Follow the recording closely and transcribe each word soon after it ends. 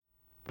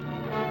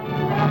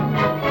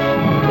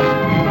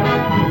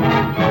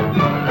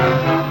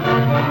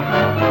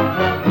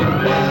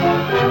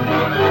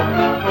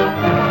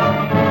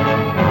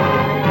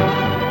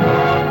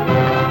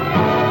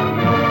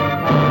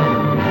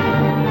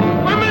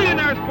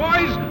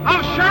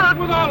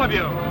of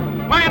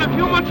you. Why, in a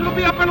few months it'll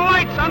be up in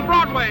lights on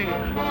Broadway.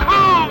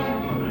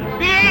 Kong,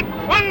 the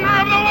eighth wonder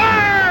of the world!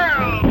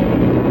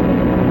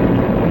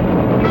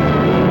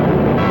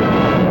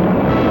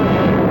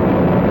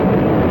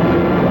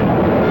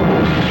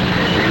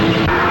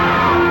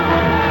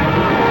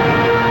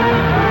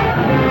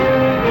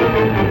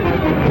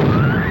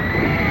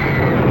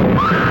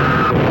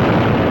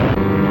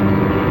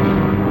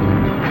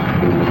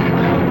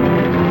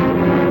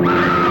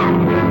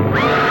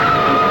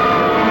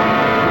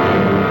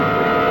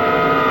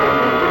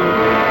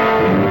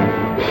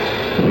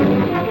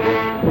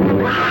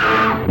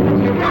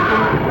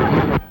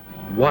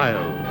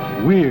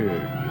 Wild, weird,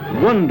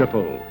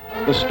 wonderful,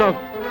 the stuff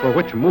for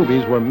which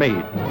movies were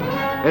made.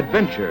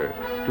 Adventure,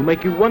 to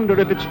make you wonder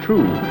if it's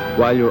true,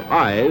 while your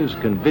eyes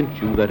convince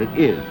you that it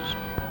is.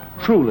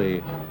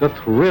 Truly, the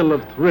thrill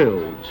of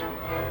thrills.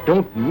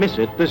 Don't miss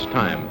it this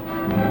time.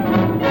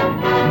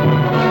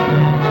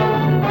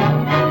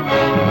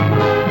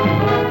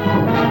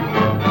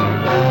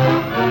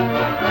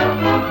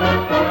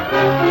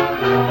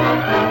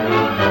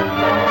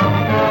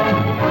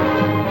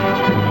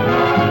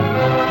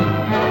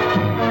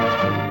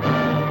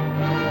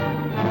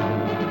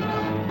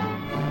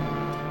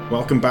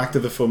 Welcome back to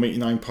the Film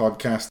 89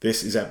 podcast.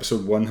 This is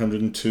episode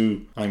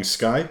 102. I'm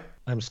Skye.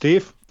 I'm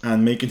Steve.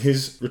 And making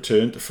his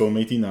return to Film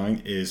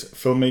 89 is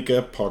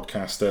filmmaker,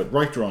 podcaster,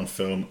 writer on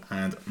film,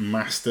 and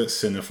master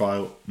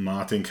cinephile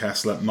Martin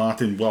Kessler.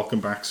 Martin,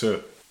 welcome back,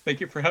 sir. Thank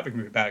you for having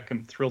me back.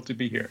 I'm thrilled to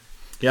be here.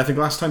 Yeah, I think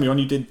last time you were on,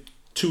 you did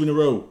 2 in a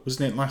row,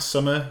 wasn't it? Last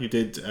summer, you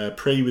did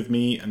Pray with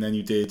Me, and then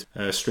you did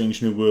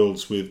Strange New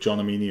Worlds with John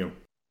Arminio.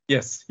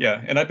 Yes,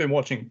 yeah. And I've been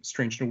watching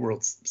Strange New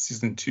Worlds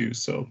season 2,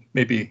 so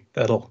maybe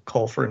that'll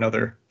call for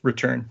another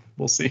return.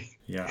 We'll see.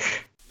 Yeah.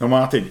 Now,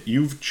 Martin,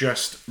 you've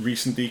just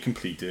recently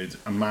completed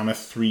a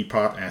mammoth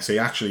 3-part essay.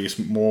 Actually, it's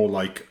more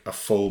like a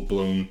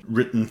full-blown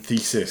written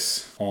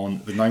thesis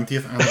on the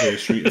 90th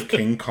anniversary of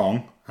King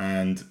Kong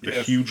and the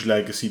huge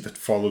legacy that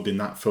followed in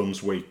that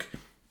film's wake,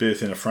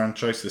 birthing a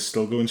franchise that's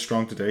still going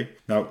strong today.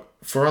 Now,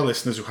 for our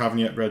listeners who haven't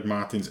yet read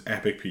Martin's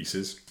epic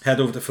pieces, head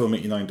over to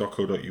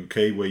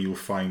film89.co.uk where you'll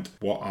find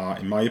what are,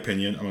 in my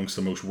opinion, amongst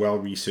the most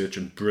well-researched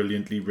and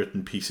brilliantly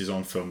written pieces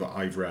on film that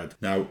I've read.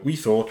 Now, we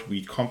thought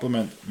we'd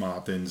complement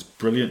Martin's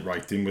brilliant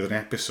writing with an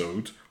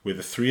episode where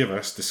the three of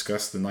us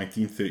discuss the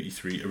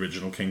 1933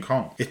 original King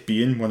Kong. It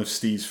being one of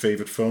Steve's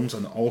favourite films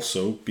and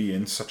also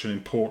being such an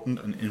important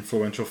and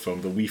influential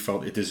film that we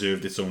felt it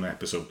deserved its own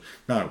episode.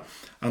 Now,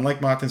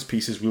 unlike Martin's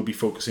pieces, we'll be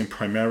focusing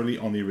primarily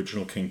on the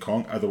original King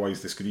Kong,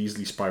 otherwise this could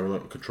easily spiral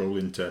out of control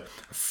into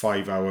a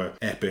 5-hour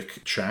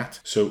epic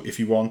chat. So if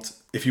you want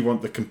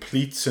the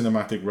complete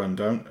cinematic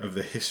rundown of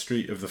the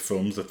history of the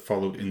films that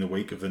followed in the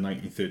wake of the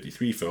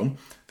 1933 film,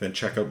 then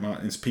check out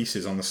Martin's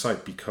pieces on the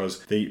site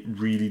because they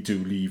really do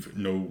leave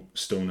no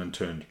stone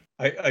unturned.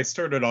 I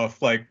started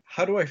off like,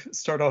 how do I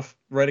start off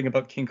writing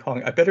about King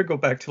Kong? I better go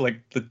back to like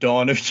the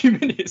dawn of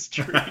human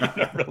history in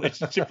our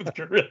relationship with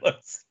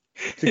gorillas.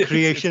 The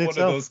creation it's itself.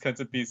 One of those kinds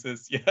of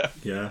pieces,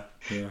 yeah.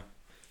 Yeah.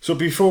 So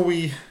before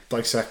we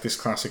dissect this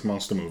classic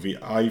monster movie,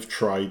 I've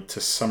tried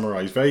to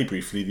summarise very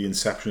briefly the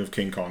inception of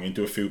King Kong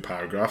into a few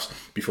paragraphs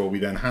before we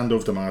then hand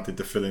over to Martin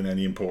to fill in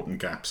any important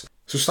gaps.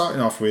 So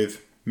starting off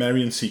with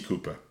Merian C.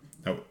 Cooper.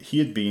 Now, he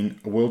had been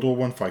a World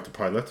War I fighter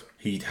pilot.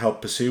 He'd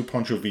helped pursue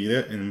Pancho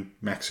Villa in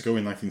Mexico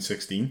in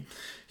 1916.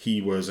 He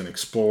was an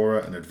explorer,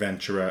 an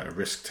adventurer, a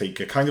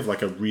risk-taker, kind of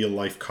like a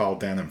real-life Carl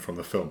Denham from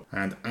the film.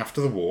 And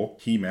after the war,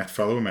 he met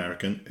fellow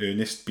American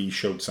Ernest B.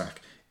 Schoedsack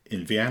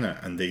in Vienna,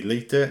 and they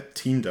later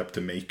teamed up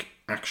to make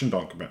action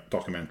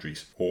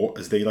documentaries, or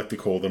as they like to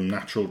call them,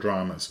 natural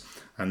dramas.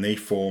 And they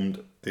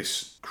formed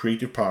this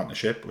creative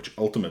partnership, which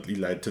ultimately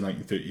led to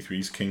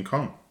 1933's King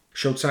Kong.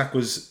 Schoedsack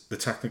was the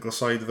technical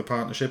side of the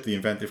partnership, the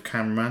inventive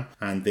cameraman,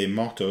 and their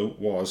motto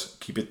was,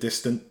 keep it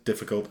distant,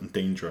 difficult, and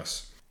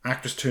dangerous.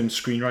 Actress turned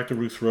screenwriter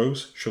Ruth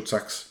Rose,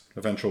 Schoedsack's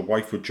eventual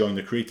wife, would join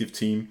the creative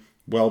team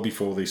well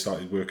before they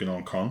started working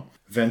on Kong,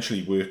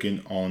 eventually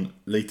working on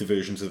later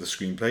versions of the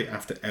screenplay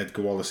after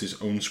Edgar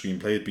Wallace's own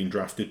screenplay had been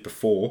drafted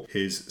before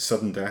his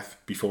sudden death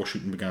before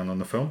shooting began on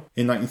the film.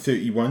 In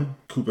 1931,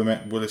 Cooper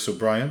met Willis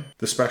O'Brien,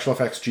 the special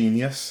effects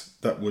genius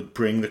that would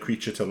bring the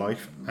creature to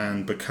life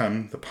and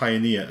become the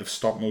pioneer of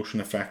stop-motion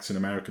effects in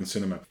American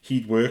cinema.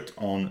 He'd worked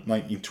on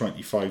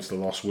 1925's The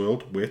Lost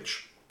World,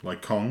 which,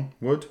 like Kong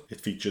would,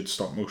 it featured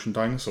stop-motion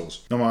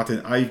dinosaurs. Now,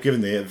 Martin, I've given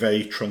there a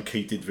very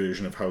truncated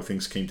version of how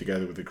things came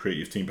together with the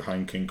creative team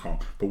behind King Kong,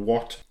 but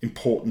what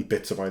important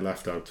bits have I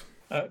left out?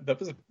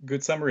 That was a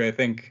good summary, I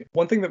think.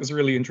 One thing that was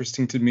really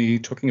interesting to me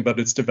talking about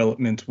its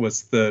development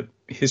was the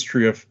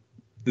history of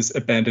this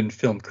abandoned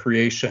film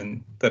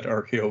creation that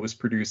RKO was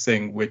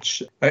producing,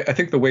 which I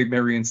think the way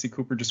Merian C.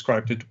 Cooper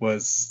described it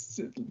was,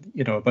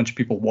 a bunch of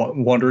people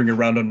wandering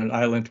around on an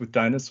island with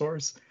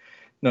dinosaurs,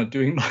 not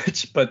doing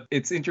much. But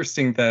it's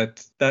interesting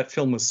that that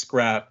film was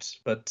scrapped.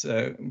 But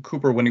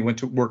Cooper, when he went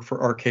to work for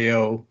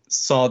RKO,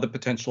 saw the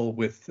potential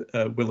with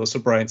Willis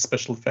O'Brien's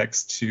special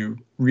effects to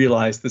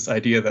realize this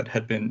idea that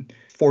had been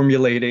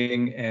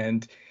formulating,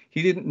 and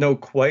he didn't know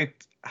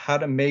quite how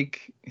to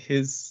make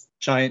his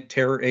giant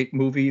Terror 8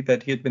 movie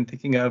that he had been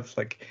thinking of.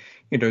 Like,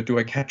 do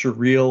I capture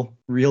real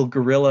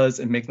gorillas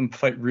and make them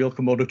fight real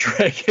Komodo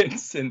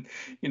dragons? And,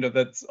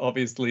 that's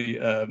obviously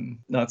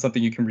not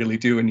something you can really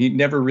do. And he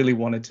never really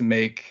wanted to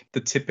make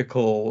the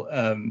typical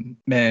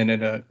man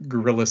in a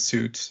gorilla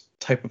suit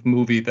type of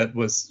movie that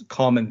was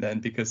common then,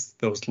 because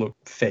those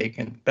looked fake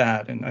and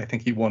bad. And I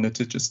think he wanted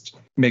to just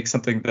make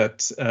something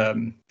that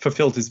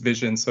fulfilled his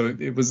vision. So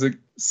it was a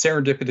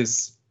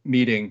serendipitous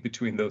meeting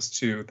between those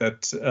two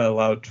that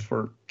allowed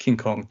for King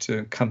Kong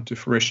to come to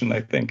fruition,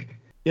 I think.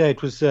 Yeah,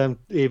 it was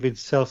David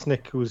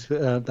Selznick, who was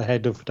the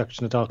head of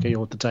production at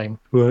RKO at the time,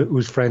 who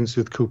was friends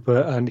with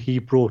Cooper, and he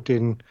brought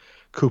in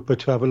Cooper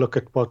to have a look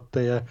at what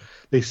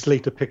they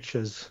slated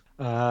pictures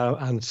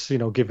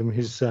and give him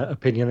his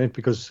opinion on it,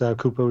 because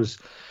Cooper was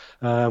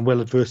well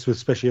adversed with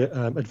especially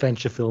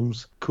adventure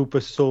films. Cooper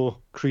saw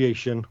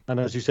creation, and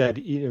as you said,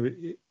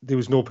 there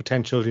was no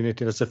potential in it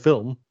as a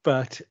film,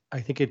 but I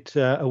think it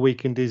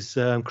awakened his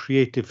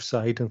creative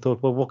side and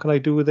thought, well, what can I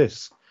do with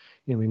this?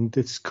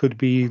 This could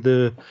be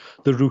the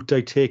route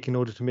I take in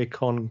order to make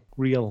Kong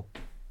real.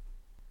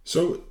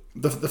 So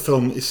the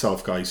film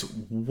itself, guys,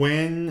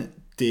 when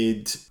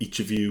did each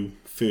of you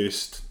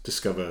first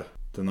discover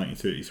the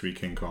 1933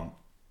 King Kong?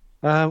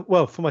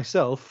 Well, for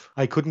myself,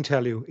 I couldn't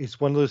tell you.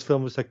 It's one of those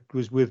films that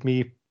was with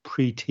me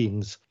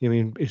pre-teens.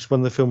 It's one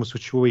of the films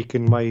which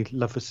awakened my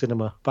love for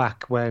cinema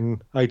back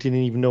when I didn't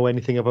even know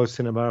anything about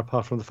cinema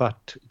apart from the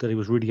fact that it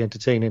was really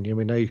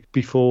entertaining.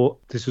 Before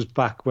this was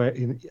back where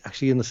in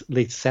the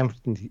late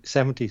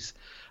 70s,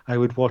 I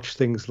would watch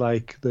things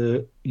like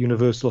the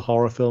Universal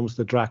horror films,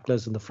 the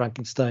Draculas and the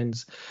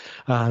Frankensteins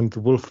and the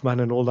Wolfman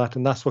and all that.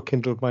 And that's what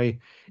kindled my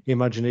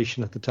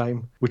imagination at the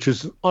time, which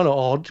was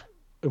odd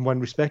in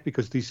one respect,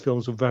 because these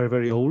films were very,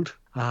 very old,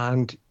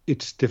 and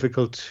it's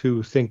difficult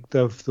to think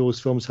of those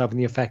films having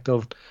the effect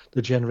of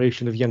the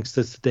generation of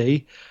youngsters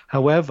today.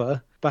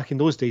 However, back in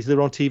those days, they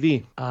were on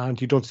TV, and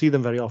you don't see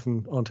them very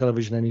often on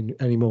television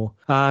anymore.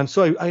 And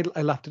so I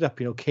lapped it up,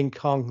 King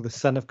Kong, The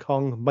Son of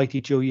Kong, Mighty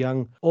Joe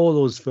Young, all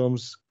those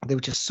films. They were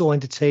just so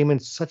entertaining,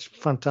 such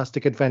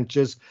fantastic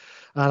adventures,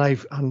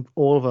 and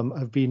all of them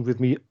have been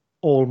with me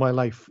all my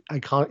life.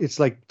 It's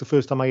like the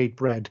first time I ate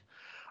bread.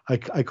 I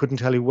couldn't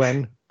tell you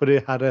when, but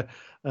it had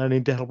an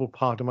indelible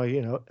part of my,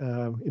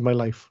 in my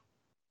life.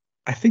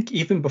 I think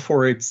even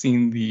before I'd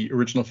seen the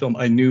original film,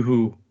 I knew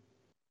who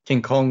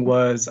King Kong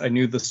was. I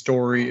knew the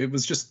story. It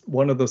was just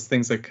one of those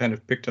things I kind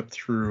of picked up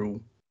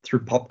through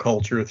pop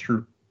culture,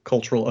 through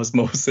cultural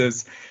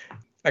osmosis.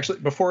 Actually,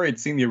 before I'd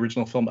seen the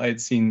original film, I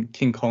had seen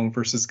King Kong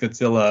versus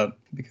Godzilla,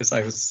 because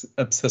I was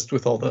obsessed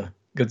with all the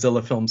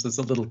Godzilla films as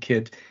a little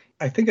kid.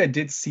 I think I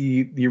did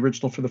see the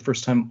original for the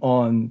first time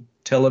on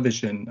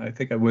television. I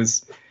think I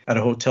was at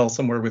a hotel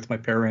somewhere with my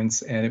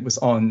parents, and it was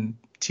on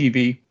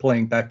TV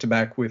playing back to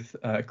back with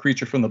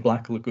Creature from the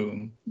Black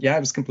Lagoon. Yeah, I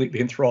was completely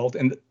enthralled.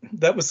 And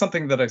that was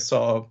something that I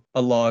saw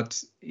a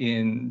lot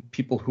in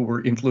people who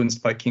were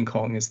influenced by King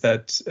Kong, is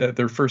that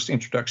their first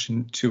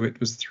introduction to it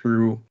was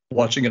through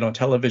watching it on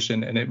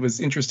television. And it was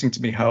interesting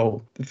to me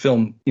how the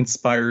film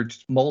inspired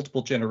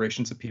multiple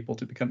generations of people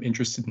to become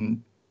interested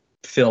in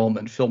film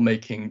and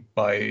filmmaking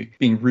by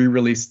being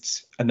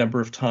re-released a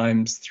number of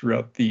times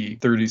throughout the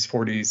 30s,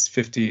 40s,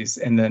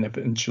 50s, and then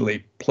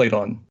eventually played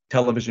on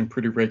television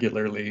pretty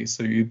regularly.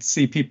 So you'd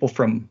see people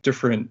from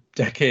different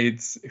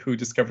decades who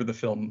discovered the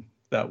film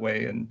that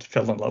way and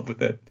fell in love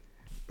with it.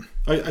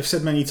 I've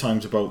said many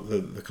times about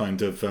the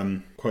kind of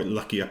quite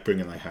lucky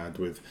upbringing I had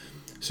with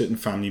certain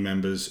family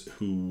members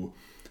who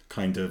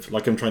kind of,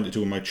 like I'm trying to do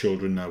with my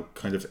children now,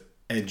 kind of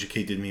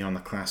educated me on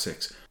the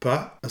classics.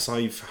 But as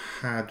I've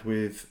had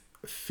with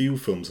a few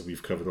films that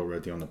we've covered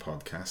already on the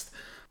podcast,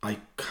 I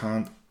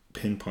can't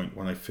pinpoint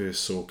when I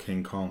first saw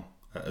King Kong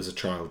as a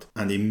child.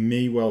 And it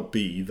may well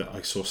be that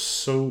I saw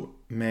so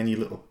many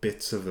little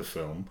bits of the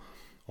film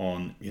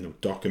on,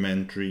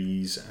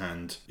 documentaries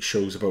and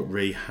shows about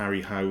Ray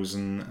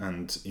Harryhausen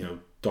and,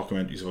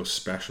 documentaries about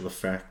special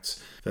effects,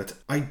 that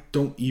I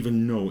don't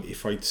even know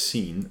if I'd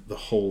seen the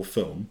whole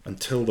film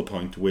until the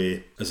point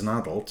where, as an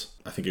adult,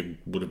 I think it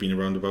would have been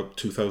around about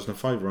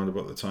 2005, around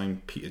about the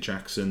time Peter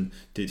Jackson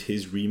did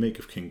his remake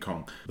of King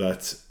Kong,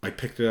 that I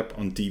picked it up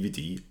on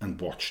DVD and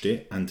watched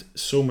it, and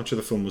so much of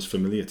the film was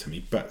familiar to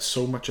me, but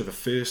so much of the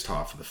first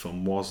half of the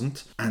film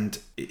wasn't. And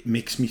it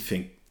makes me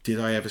think, did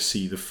I ever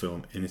see the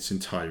film in its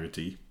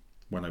entirety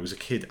when I was a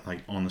kid?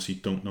 I honestly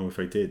don't know if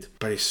I did.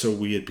 But it's so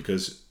weird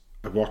because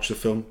I watched the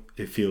film,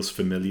 it feels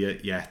familiar,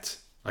 yet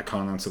I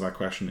can't answer that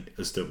question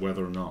as to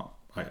whether or not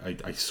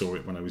I saw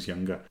it when I was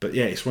younger. But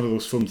yeah, it's one of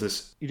those films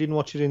that's... You didn't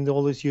watch it in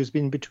all those years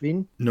in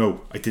between?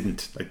 No, I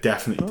didn't. I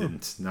definitely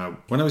didn't. Now,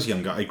 when I was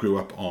younger, I grew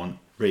up on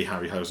Ray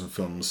Harryhausen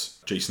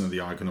films, Jason and the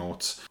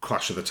Argonauts,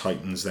 Clash of the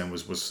Titans then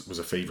was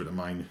a favourite of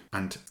mine.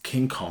 And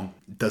King Kong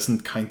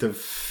doesn't kind of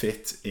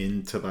fit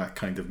into that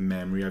kind of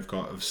memory I've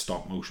got of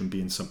stop motion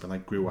being something I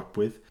grew up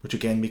with, which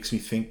again makes me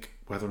think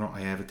whether or not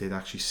I ever did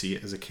actually see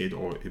it as a kid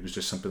or it was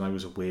just something I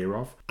was aware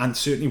of. And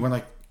certainly when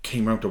I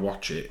came around to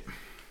watch it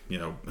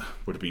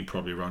would have been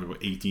probably around about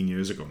 18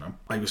 years ago now.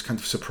 I was kind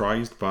of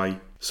surprised by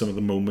some of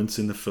the moments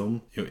in the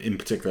film, in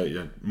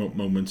particular,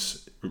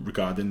 moments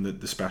regarding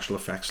the special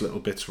effects, little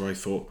bits where I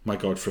thought, my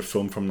God, for a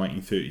film from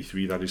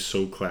 1933, that is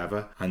so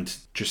clever, and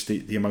just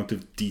the amount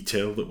of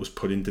detail that was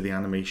put into the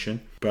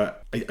animation.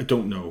 But I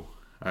don't know.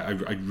 I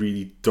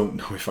really don't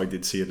know if I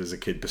did see it as a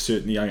kid, but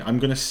certainly I'm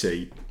going to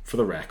say, for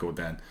the record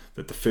then,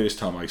 that the first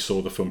time I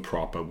saw the film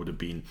proper would have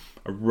been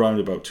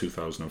around about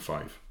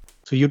 2005.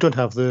 So you don't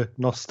have the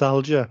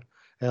nostalgia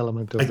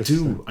element of this?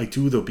 I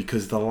do though,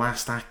 because the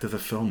last act of the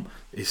film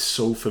is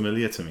so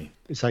familiar to me.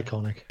 It's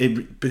iconic.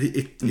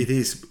 It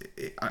is.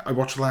 I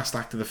watched the last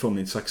act of the film,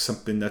 and it's like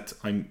something that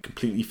I'm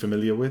completely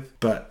familiar with,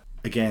 but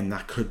again,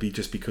 that could be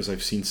just because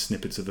I've seen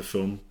snippets of the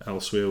film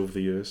elsewhere over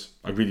the years.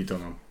 I really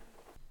don't know.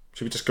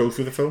 Should we just go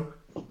through the film?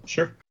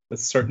 Sure.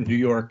 Let's start in New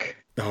York.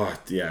 Oh,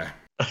 yeah.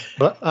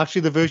 But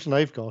actually, the version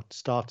I've got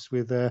starts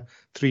with a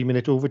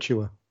 3-minute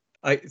overture.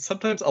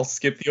 Sometimes I'll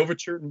skip the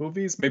overture in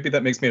movies. Maybe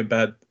that makes me a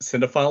bad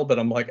cinephile, but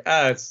I'm like,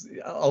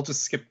 I'll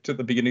just skip to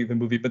the beginning of the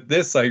movie. But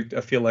this, I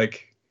feel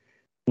like,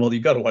 well,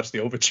 you got to watch the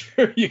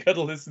overture. You got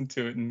to listen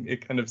to it, and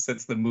it kind of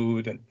sets the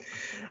mood. And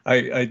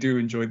I do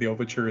enjoy the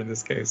overture in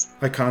this case.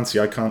 I can't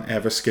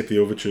ever skip the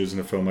overtures in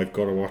a film. I've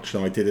got to watch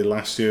them. I did it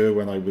last year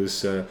when I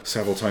was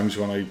several times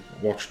when I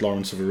watched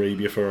Lawrence of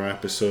Arabia for our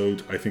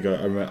episode. I think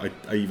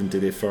I even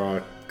did it for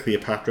our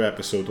Cleopatra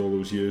episode all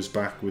those years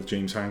back with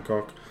James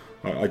Hancock.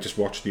 I just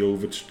watched the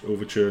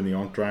overture and the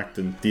entr'acte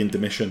and the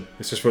intermission.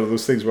 It's just one of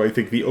those things where I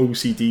think the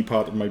OCD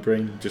part of my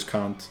brain just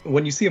can't.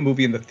 When you see a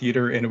movie in the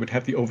theater and it would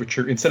have the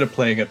overture, instead of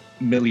playing a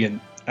million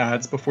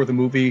ads before the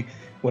movie,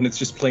 when it's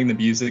just playing the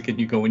music and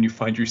you go and you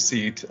find your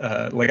seat.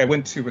 Like I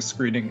went to a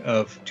screening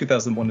of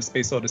 2001: A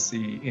Space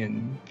Odyssey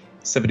in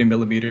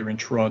 70mm in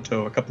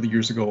Toronto a couple of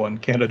years ago on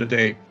Canada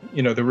Day.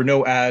 There were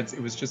no ads.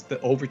 It was just the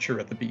overture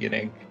at the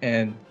beginning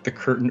and the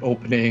curtain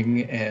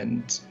opening,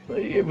 and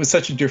it was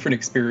such a different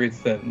experience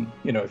than,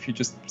 if you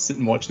just sit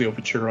and watch the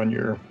overture on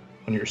your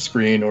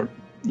screen, or,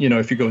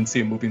 if you go and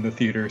see a movie in the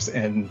theaters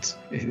and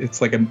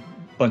it's like a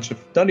bunch of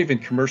not even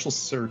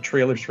commercials or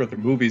trailers for other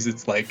movies.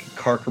 It's like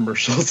car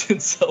commercials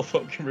and cell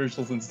phone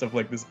commercials and stuff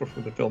like this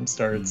before the film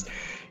starts.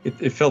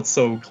 It felt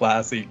so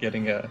classy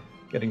getting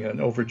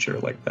an overture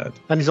like that.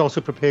 And it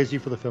also prepares you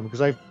for the film,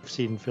 because I've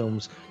seen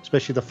films,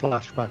 especially the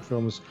flashback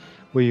films,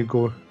 where you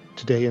go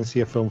today and see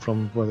a film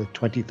from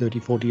 20, 30,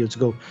 40 years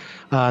ago,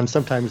 and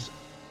sometimes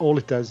all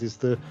it does is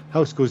the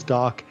house goes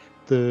dark,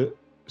 the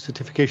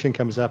certification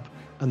comes up,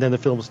 and then the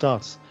film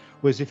starts.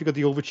 Whereas if you've got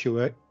the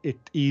overture,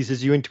 it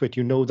eases you into it.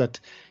 You know that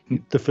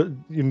it's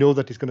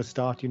going to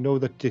start. You know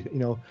that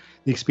the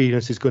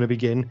experience is going to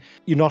begin.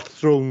 You're not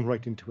thrown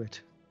right into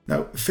it.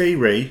 Now, Fay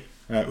Wray,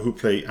 who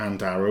play Ann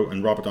Darrow,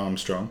 and Robert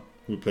Armstrong,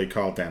 who play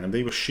Carl Denham,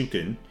 they were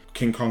shooting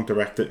King Kong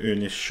director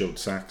Ernest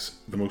Schoedsack's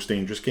The Most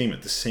Dangerous Game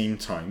at the same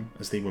time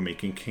as they were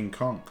making King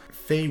Kong.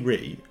 Fay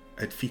Wray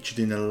had featured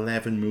in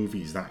 11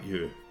 movies that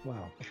year.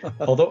 Wow.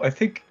 Although I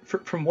think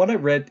from what I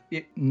read,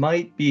 it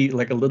might be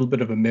like a little bit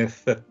of a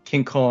myth that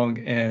King Kong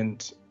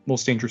and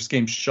Most Dangerous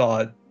Game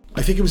shot.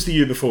 I think it was the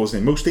year before,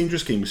 wasn't it? Most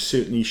Dangerous Game was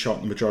certainly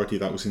shot, the majority of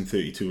that was in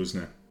 32,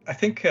 wasn't it? I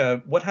think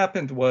what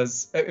happened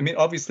was,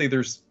 obviously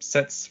there's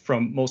sets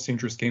from Most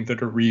Dangerous Game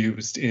that are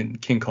reused in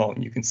King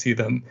Kong. You can see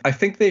them. I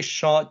think they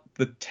shot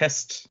the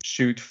test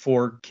shoot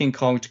for King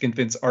Kong to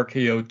convince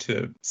RKO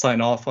to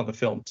sign off on the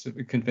film, to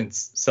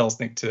convince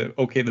Selznick to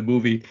okay the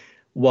movie,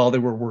 while they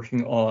were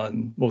working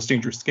on Most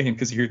Dangerous Game,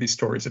 because you hear these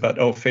stories about,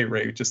 Fay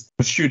Wray just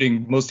was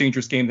shooting Most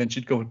Dangerous Game, then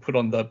she'd go and put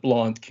on the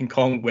blonde King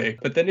Kong wig.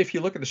 But then if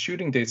you look at the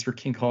shooting dates for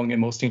King Kong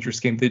and Most Dangerous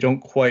Game, they don't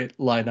quite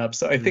line up.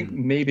 So I think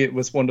maybe it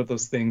was one of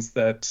those things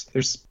that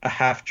there's a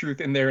half-truth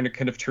in there, and it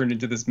kind of turned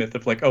into this myth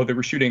of like, they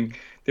were shooting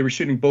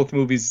both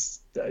movies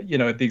at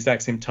the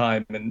exact same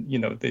time, and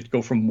they'd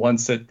go from one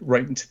set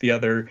right into the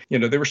other.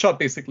 They were shot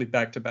basically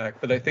back to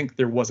back, but I think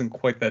there wasn't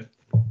quite that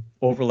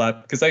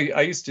overlap, because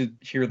I used to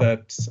hear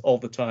that all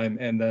the time,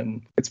 and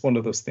then it's one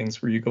of those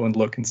things where you go and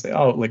look and say,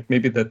 like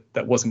maybe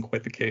that wasn't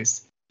quite the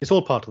case. It's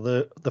all part of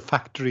the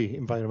factory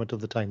environment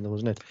of the time, though,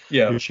 wasn't it?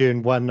 Yeah. You're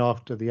sharing one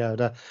after the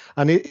other,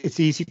 and it's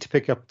easy to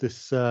pick up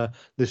this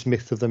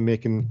myth of them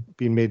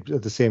being made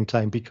at the same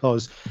time,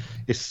 because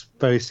it's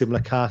very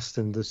similar cast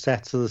and the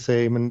sets are the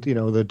same, and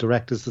the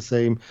director's the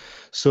same.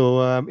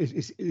 So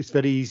it's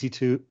very easy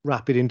to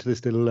wrap it into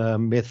this little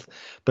myth,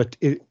 but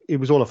it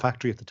was all a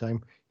factory at the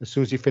time. As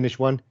soon as you finish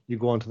one, you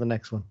go on to the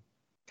next one.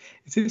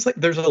 It seems like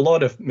there's a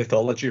lot of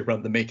mythology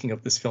around the making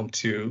of this film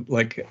too.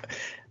 Like,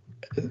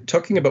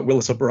 talking about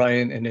Willis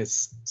O'Brien and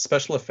his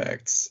special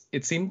effects,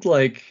 it seemed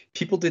like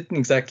people didn't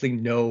exactly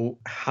know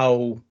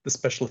how the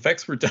special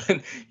effects were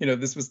done.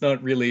 This was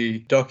not really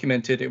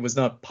documented. It was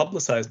not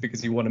publicized,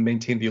 because you want to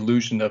maintain the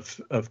illusion of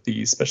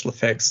the special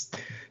effects.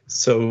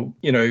 So,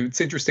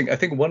 it's interesting. I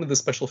think one of the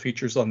special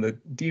features on the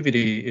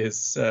DVD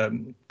is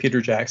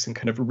Peter Jackson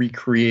kind of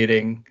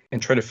recreating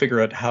and trying to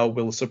figure out how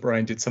Willis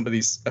O'Brien did some of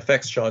these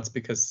effects shots,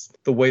 because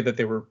the way that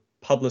they were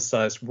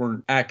publicized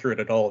weren't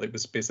accurate at all. It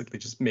was basically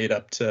just made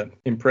up to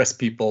impress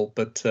people.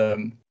 But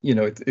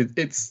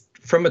it's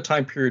from a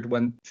time period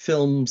when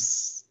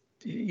films,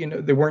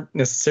 they weren't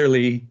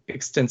necessarily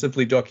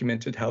extensively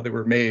documented how they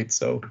were made.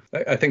 So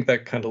I think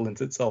that kind of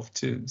lends itself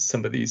to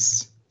some of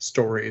these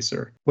stories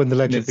or when the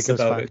legend myths becomes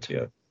about fact.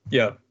 it.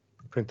 Yeah.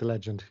 Print the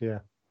legend, yeah.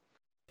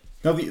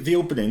 Now, the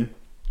opening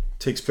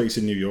takes place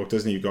in New York,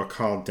 doesn't he? You've got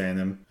Carl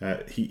Denham.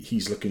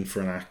 He's looking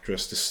for an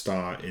actress to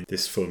star in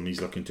this film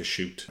he's looking to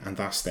shoot. And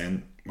that's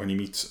then when he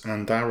meets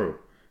Ann Darrow.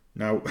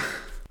 Now,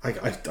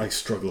 I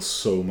struggle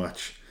so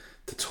much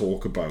to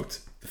talk about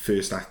the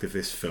first act of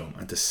this film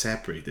and to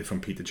separate it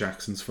from Peter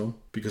Jackson's film,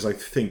 because I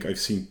think I've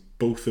seen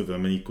both of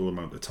them an equal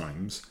amount of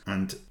times,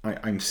 and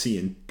I'm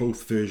seeing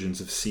both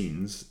versions of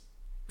scenes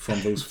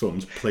from those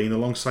films playing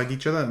alongside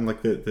each other, and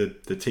like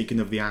the taking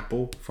of the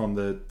apple from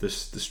the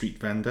street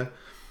vendor.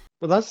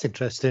 Well, that's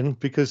interesting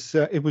because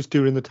it was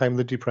during the time of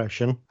the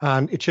Depression,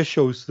 and it just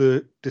shows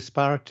the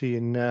disparity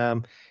in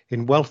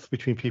wealth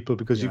between people,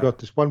 because you've got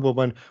this one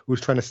woman who's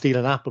trying to steal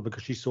an apple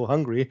because she's so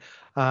hungry,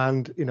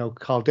 and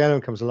Carl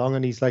Denham comes along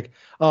and he's like,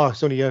 "Oh,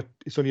 it's only a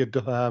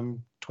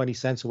 20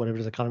 cents or whatever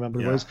it is, I can't remember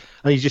what it was,"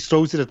 and he just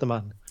throws it at the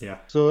man. Yeah.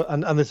 So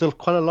and there's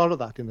quite a lot of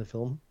that in the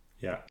film.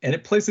 Yeah. And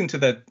it plays into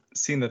that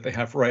scene that they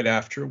have right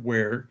after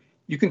where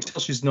you can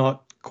tell she's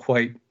not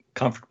quite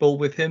comfortable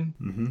with him.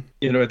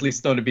 Mm-hmm. At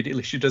least not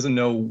immediately. She doesn't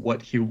know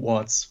what he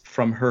wants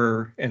from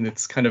her, and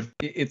it's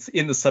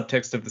in the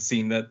subtext of the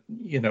scene that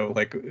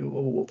like,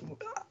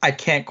 I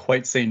can't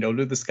quite say no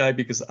to this guy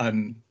because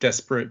I'm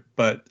desperate,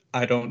 but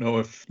I don't know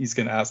if he's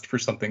going to ask for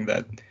something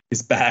that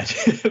is bad.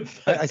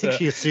 But, I think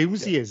she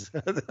assumes he is.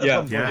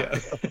 Yeah.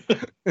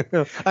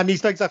 And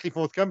he's not exactly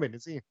forthcoming,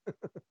 is he?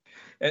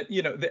 And,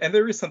 and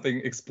there is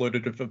something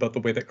exploitative about the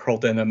way that Carl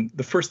Denham,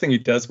 the first thing he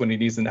does when he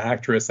needs an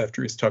actress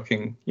after he's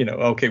talking,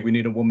 okay, we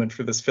need a woman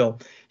for this film,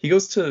 he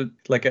goes to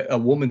like a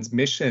woman's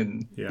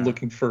mission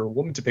looking for a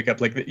woman to pick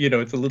up. Like,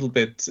 it's a little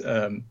bit,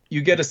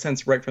 you get a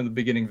sense right from the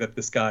beginning that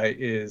this guy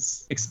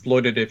is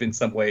exploitative in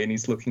some way, and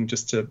he's looking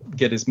just to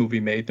get his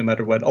movie made no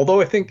matter what.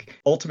 Although I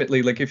think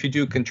ultimately, like if you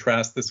do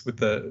contrast this with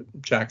the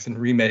Jackson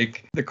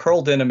remake, the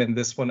Carl Denham in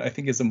this one, I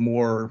think is a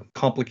more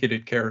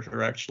complicated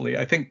character, actually.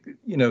 I think,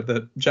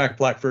 the Jack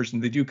Black version,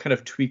 they do kind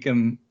of tweak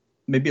him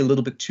maybe a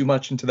little bit too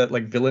much into that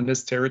like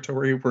villainous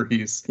territory where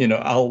he's,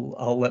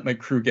 I'll let my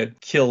crew get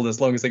killed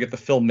as long as I get the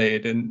film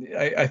made. And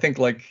I think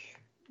like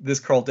this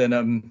Carl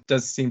Denham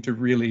does seem to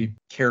really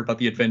care about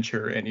the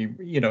adventure, and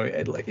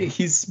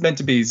he's meant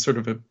to be sort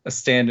of a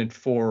stand-in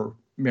for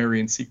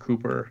Merian C.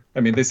 Cooper.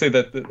 I mean, they say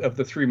that of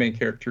the three main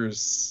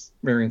characters,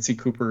 Merian C.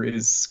 Cooper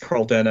is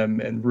Carl Denham,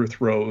 and Ruth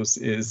Rose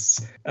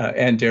is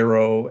Ann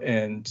Darrow,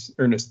 and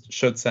Ernest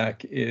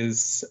Schoedsack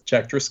is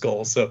Jack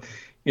Driscoll. So,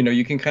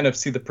 you can kind of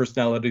see the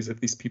personalities of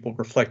these people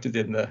reflected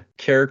in the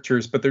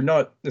characters, but they're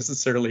not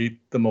necessarily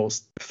the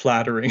most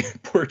flattering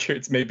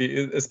portraits,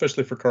 maybe,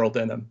 especially for Carl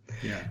Denham.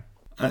 Yeah.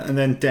 And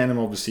then Denham,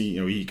 obviously,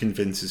 he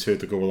convinces her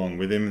to go along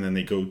with him, and then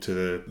they go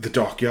to the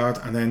dockyard,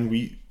 and then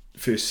we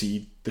first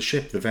see the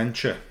ship, the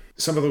Venture.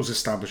 Some of those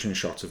establishing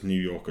shots of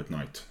New York at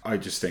night, I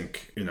just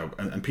think,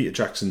 and Peter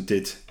Jackson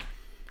did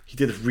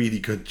a really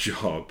good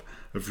job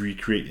of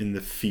recreating the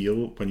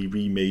feel when he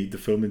remade the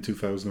film in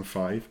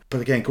 2005.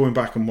 But again, going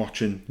back and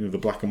watching, the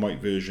black and white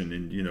version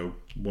in,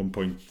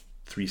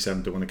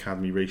 1.37 to 1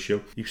 Academy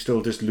ratio, you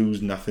still just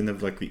lose nothing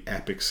of like the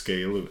epic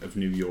scale of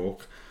New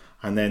York.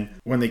 And then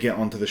when they get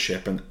onto the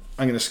ship, and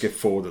I'm going to skip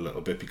forward a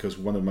little bit because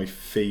one of my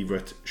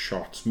favourite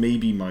shots, it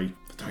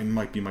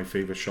might be my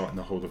favourite shot in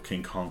the whole of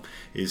King Kong,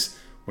 is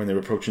when they're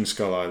approaching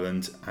Skull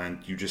Island and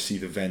you just see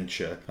the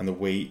Venture and the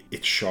way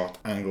it's shot,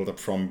 angled up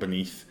from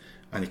beneath,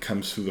 and it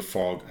comes through the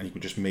fog and you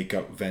can just make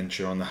out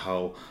Venture on the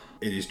hull.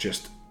 It is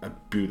just a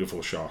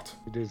beautiful shot.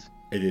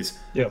 It is.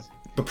 Yeah.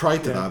 But prior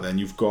to that, then,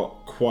 you've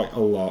got quite a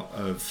lot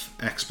of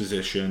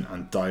exposition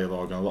and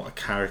dialogue and a lot of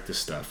character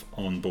stuff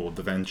on board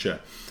the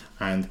Venture.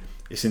 And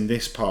it's in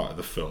this part of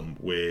the film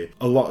where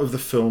a lot of the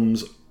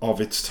films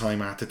of its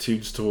time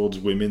attitudes towards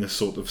women are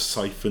sort of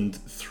siphoned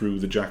through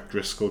the Jack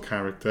Driscoll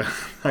character.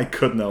 I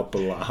couldn't help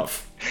but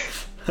laugh.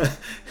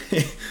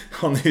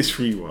 On this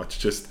rewatch,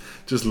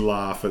 just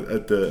laugh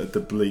at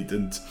the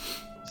blatant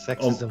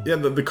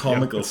sexism. The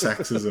comical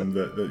sexism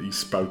that he's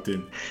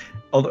spouting.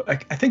 Although I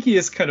think he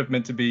is kind of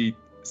meant to be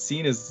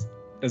seen as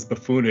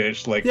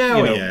buffoonish, like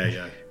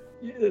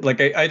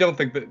Like I don't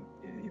think that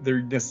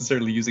they're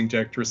necessarily using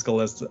Jack Driscoll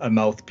as a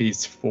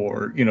mouthpiece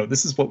for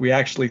this is what we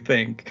actually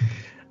think.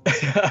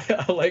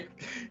 Like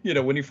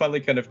when he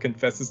finally kind of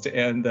confesses to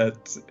Anne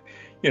that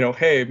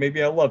hey,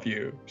 maybe I love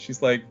you.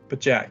 She's like,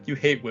 but Jack, you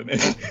hate women.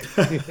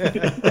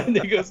 And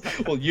he goes,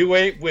 well, you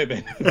ain't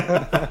women.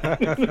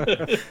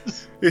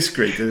 It's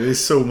great. There's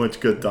so much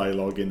good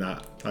dialogue in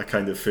that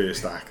kind of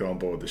first act on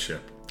board the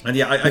ship.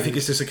 And I think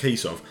it's just a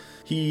case of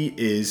he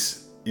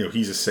is,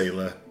 he's a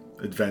sailor,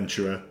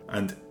 adventurer,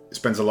 and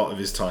spends a lot of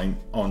his time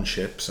on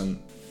ships,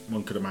 and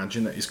one could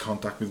imagine that his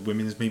contact with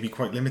women is maybe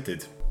quite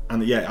limited.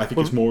 And I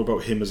think it's more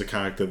about him as a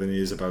character than it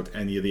is about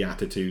any of the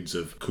attitudes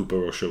of Cooper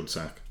or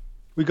Schoedsack.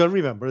 We got to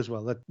remember as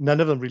well that none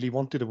of them really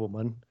wanted a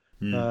woman.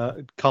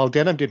 Carl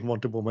Denham didn't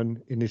want a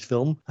woman in his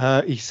film.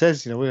 He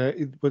says,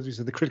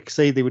 the critics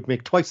say they would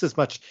make twice as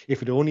much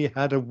if it only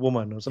had a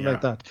woman or something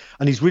like that.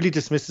 And he's really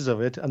dismissive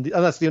of it. And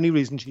that's the only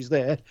reason she's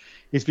there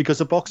is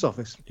because of box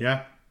office.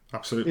 Yeah,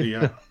 absolutely,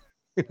 yeah.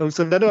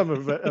 So none of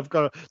them have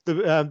got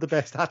the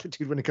best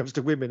attitude when it comes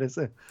to women, is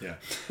it? Yeah.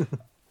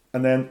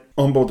 And then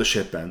on board the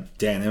ship then,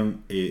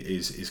 Denham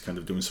is kind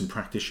of doing some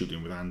practice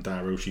shooting with Ann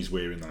Darrow. She's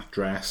wearing that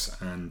dress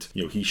and,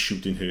 he's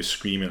shooting her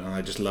screaming. And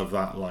I just love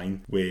that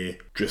line where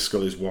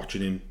Driscoll is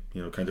watching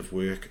him, kind of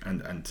work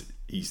and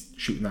he's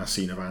shooting that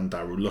scene of Ann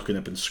Darrow looking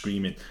up and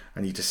screaming.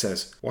 And he just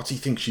says, what's he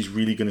think she's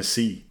really going to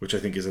see? Which I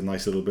think is a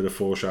nice little bit of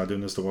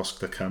foreshadowing as to what's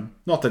to come.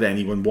 Not that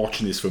anyone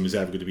watching this film is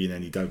ever going to be in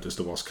any doubt as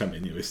to what's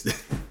coming.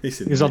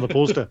 It's on the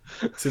poster.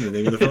 It's in the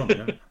name of the film,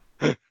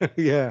 yeah.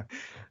 Yeah.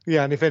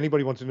 Yeah, and if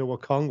anybody wants to know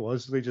what Kong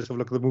was, they just have a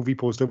look at the movie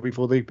poster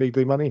before they paid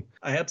their money.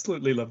 I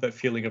absolutely love that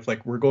feeling of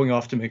we're going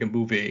off to make a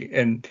movie,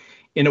 and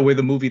in a way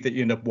the movie that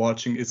you end up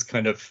watching is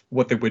kind of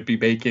what they would be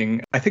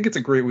making. I think it's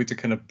a great way to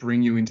kind of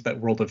bring you into that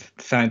world of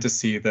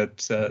fantasy that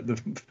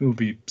the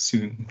movie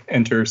soon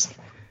enters.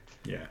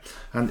 Yeah,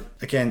 and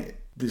again,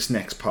 this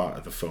next part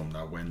of the film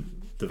now,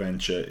 when the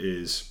Venture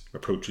is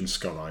approaching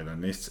Skull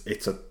Island,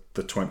 it's at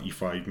the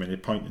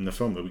 25-minute point in the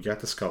film that we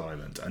get to Skull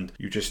Island, and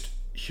you just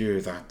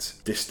hear that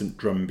distant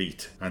drum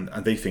beat, and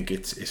they think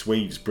it's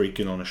waves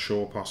breaking on a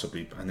shore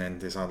possibly, and then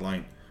there's that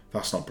line,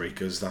 that's not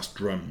breakers, that's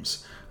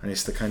drums. And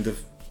it's the kind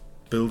of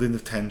building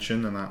of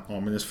tension and that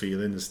ominous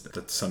feeling is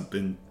that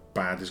something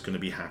bad is going to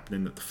be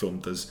happening that the film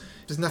does.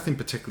 There's nothing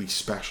particularly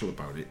special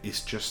about it,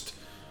 it's just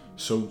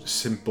so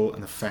simple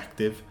and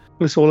effective.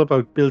 It's all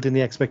about building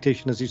the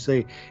expectation, as you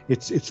say.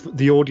 It's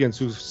the audience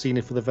who's seen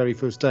it for the very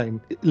first time.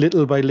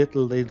 Little by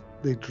little, they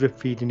drip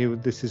feeding you.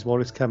 This is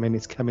what is coming.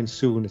 It's coming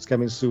soon. It's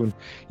coming soon.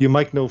 You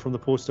might know from the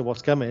poster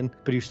what's coming,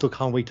 but you still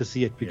can't wait to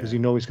see it because you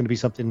know it's going to be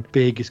something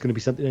big. It's going to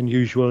be something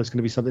unusual. It's going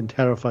to be something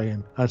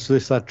terrifying. And so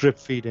it's that drip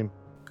feeding.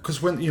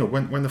 Because when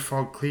the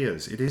fog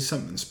clears, it is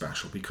something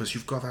special because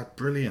you've got that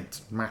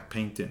brilliant matte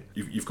painting.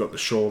 You've got the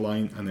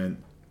shoreline, and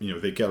then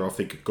they get off.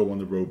 They go on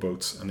the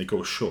rowboats and they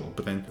go ashore.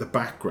 But then the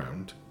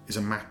background is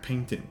a matte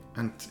painting,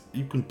 and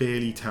you can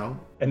barely tell.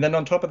 And then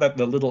on top of that,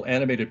 the little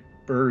animated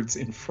birds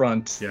in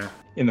front,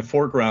 in the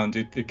foreground,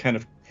 it kind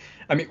of,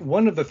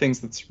 one of the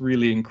things that's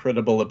really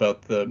incredible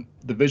about the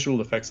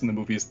visual effects in the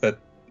movie is that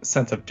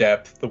sense of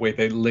depth, the way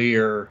they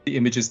layer the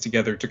images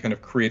together to kind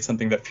of create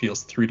something that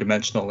feels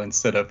three-dimensional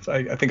instead of,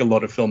 I think a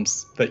lot of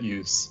films that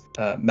use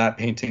matte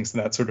paintings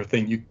and that sort of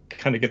thing, you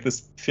kind of get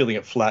this feeling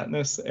of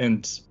flatness,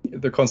 and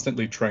they're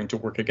constantly trying to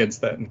work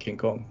against that in King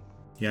Kong.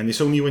 Yeah, and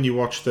it's only when you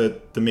watch the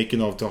making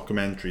of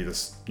documentary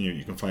that's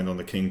you can find on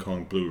the King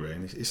Kong Blu-ray,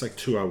 and it's like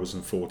 2 hours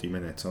and 40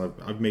 minutes, and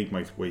I've made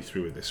my way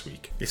through it this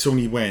week. It's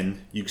only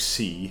when you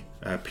see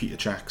Peter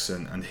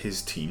Jackson and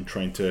his team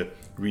trying to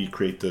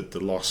recreate the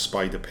lost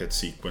spider pit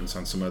sequence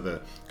and some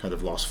other kind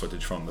of lost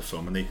footage from the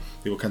film, and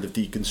they were kind of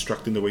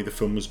deconstructing the way the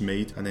film was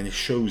made, and then it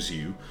shows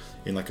you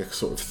in like a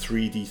sort of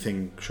 3D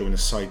thing showing a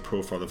side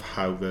profile of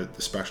how the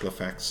special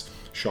effects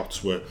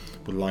shots were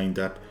lined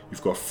up.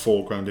 You've got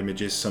foreground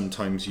images,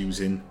 sometimes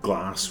using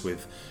glass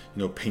with,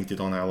 painted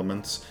on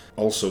elements.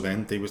 Also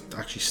then, they were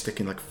actually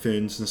sticking like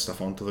ferns and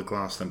stuff onto the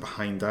glass. Then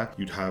behind that,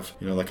 you'd have,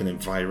 like an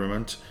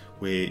environment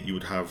where you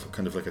would have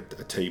kind of like a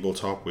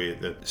tabletop where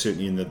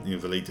certainly in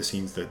the later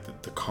scenes, the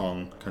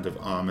Kong kind of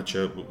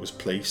armature was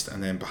placed.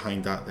 And then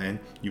behind that then,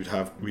 you'd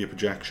have rear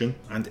projection.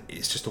 And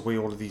it's just the way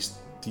all of these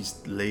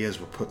layers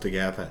were put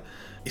together.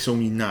 It's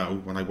only now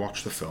when I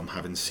watch the film,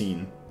 having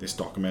seen this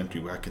documentary,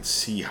 where I can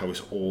see how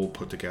it's all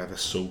put together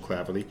so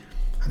cleverly.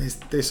 And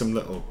there's some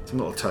little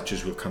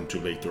touches we'll come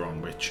to later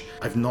on, which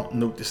I've not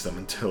noticed them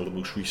until the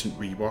most recent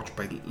rewatch,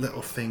 by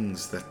little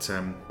things that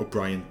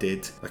O'Brien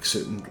did, like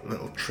certain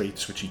little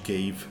traits which he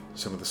gave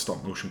some of the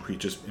stop motion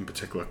creatures, in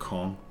particular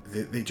Kong.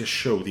 They just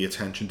show the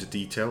attention to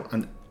detail,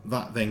 and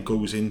that then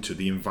goes into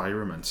the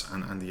environments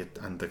and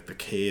the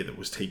care that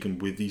was taken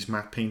with these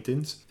matte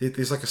paintings.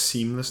 There's like a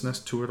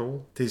seamlessness to it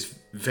all. There's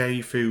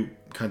very few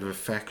kind of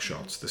effect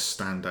shots that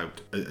stand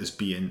out as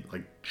being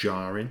like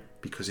jarring,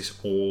 because it's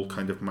all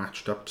kind of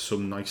matched up so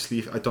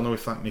nicely. I don't know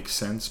if that makes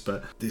sense,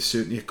 but there's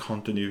certainly a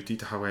continuity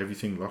to how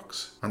everything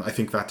looks, and I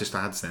think that just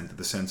adds then to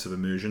the sense of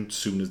immersion as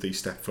soon as they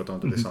step foot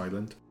onto this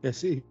island. Yes,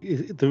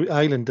 the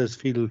island does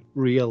feel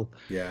real.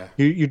 Yeah.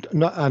 You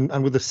not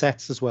and with the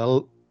sets as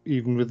well.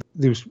 Even with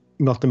those,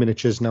 not the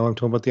miniatures now, I'm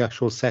talking about the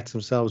actual sets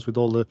themselves with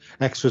all the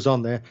extras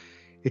on there.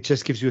 It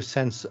just gives you a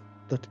sense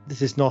that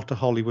this is not a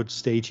Hollywood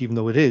stage, even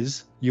though it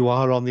is. You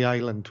are on the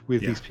island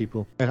with these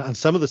people, and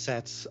some of the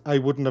sets I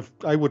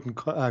wouldn't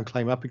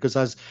climb up, because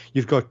as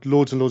you've got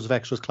loads and loads of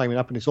extras climbing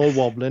up and it's all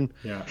wobbling.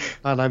 Yeah.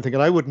 And I'm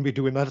thinking I wouldn't be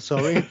doing that.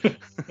 Sorry,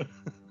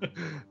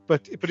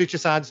 but it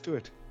just adds to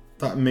it.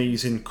 That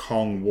amazing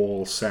Kong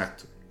wall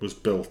set was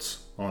built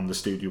on the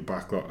studio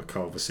backlot of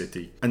Culver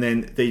City, and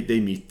then they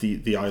meet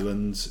the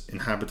island's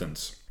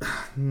inhabitants.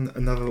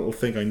 Another little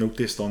thing I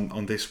noticed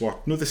on this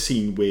watch, the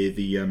scene where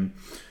the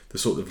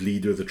sort of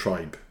leader of the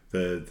tribe,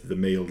 the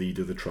male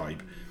leader of the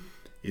tribe,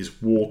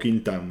 is walking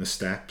down the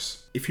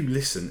steps. If you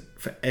listen,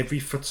 for every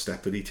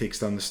footstep that he takes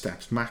down the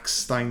steps, Max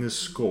Steiner's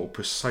score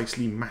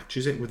precisely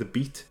matches it with a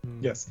beat.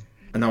 Yes.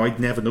 And now I'd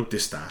never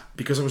noticed that.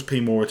 Because I was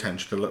paying more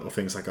attention to little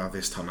things like that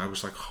this time, I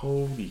was like,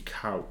 holy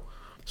cow.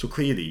 So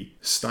clearly,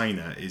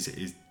 Steiner is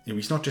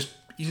he's not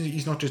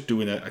just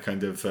doing a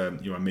kind of a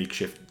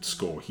makeshift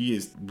score. He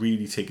is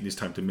really taking his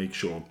time to make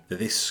sure that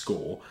this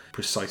score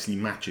precisely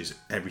matches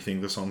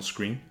everything that's on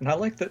screen. And I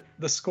like that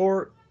the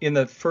score in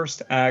the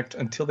first act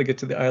until they get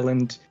to the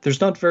island,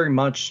 there's not very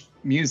much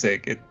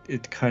music.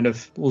 It kind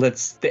of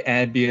lets the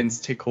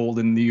ambience take hold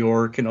in New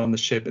York and on the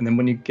ship. And then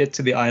when you get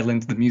to the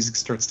island, the music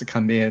starts to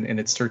come in and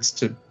it starts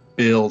to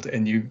build,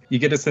 and you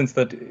get a sense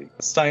that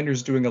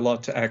Steiner's doing a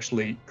lot to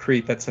actually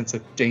create that sense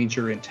of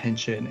danger and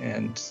tension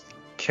and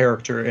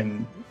character.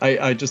 And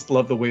I just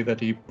love the way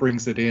that he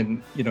brings it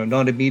in,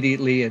 not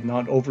immediately and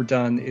not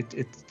overdone.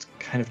 It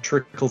kind of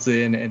trickles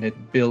in and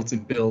it builds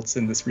and builds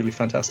in this really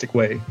fantastic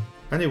way.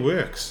 And it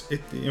works.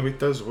 It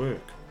does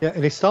work. Yeah,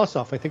 and it starts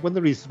off, I think one of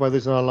the reasons why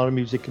there's not a lot of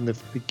music in the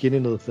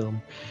beginning of the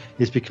film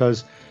is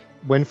because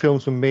when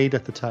films were made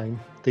at the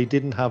time, they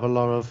didn't have a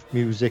lot of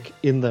music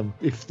in them.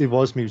 If there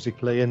was music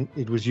playing,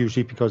 it was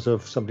usually because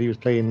of somebody who was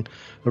playing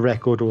a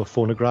record or a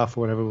phonograph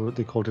or whatever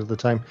they called it at the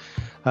time.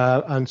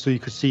 And so you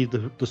could see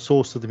the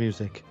source of the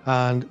music.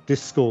 And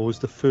this score was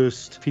the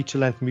first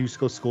feature-length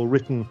musical score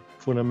written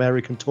for an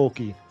American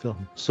talkie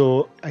film.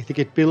 So I think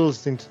it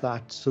builds into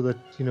that so that,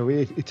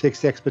 it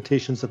takes the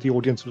expectations that the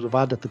audience would have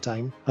had at the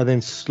time and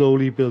then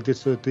slowly builds it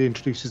so that it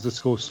introduces the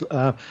score.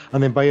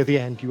 And then by the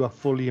end, you are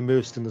fully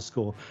immersed in the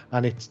score.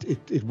 And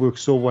it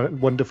works so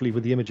wonderfully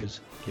with the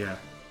images. Yeah.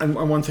 And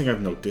one thing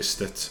I've noticed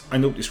that I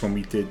noticed when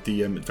we did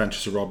the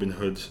Adventures of Robin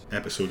Hood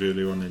episode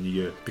earlier on in the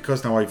year,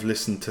 because now I've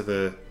listened to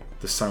the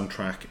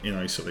soundtrack in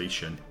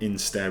isolation, in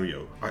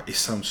stereo, it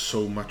sounds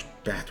so much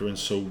better and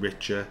so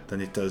richer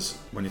than it does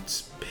when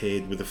it's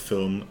paired with a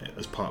film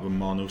as part of a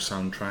mono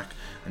soundtrack,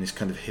 and it's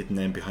kind of hidden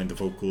in behind the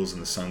vocals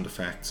and the sound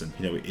effects, and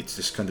it's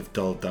just kind of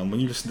dulled down. When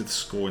you listen to the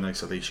score in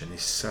isolation,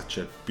 it's such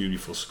a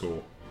beautiful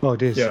score. Oh,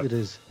 it is. Yeah. It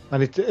is.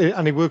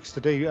 And it works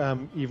today,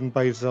 even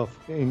by itself,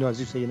 as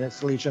you say, in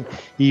isolation,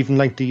 even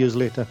 90 years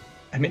later.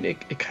 I mean,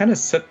 it kind of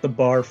set the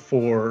bar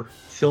for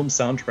film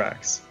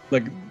soundtracks,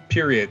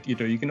 period.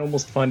 You can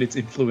almost find its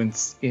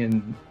influence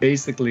in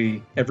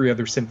basically every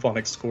other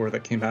symphonic score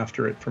that came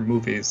after it for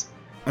movies.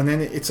 And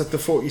then it's at the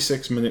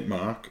 46-minute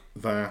mark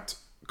that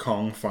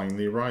Kong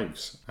finally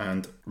arrives,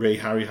 and Ray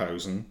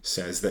Harryhausen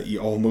says that he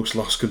almost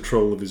lost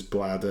control of his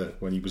bladder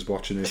when he was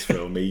watching this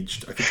film,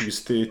 aged, I think he was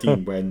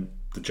 13 when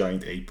the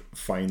giant ape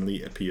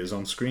finally appears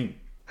on screen.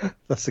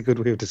 That's a good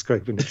way of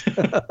describing it.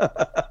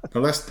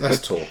 Now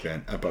let's talk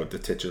then about the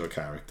titular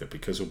character,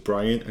 because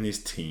O'Brien and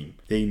his team,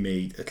 they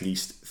made at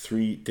least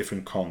 3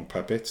 different Kong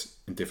puppets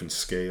in different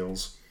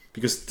scales,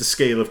 because the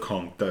scale of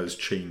Kong does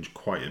change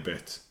quite a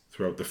bit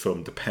throughout the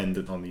film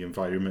dependent on the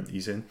environment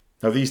he's in.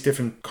 Now these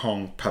different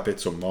Kong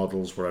puppets or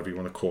models, whatever you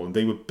want to call them,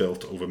 they were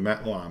built over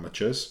metal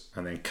armatures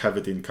and then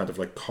covered in kind of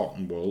like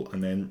cotton wool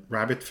and then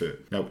rabbit fur.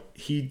 Now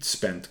he'd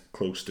spent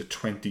close to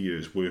 20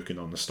 years working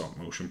on the stop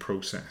motion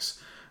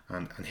process,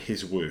 and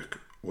his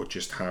work would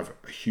just have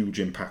a huge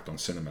impact on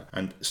cinema.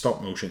 And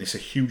stop motion is a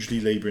hugely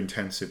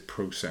labour-intensive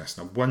process.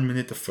 Now, 1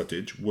 minute of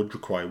footage would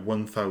require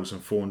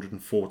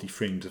 1,440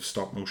 frames of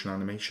stop motion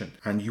animation,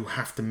 and you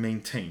have to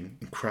maintain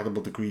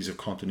incredible degrees of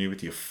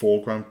continuity of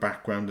foreground,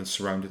 background and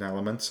surrounding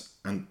elements,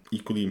 and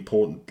equally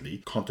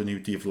importantly,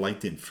 continuity of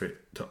lighting for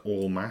it to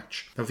all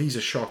match. Now, these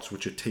are shots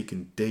which are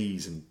taken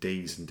days and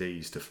days and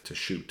days to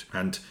shoot,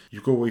 and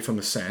you go away from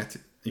the set,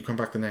 you come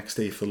back the next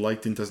day, if the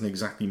lighting doesn't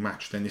exactly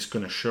match, then it's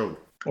going to show.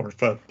 Or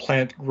if a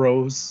plant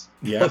grows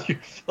while you're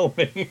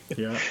filming.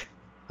 Yeah.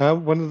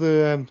 One of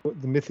the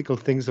mythical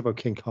things about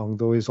King Kong,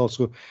 though, is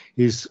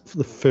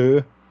the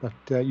fur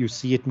that you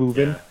see it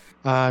moving.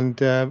 Yeah. And,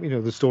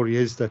 the story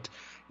is that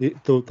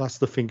that's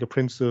the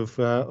fingerprints of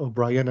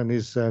O'Brien and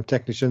his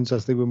technicians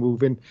as they were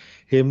moving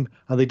him,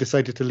 and they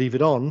decided to leave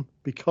it on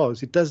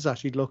because it does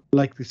actually look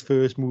like this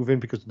fur is moving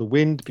because of the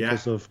wind,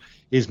 because of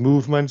his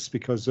movements,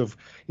 because of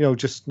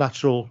just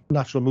natural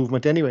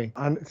movement anyway.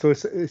 And so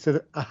it's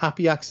a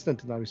happy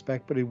accident in that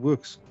respect, but it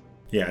works.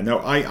 Yeah, no,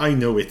 I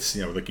know it's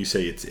like you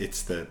say,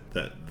 it's the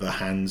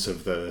hands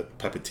of the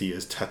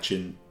puppeteers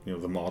touching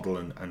the model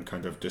and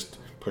kind of just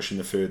pushing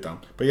the fur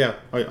down. But yeah,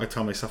 I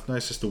tell myself, no,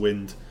 it's just the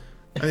wind.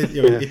 And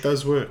it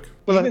does work.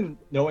 Well, even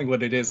knowing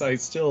what it is, I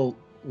still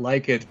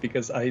like it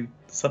because I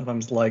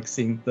sometimes like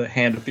seeing the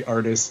hand of the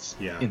artist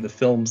in the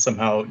film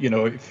somehow.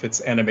 If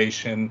it's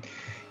animation,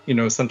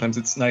 sometimes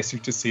it's nicer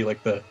to see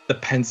like the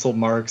pencil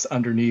marks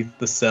underneath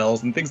the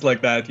cells and things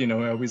like that.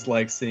 I always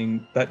like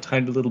seeing that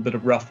tiny little bit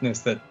of roughness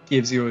that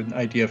gives you an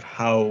idea of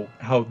how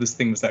this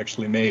thing was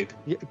actually made.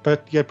 Yeah,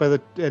 but yet by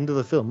the end of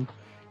the film,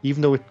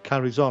 even though it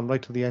carries on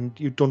right to the end,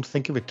 you don't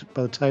think of it.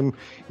 By the time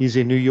he's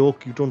in New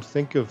York, you don't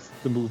think of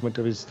the movement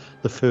of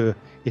the fur.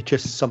 It's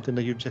just something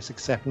that you just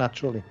accept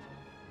naturally.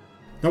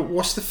 Now,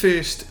 what's the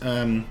first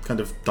kind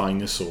of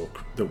dinosaur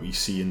that we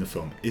see in the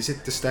film? Is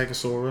it the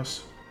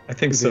Stegosaurus? I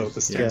think so. is,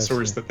 The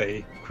stegosaurus that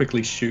they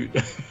quickly shoot.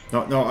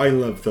 No, I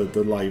love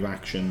the live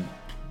action,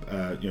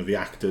 the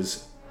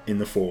actors in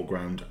the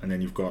foreground, and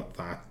then you've got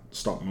that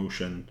stop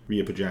motion,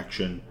 rear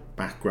projection,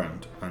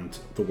 background, and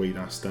the way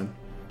that's done.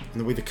 And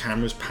the way the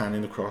camera's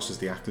panning across as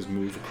the actors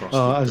move across.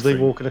 As they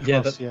walk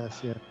across,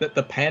 yes.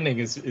 The panning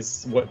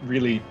is what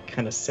really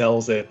kind of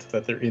sells it,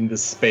 that they're in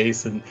this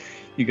space, and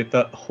you get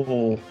that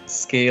whole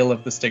scale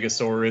of the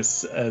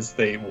stegosaurus as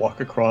they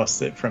walk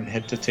across it from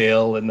head to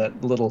tail, and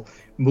that little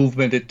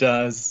movement it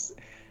does.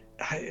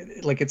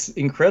 It's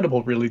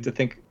incredible, really, to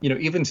think,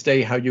 even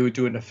today, how you would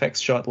do an effects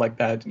shot like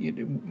that,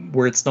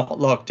 where it's not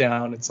locked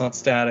down, it's not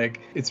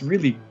static. It's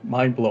really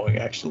mind-blowing,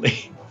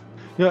 actually.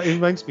 It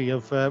reminds me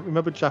of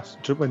remember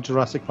when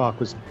Jurassic Park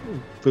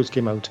first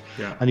came out,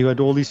 yeah. And you had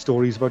all these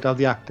stories about how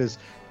the actors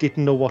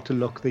didn't know what to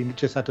look. They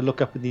just had to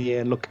look up in the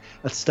air and look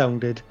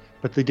astounded,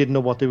 but they didn't know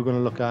what they were going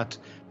to look at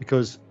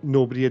because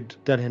nobody had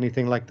done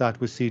anything like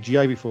that with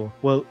CGI before.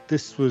 Well,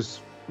 this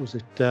was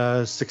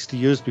it 60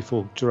 years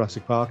before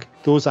Jurassic Park?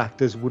 Those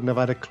actors wouldn't have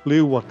had a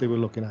clue what they were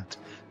looking at.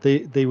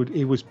 They would.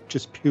 It was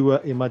just pure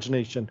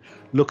imagination.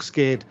 Look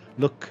scared.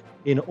 Look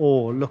in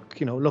awe.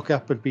 Look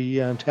up and be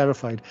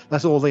terrified.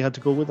 That's all they had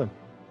to go with them.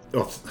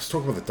 Oh, let's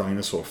talk about the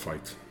dinosaur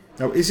fight.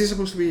 Now, is this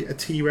supposed to be a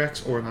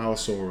T-Rex or an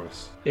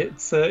Allosaurus?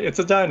 It's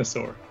a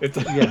dinosaur.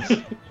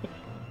 Yes.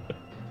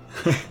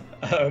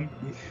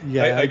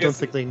 I don't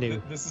think they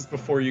knew. This is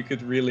before you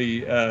could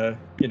really,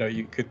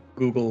 you could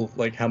Google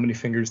how many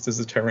fingers does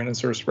a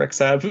Tyrannosaurus Rex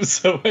have.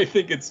 So I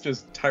think it's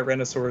just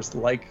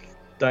Tyrannosaurus-like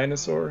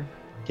dinosaur.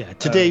 Yeah,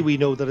 today we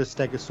know that a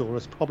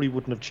Stegosaurus probably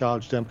wouldn't have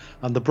charged them,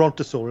 and the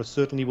Brontosaurus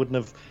certainly wouldn't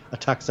have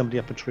attacked somebody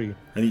up a tree.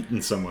 And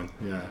eaten someone,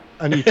 yeah.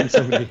 And eaten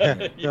somebody,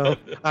 yeah. Yeah.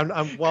 And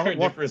what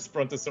Carnivorous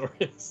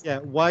Brontosaurus. Yeah,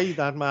 why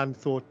that man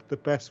thought the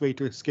best way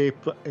to escape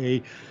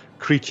a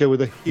creature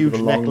with a huge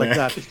neck like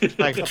that is to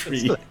climb up a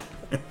tree.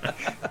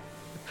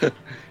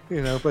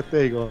 But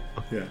there you go.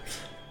 Yeah.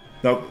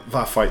 Now,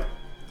 that fight,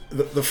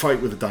 the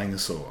fight with the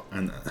dinosaur,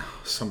 and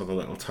some of the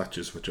little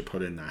touches which are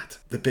put in that.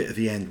 The bit at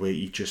the end where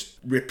he just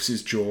rips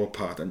his jaw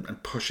apart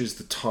and pushes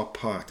the top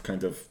part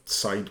kind of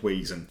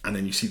sideways, and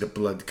then you see the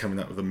blood coming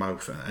out of the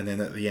mouth, and then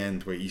at the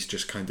end where he's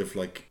just kind of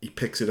he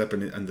picks it up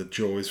and the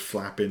jaw is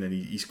flapping, and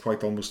he's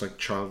quite almost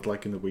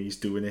childlike in the way he's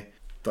doing it.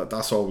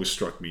 That's always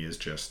struck me as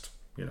just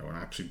an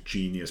absolute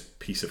genius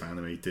piece of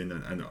animating,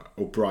 and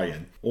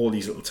O'Brien, all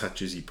these little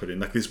touches he put in.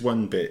 There's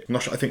one bit, I'm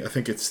not sure, I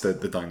think it's the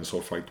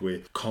dinosaur fight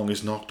where Kong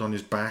is knocked on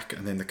his back,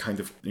 and then the kind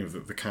of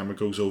the camera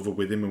goes over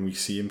with him, and we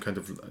see him kind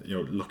of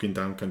looking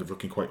down, kind of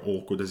looking quite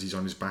awkward as he's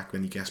on his back.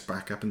 Then he gets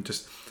back up, and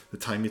just the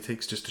time it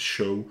takes just to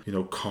show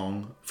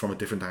Kong from a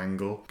different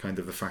angle, kind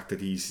of the fact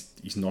that he's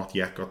not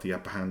yet got the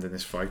upper hand in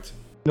this fight.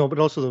 No, but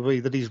also the way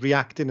that he's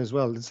reacting as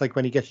well. It's like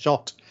when he gets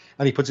shot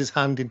and he puts his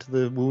hand into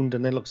the wound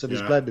and then looks at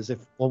his blood as if,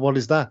 well, what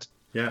is that?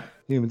 Yeah.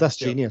 That's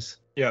genius.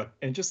 Yeah,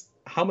 and just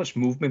how much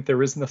movement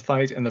there is in the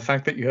fight, and the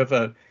fact that you have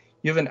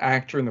an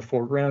actor in the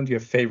foreground, you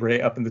have Fay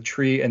Wray up in the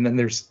tree, and then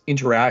there's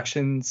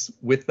interactions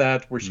with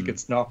that where she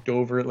gets knocked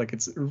over.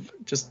 It's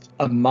just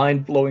a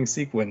mind-blowing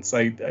sequence.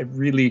 I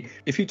really,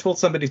 if you told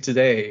somebody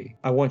today,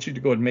 I want you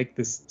to go and make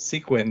this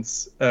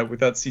sequence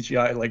without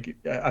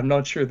CGI, I'm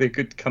not sure they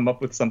could come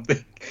up with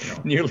something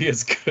nearly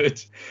as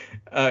good.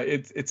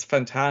 It's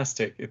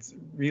fantastic. It's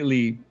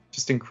really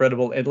just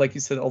incredible. And like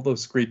you said, all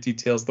those great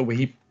details, the way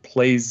he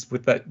plays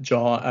with that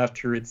jaw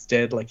after it's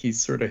dead,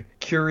 he's sort of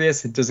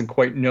curious and doesn't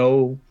quite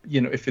know,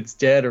 if it's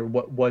dead or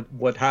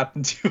what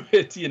happened to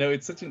it.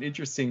 It's such an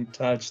interesting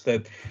touch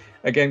that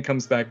again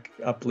comes back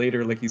up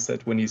later, like you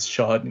said, when he's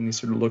shot and he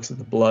sort of looks at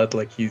the blood,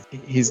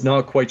 he's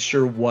not quite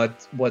sure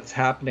what's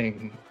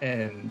happening.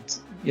 And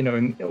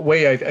in a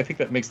way, I think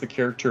that makes the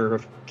character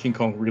of King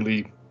Kong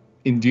really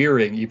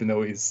endearing, even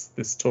though he's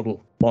this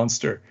total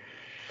monster.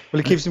 Well,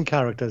 it gives him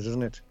characters,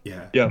 doesn't it?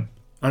 Yeah. Yeah.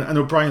 And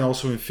O'Brien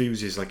also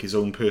infuses his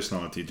own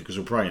personality, because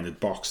O'Brien had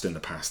boxed in the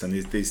past, and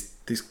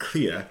there's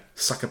clear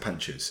sucker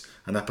punches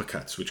and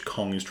uppercuts which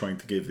Kong is trying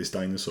to give this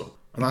dinosaur,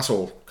 and that's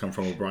all come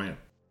from O'Brien.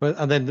 Well,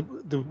 and then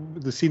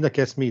the scene that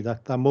gets me,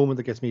 that moment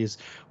that gets me, is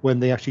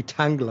when they actually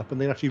tangle up and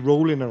they're actually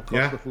rolling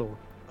across the floor.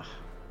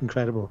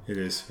 Incredible. It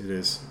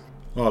is.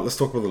 Oh, let's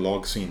talk about the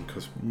log scene,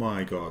 because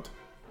my God.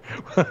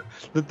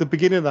 The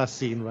beginning of that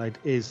scene, right,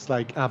 is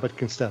like Abbott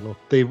Costello.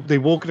 They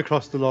walk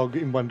across the log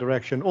in one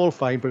direction, all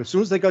fine, but as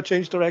soon as they got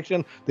changed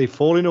direction, they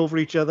falling over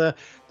each other.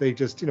 They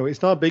just,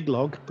 it's not a big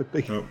log, but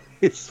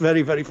it's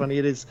very, very funny.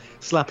 It is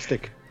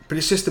slapstick. But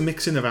it's just the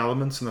mixing of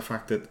elements, and the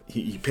fact that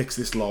he picks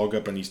this log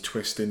up and he's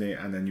twisting it,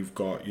 and then you've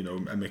got,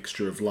 a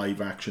mixture of live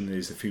action.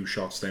 There's a few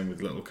shots then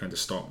with little kind of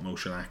stop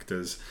motion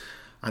actors.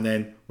 And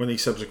then when they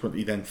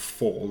subsequently then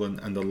fall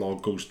and the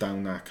log goes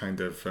down that kind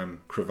of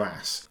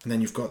crevasse, and then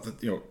you've got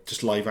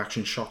just live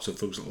action shots of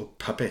those little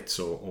puppets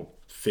or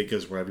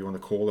figures, whatever you want to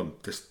call them,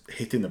 just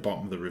hitting the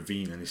bottom of the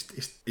ravine, and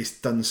it's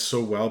done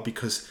so well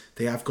because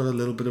they have got a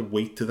little bit of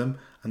weight to them,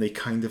 and they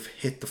kind of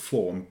hit the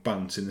floor and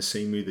bounce in the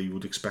same way that you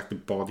would expect a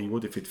body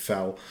would if it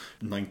fell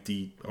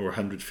 90 or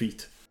 100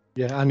 feet.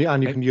 Yeah, and you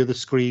can hear the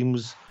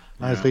screams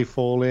as they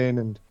fall in.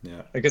 And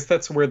I guess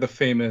that's where the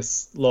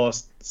famous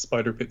lost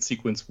spider pit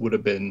sequence would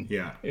have been.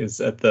 Yeah.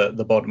 Is at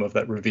the bottom of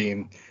that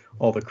ravine.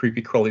 All the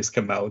creepy crawlies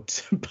come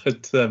out.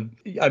 But,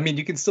 I mean,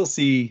 you can still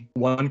see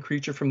one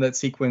creature from that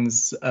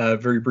sequence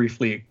very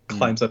briefly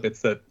climbs up.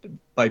 It's that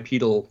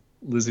bipedal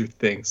lizard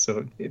thing.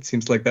 So it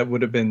seems like that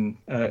would have been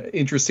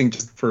interesting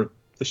just for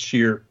the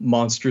sheer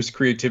monstrous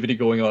creativity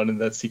going on in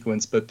that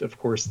sequence. But, of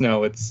course,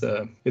 now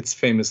it's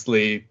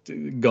famously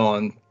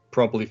gone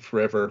probably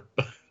forever.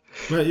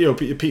 Well, you know,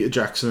 Peter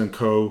Jackson and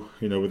co,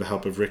 you know, with the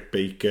help of Rick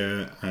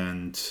Baker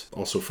and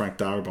also Frank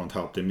Darabont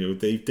helped him. You know,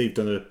 they've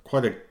done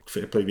quite a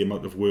fair play the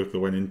amount of work that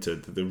went into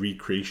the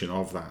recreation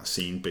of that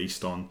scene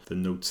based on the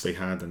notes they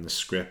had and the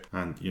script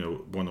and, you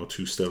know, one or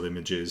two still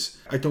images.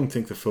 I don't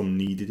think the film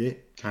needed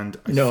it, and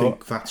I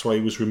think that's why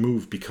it was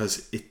removed,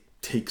 because it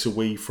takes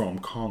away from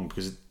Kong,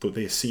 because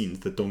they're scenes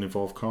that don't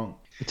involve Kong.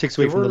 It takes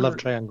away from the love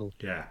triangle.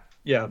 Yeah.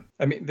 Yeah,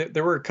 I mean,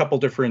 there were a couple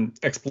different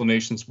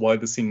explanations why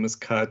the scene was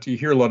cut. You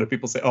hear a lot of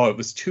people say, "Oh, it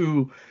was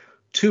too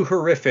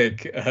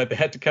horrific. They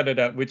had to cut it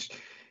out," which,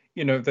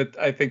 you know, that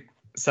I think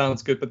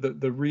sounds good. But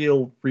the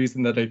real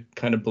reason that I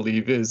kind of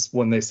believe is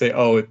when they say,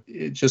 "Oh,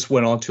 it just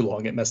went on too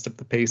long. It messed up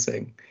the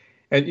pacing."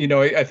 And, you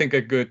know, I think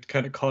a good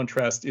kind of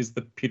contrast is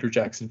the Peter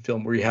Jackson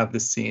film where you have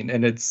this scene,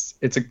 and it's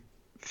a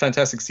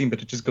fantastic scene,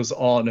 but it just goes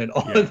on and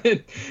on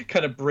and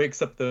kind of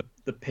breaks up the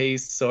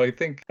pace. So I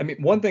think, I mean,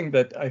 one thing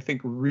that I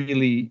think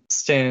really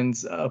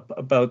stands up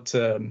about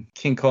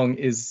King Kong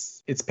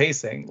is its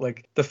pacing.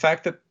 Like the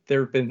fact that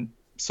there have been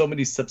so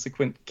many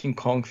subsequent King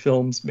Kong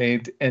films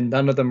made and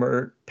none of them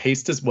are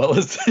paced as well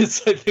as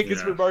this, I think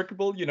is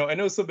remarkable. You know, I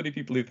know so many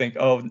people who think,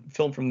 oh,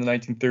 film from the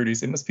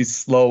 1930s, it must be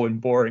slow and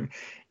boring.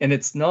 And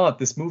it's not.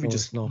 This movie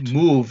just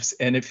moves,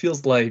 and it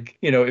feels like,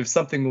 you know, if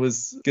something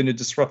was going to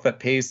disrupt that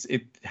pace,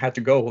 it had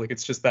to go. Like,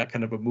 it's just that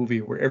kind of a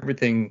movie where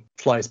everything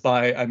flies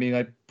by. I mean,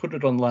 I put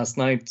it on last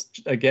night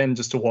again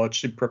just to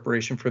watch in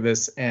preparation for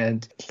this,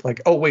 and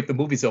like, oh, wait, the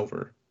movie's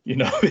over. You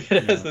know,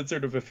 it has that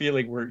sort of a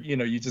feeling where, you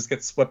know, you just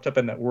get swept up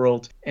in that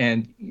world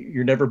and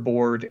you're never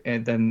bored,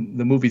 and then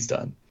the movie's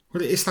done.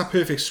 Well, it's that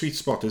perfect sweet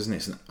spot, isn't it?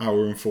 It's an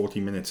hour and 40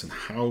 minutes. And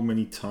how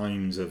many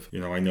times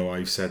I know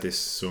I've said this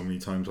so many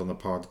times on the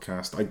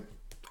podcast.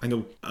 I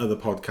know other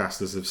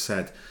podcasters have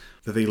said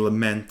that they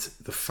lament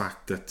the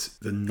fact that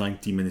the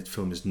 90-minute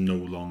film is no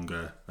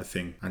longer a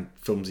thing. And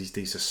films these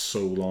days are so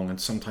long. And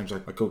sometimes I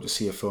go to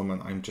see a film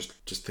and I'm just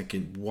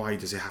thinking, why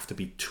does it have to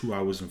be 2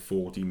 hours and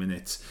 40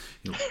 minutes?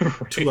 You know,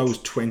 right. 2 hours,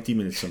 20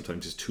 minutes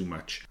sometimes is too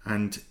much.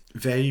 And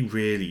very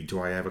rarely do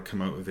I ever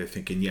come out of there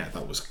thinking, yeah,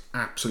 that was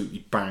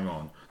absolutely bang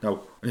on.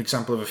 Now, an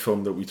example of a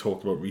film that we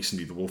talked about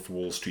recently, The Wolf of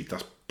Wall Street,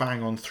 that's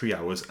bang on 3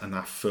 hours, and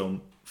that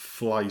film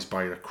flies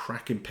by at a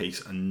cracking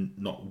pace, and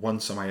not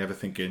once am I ever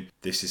thinking,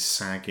 this is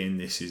sagging,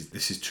 this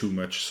is too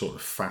much sort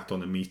of fat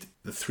on the meat.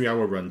 The 3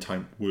 hour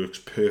runtime works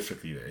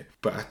perfectly there.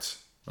 But,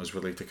 as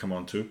we'd like to come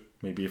on to,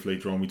 maybe if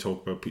later on we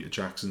talk about Peter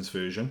Jackson's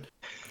version,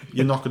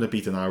 you're not going to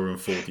beat an hour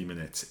and 40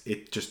 minutes.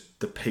 It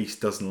just, the pace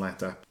doesn't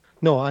let up.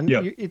 No, and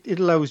it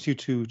allows you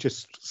to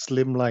just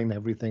slimline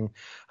everything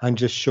and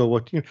just show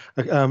what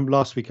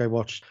last week I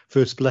watched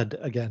First Blood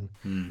again,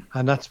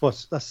 and that's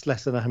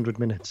less than 100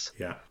 minutes.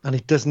 Yeah, and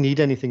it doesn't need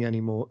anything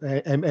anymore,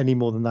 any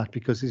more than that,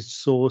 because it's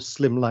so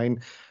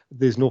slimline.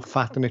 There's no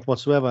fat in it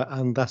whatsoever,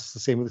 and that's the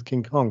same with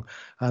King Kong.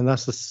 And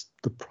that's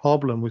the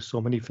problem with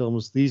so many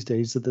films these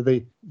days, that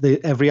they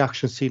every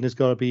action scene has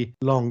got to be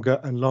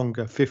longer and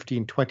longer,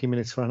 15, 20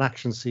 minutes for an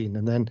action scene,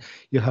 and then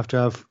you have to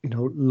have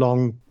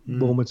long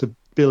moments of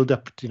build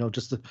up,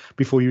 just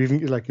before you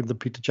even, like in the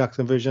Peter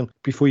Jackson version,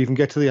 before you even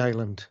get to the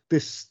island.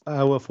 This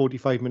hour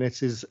 45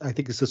 minutes is, I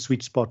think, it's a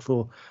sweet spot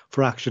for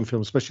action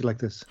films, especially like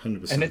this.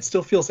 100%. And it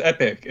still feels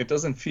epic. It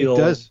doesn't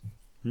feel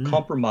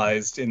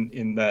compromised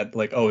in that,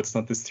 like, oh, it's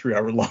not this 3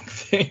 hour long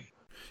thing.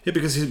 Yeah,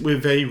 because we're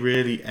very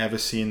rarely ever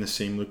seeing the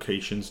same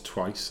locations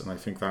twice, and I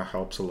think that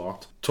helps a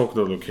lot. Talk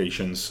about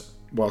locations,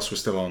 whilst we're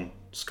still on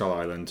Skull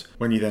Island,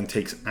 when he then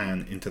takes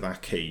Anne into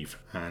that cave,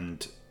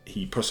 and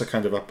he puts her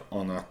kind of up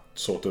on a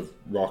sort of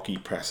rocky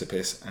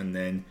precipice, and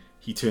then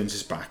he turns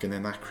his back, and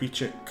then that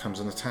creature comes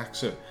and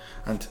attacks her.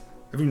 And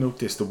have you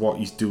noticed that what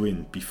he's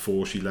doing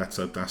before she lets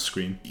out that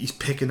scream? He's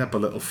picking up a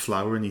little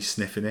flower and he's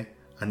sniffing it,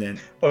 and then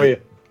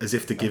as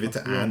if to give it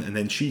to Anne, and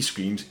then she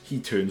screams, he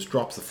turns,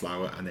 drops the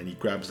flower, and then he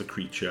grabs the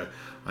creature,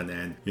 and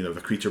then the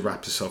creature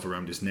wraps itself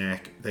around his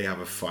neck. They have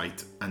a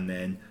fight, and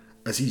then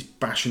as he's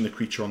bashing the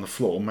creature on the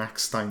floor,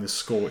 Max Steiner's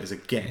score is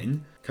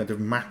again kind of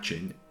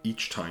matching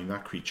each time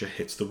that creature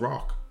hits the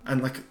rock.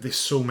 And there's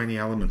so many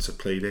elements at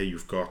play there.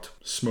 You've got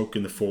smoke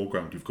in the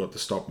foreground, you've got the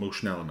stop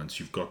motion elements,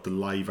 you've got the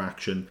live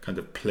action kind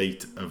of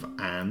plate of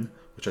Anne,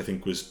 which I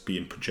think was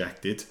being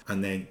projected,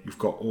 and then you've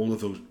got all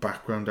of those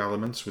background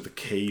elements with the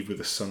cave, with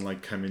the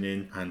sunlight coming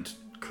in, and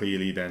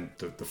clearly then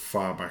the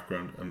far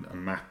background and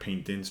matte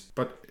paintings.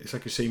 But it's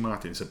like you say,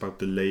 Martin, it's about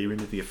the layering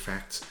of the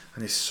effects,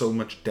 and there's so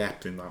much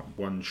depth in that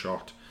one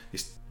shot.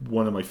 It's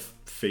one of my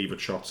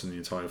favourite shots in the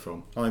entire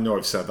film. And I know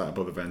I've said that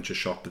about the Venture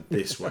shot, but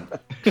this one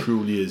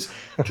truly is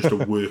just a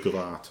work of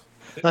art.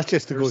 That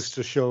just goes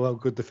to show how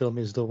good the film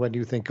is, though, when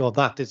you think, oh,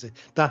 that is it.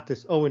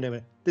 Oh, wait a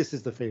minute, this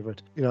is the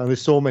favourite. You know, and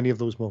there's so many of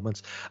those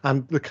moments.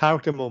 And the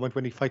character moment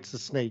when he fights the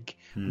snake,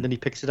 and then he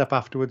picks it up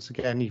afterwards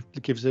again, he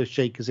gives it a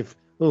shake as if,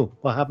 oh,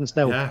 what happens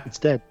now? Yeah. It's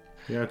dead.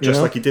 Yeah,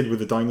 just like he did with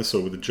the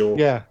dinosaur with the jaw.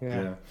 Yeah.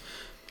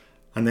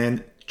 And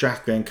then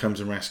Jack then comes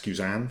and rescues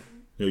Anne.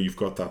 You know, you've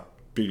got that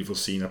beautiful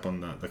scene up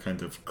on the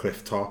kind of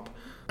cliff top.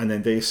 And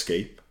then they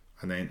escape.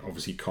 And then,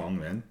 obviously,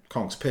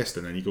 Kong's pissed,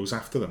 and then he goes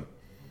after them.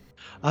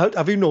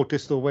 Have you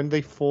noticed, though, when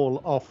they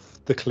fall off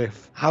the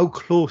cliff, how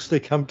close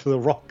they come to the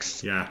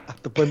rocks? Yeah.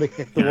 When they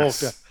hit the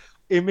water.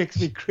 It makes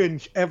me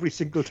cringe every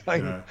single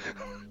time. Yeah.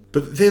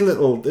 But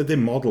they're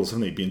models,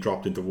 haven't they, being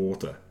dropped into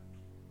water?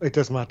 It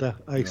doesn't matter.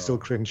 I still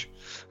cringe.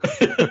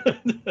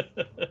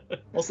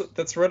 Also,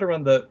 that's right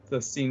around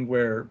the scene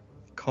where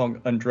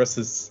Kong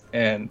undresses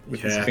Anne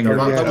with his finger.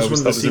 That was one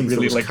of the scenes that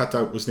was cut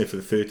out, wasn't it, for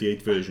the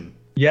 38 version?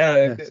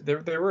 Yeah, yes.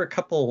 There were a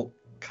couple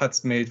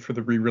cuts made for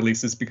the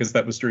re-releases because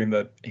that was during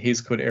the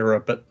Hays Code era.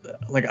 But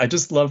I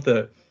just love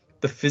the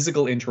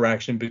physical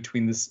interaction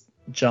between this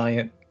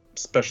giant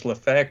special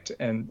effect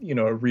and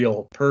a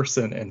real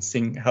person, and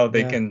seeing how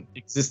they can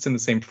exist in the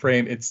same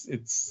frame.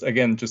 It's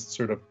again just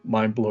sort of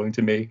mind-blowing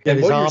to me. Yeah,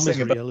 his arm is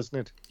real, isn't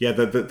it? Yeah,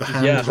 the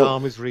hand. His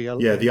arm is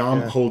real. Yeah, the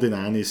arm holding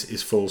Anne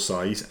is full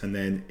size, and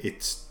then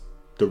it's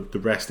the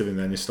rest of it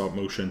then is stop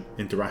motion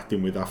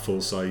interacting with that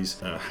full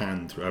size right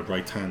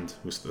hand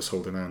that's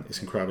holding Anne. It's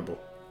incredible.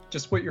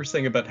 Just what you're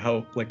saying about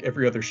how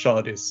every other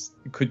shot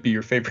could be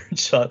your favorite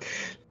shot.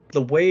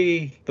 The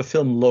way the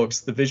film looks,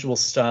 the visual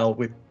style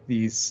with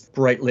these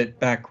bright lit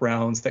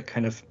backgrounds that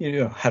kind of,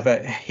 have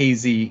a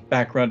hazy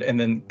background and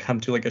then come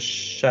to a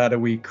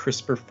shadowy,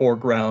 crisper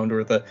foreground,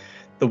 or the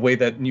way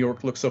that New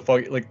York looks so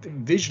foggy.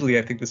 Visually,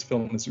 I think this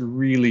film is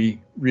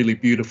really, really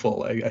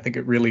beautiful. I think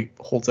it really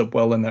holds up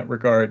well in that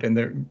regard. And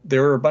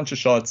there are a bunch of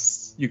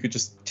shots you could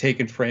just take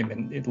and frame,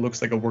 and it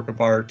looks like a work of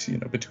art,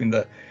 between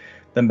the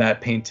matte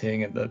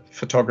painting and the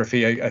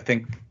photography. I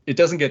think it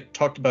doesn't get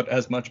talked about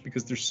as much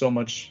because there's so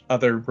much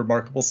other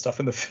remarkable stuff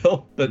in the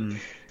film. But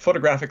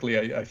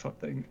photographically, I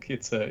think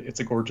it's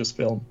a gorgeous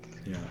film.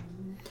 Yeah.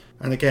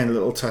 And again,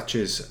 little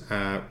touches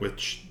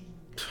which,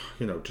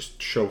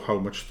 just show how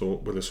much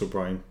thought Willis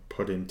O'Brien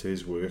put into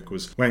his work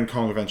was when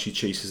Kong eventually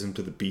chases him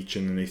to the beach,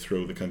 and then they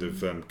throw the kind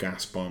of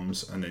gas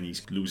bombs, and then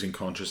he's losing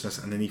consciousness,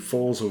 and then he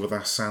falls over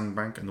that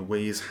sandbank, and the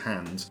way his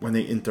hands, when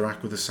they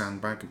interact with the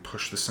sandbank and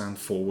push the sand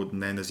forward,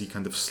 and then as he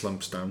kind of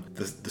slumps down,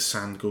 the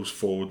sand goes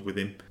forward with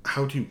him.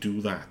 How do you do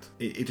that?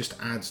 It just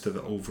adds to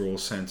the overall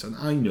sense. And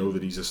I know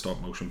that he's a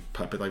stop motion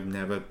puppet. I've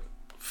never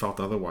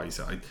felt otherwise,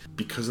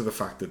 because of the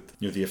fact that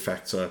the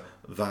effects are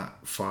that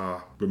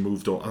far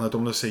removed, and I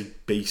don't want to say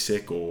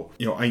basic, or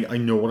I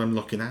know what I'm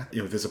looking at.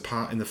 There's a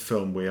part in the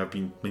film where I've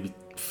been maybe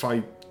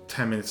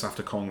 5-10 minutes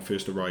after Kong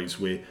first arrives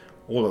where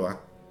all of that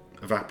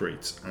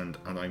evaporates, and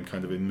I'm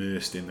kind of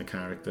immersed in the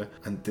character,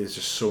 and there's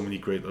just so many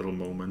great little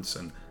moments,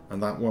 and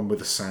that one with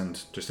the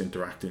sand just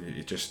interacting,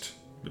 it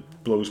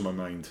blows my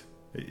mind.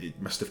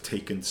 It must have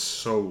taken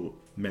so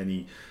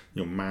many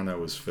man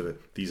hours for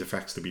these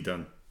effects to be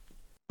done.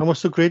 And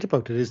what's so great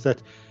about it is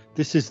that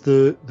this is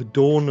the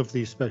dawn of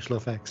these special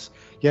effects.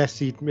 Yes,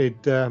 he'd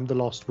made The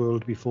Lost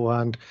World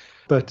beforehand,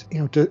 but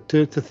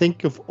to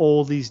think of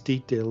all these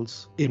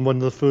details in one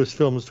of the first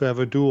films to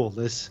ever do all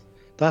this,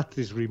 that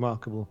is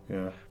remarkable.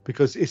 Yeah.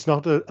 Because it's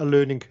not a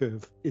learning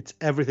curve.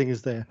 Everything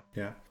is there.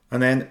 Yeah.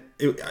 And then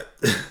it'd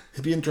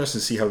be interesting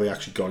to see how they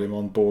actually got him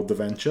on board the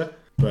venture,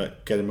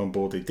 but get him on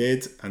board they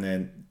did, and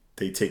then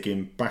they take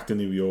him back to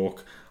New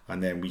York,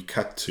 and then we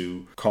cut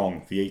to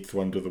Kong, the eighth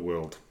wonder of the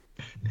world.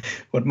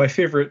 One of my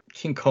favorite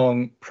King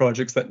Kong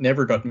projects that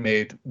never got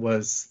made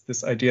was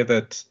this idea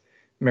that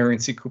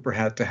Merian C. Cooper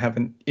had to have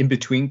an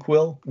in-between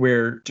quill,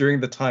 where during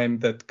the time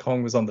that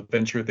Kong was on the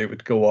venture, they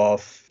would go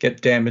off,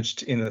 get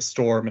damaged in a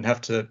storm, and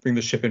have to bring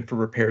the ship in for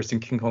repairs,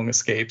 and King Kong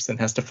escapes and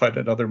has to fight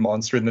another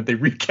monster, and then they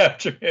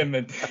recapture him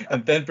and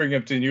then bring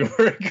him to New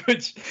York,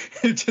 which,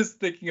 just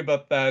thinking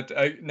about that,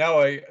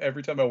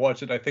 every time I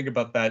watch it, I think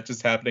about that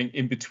just happening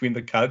in between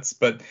the cuts.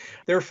 But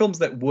there are films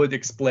that would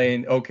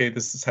explain, okay,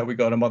 this is how we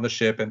got him on the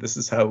ship, and this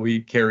is how we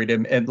carried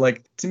him. And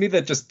to me,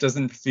 that just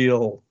doesn't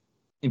feel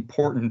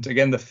important.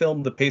 Again,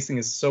 the pacing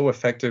is so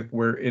effective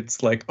where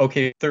it's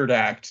okay, third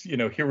act,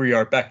 here we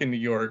are back in New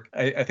York.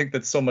 I think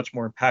that's so much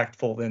more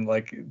impactful than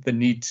the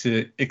need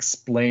to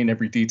explain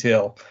every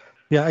detail.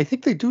 Yeah, I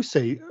think they do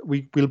say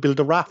we'll build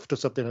a raft or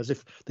something, as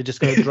if they're just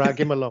going to drag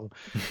him along.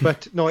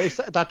 But no, it's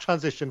that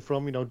transition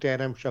from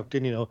Denham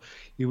shouting,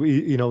 we're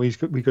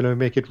going to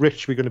make it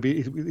rich.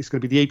 It's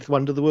going to be the eighth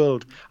wonder of the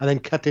world, and then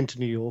cut into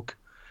New York.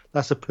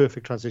 That's a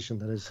perfect transition,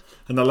 that is.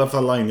 And I love that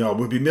line,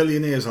 we'll be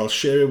millionaires, I'll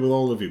share it with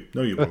all of you.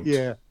 No, you won't.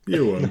 Yeah.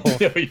 You won't.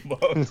 No, you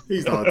won't.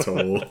 He's not at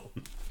all.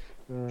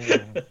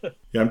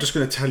 Yeah, I'm just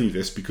going to tell you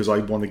this because I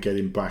want to get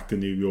him back to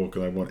New York,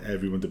 and I want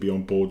everyone to be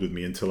on board with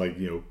me until I,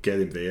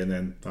 get him there, and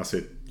then that's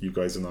it. You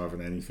guys are not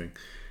having anything.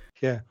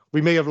 Yeah.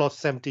 We may have lost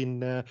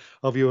 17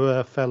 of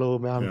your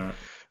fellow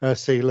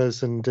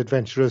sailors and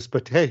adventurers,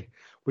 but hey,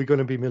 we're going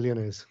to be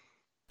millionaires.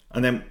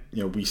 And then,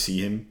 we see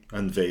him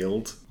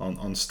unveiled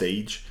on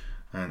stage,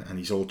 and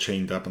he's all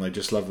chained up, and I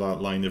just love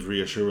that line of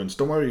reassurance.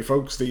 Don't worry,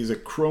 folks, these are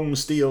chrome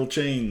steel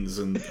chains.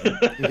 And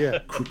Yeah.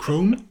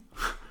 Chrome?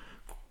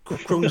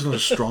 Chrome's not a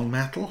strong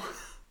metal.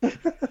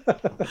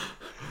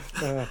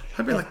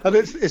 I'd be like, And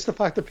it's the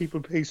fact that people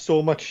pay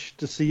so much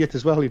to see it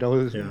as well.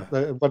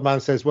 One man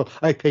says, well,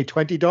 I paid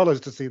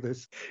 $20 to see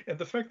this. And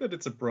the fact that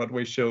it's a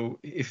Broadway show,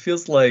 it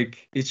feels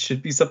like it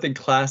should be something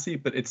classy,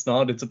 but it's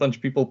not. It's a bunch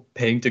of people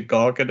paying to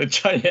gawk at a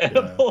giant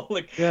animal.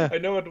 I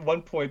know at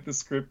one point the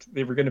script,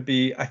 they were going to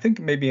be, I think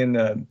maybe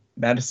in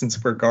Madison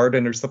Square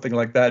Garden or something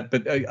like that.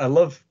 But I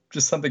love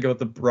just something about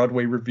the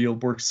Broadway reveal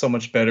works so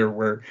much better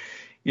where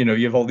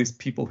you have all these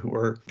people who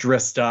are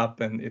dressed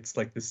up, and it's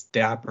like this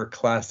dapper,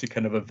 classy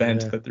kind of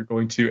event that they're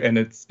going to, and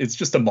it's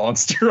just a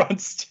monster on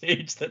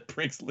stage that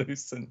breaks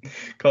loose and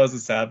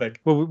causes havoc.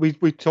 Well,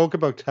 we talk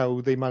about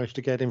how they managed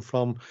to get him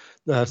from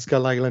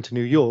Skull Island to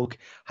New York.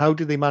 How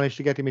did they manage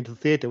to get him into the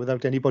theatre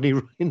without anybody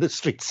in the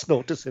streets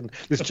noticing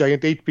this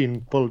giant ape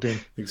being pulled in?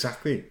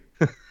 Exactly.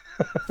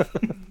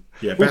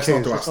 Yeah, best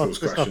not to ask those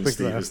questions,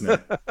 Steve,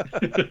 isn't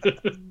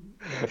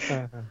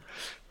it?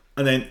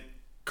 And then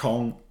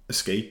Kong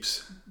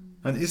escapes,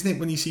 and isn't it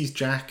when he sees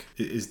Jack,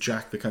 is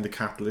Jack the kind of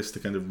catalyst to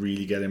kind of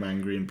really get him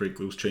angry and break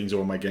loose chains,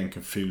 or am I getting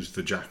confused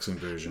with the Jackson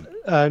version?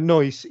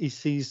 No, he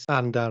sees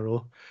Ann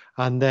Darrow,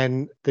 and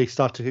then they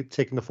start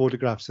taking the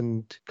photographs,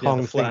 and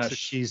Kong thinks that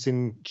she's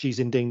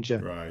in danger.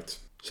 Right.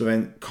 So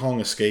then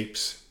Kong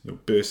escapes,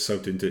 bursts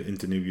out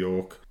into New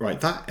York. Right,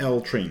 that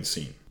L train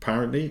scene,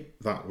 apparently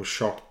that was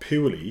shot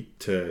purely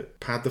to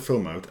pad the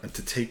film out and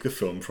to take the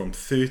film from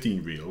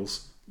 13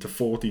 reels to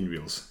 14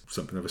 reels,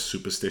 something of a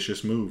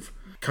superstitious move.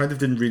 Kind of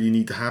didn't really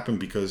need to happen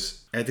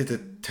because editor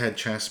Ted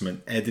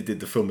Chessman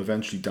edited the film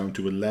eventually down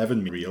to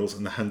 11 reels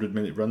and a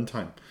 100-minute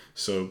runtime.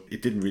 So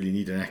it didn't really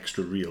need an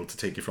extra reel to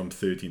take it from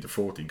 13 to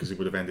 14 because it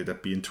would have ended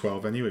up being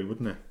 12 anyway,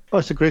 wouldn't it? Oh,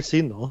 it's a great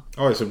scene though.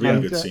 Oh, it's a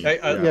really good scene.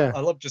 I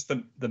love just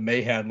the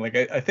mayhem.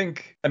 I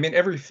think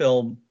every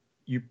film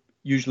you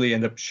usually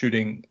end up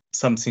shooting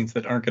some scenes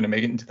that aren't going to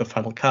make it into the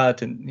final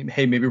cut, and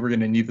hey, maybe we're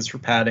going to need this for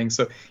padding.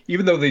 So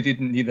even though they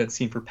didn't need that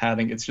scene for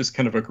padding, it's just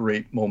kind of a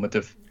great moment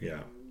of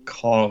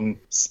Kong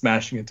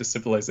smashing into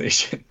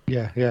civilization.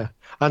 Yeah.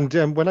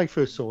 And when I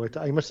first saw it,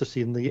 I must have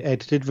seen the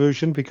edited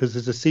version because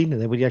there's a scene in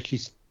there where he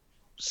actually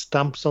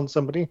stamps on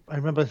somebody. I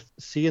remember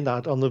seeing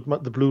that on the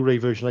Blu-ray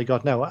version I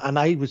got now, and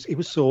it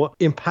was so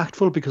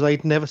impactful because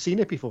I'd never seen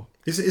it before.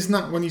 Isn't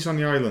that when he's on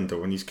the island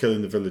though, when he's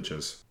killing the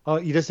villagers? Oh,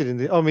 he does it in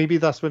the. Oh, maybe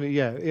that's when.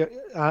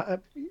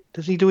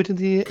 Does he do it in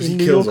New York as well?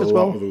 He kills a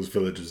lot of those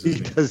villagers. He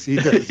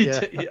does.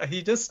 Yeah.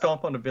 He does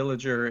stomp on a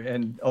villager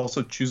and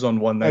also chews on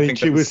one. I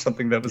think that was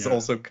something that was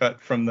also cut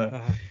from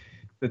the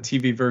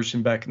TV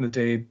version back in the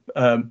day.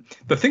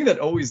 The thing that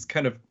always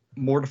kind of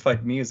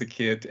mortified me as a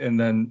kid, and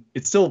then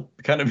it still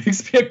kind of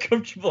makes me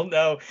uncomfortable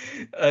now,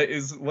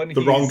 is when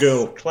he's wrong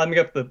girl climbing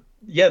up the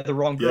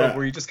wrong girl,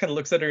 where he just kind of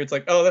looks at her, it's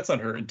like, oh, that's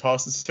not her, and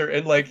tosses her,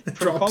 and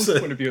from Kong's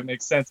point of view it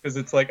makes sense because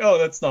it's like, oh,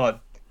 that's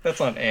not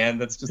Anne,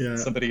 that's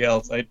just somebody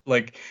else.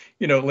 Like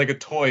a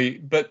toy,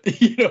 but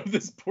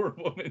this poor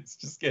woman's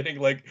just getting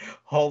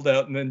hauled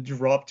out and then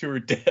dropped to her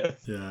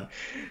death.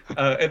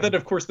 And then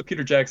of course the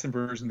Peter Jackson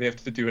version, they have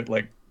to do it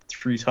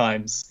 3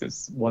 times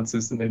because once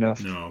isn't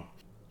enough. No.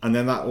 And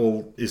then that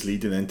all is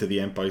leading into the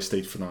Empire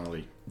State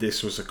finale.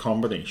 This was a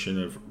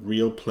combination of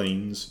real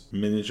planes,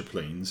 miniature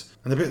planes,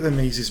 and the bit that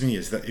amazes me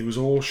is that it was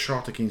all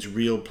shot against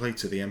real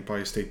plates of the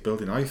Empire State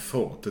Building. I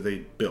thought that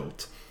they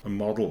built a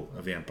model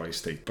of the Empire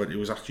State, but it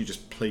was actually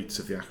just plates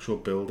of the actual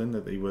building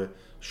that they were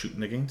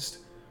shooting against.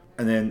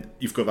 And then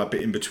you've got that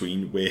bit in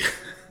between where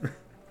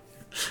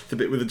the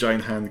bit where the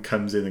giant hand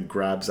comes in and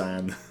grabs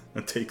Anne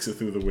and takes her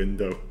through the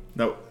window.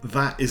 Now,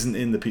 that isn't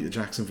in the Peter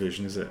Jackson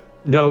version, is it?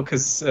 No,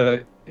 because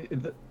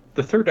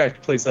the third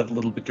act plays out a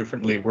little bit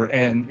differently, where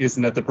Anne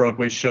isn't at the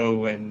Broadway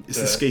show, and it's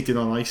the skating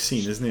on ice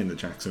scene, isn't it, in the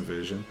Jackson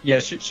version? Yeah,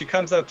 she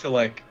comes out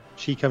to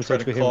she comes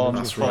out to him.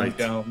 That's right.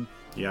 Down.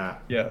 Yeah.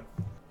 Yeah.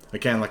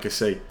 Again, like I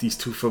say, these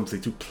two films, they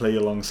do play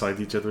alongside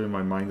each other in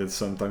my mind, and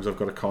sometimes I've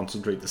got to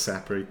concentrate to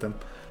separate them.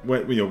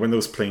 When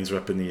those planes are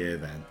up in the air,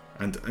 then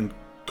and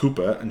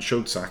Cooper and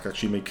Schoedsack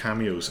actually make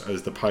cameos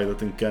as the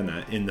pilot and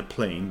gunner in the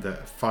plane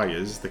that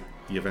fires the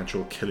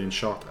eventual killing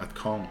shot at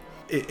Kong.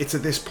 It's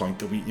at this point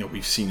that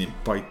we've seen him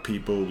bite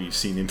people, we've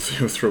seen him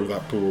throw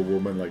that poor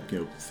woman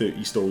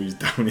 30 stories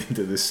down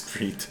into the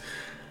street.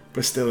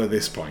 But still, at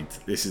this point,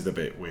 this is the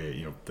bit where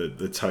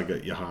the tug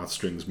at your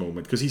heartstrings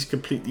moment, because he's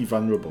completely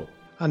vulnerable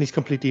and he's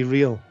completely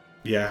real.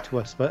 Yeah. To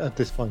us, but at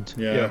this point.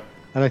 Yeah.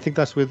 And I think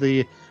that's where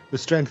the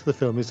strength of the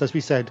film is. As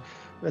we said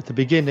at the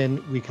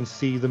beginning, we can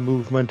see the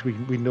movement.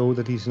 We know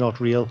that he's not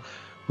real.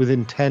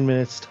 Within 10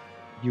 minutes,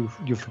 you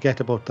forget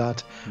about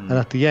that. And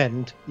at the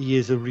end, he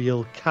is a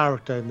real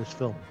character in this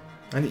film.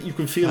 And you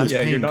can feel his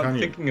pain, you're not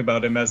thinking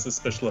about him as a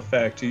special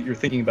effect. You're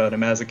thinking about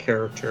him as a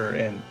character.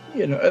 And,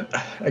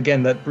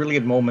 again, that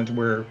brilliant moment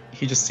where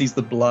he just sees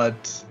the blood.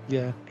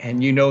 Yeah.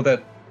 And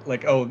that,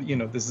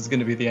 this is going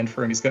to be the end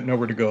for him. He's got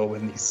nowhere to go.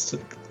 And he's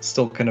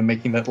still kind of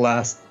making that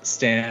last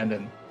stand.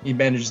 And he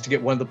manages to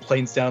get one of the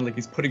planes down, like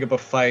he's putting up a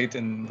fight,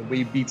 and the way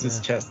he beats his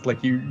chest, like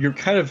you're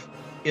kind of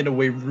in a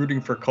way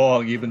rooting for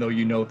Kong, even though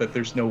you know that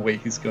there's no way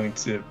he's going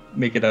to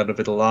make it out of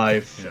it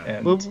alive. Yeah.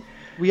 And Well,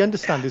 we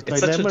understand his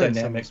it's dilemma. such a in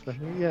some dynamic. respect.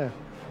 Yeah.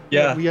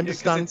 Yeah, we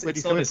understand where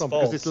he's coming from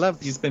because it's love.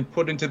 He's been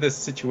put into this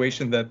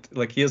situation that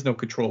like he has no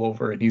control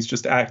over, and he's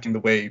just acting the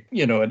way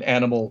an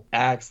animal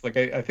acts. Like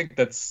I think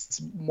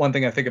that's one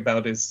thing I think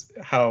about is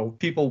how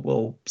people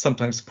will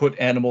sometimes put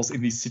animals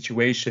in these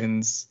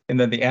situations, and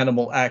then the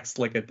animal acts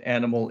like an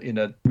animal in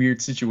a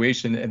weird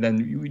situation, and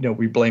then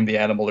we blame the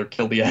animal or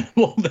kill the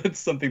animal. That's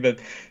something that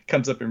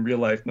comes up in real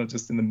life, not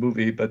just in the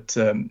movie. But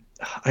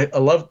I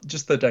love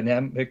just the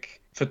dynamic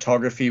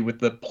photography with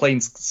the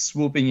planes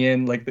swooping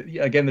in. Like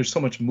again, there's so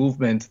much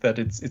movement that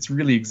it's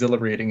really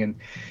exhilarating, and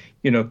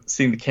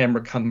seeing the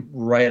camera come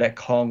right at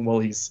Kong while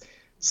he's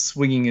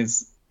swinging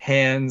his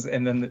hands,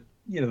 and then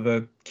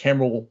the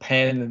camera will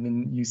pan, and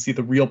then you see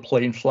the real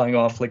plane flying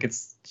off. Like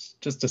it's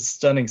just a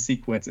stunning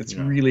sequence. It's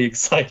really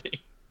exciting.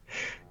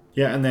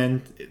 Yeah, and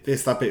then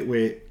there's that bit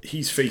where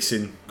he's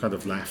facing kind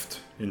of left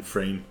in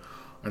frame,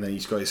 and then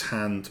he's got his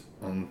hand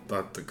on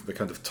the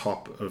kind of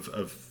top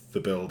of the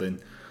building,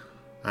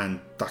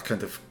 and that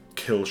kind of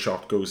kill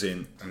shot goes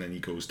in, and then he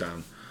goes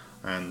down,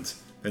 and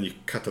then you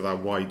cut to that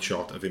wide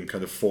shot of him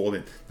kind of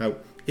falling. Now,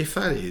 if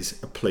that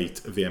is a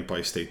plate of the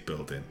Empire State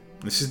Building,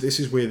 this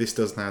is where this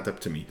doesn't add up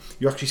to me.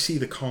 You actually see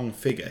the Kong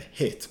figure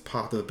hit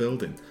part of the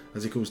building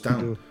as it goes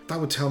down. That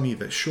would tell me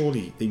that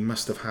surely they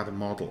must have had a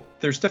model.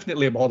 There's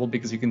definitely a model,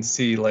 because you can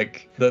see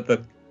like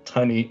the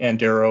tiny Ann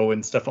Darrow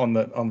and stuff on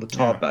the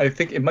top. Yeah. I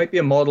think it might be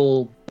a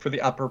model for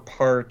the upper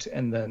part,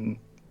 and then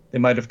they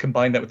might have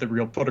combined that with the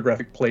real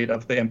photographic plate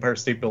of the Empire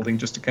State Building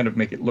just to kind of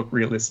make it look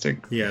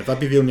realistic. Yeah,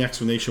 that'd be the only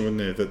explanation,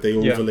 wouldn't it? That they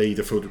overlaid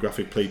a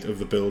photographic plate of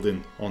the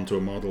building onto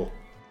a model.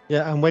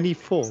 Yeah, and when he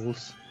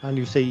falls, and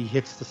you say he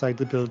hits the side of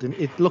the building,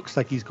 it looks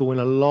like he's going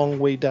a long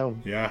way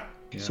down. Yeah.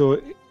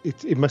 So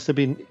it must have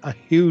been a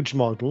huge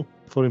model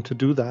for him to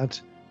do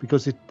that,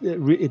 because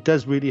it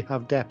does really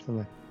have depth in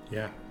it.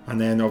 Yeah,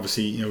 and then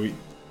obviously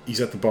he's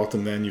at the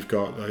bottom. Then you've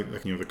got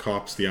like the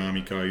cops, the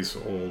army guys,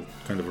 all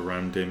kind of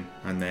around him,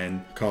 and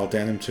then Carl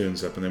Denham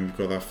turns up, and then we've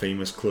got that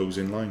famous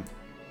closing line.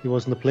 He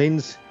wasn't the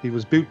planes, he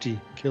was Booty,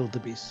 killed the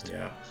beast.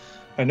 Yeah.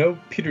 I know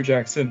Peter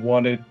Jackson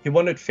wanted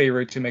Fay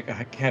Wray to make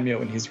a cameo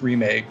in his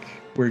remake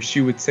where she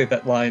would say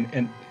that line,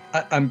 and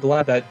I'm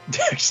glad that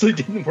actually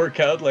didn't work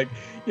out. Like,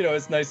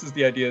 as nice as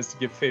the idea is to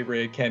give Fay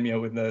Wray a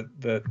cameo in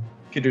the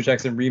Peter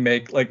Jackson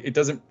remake, like it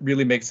doesn't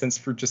really make sense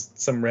for just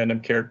some random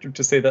character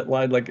to say that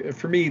line. Like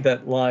for me,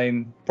 that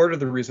line, part of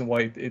the reason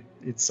why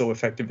it's so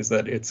effective is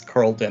that it's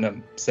Carl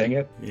Denham saying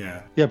it.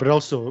 Yeah. Yeah, but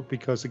also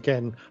because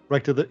again,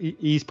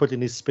 he's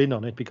putting his spin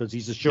on it because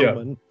he's a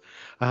showman,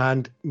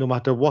 and no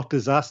matter what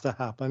disaster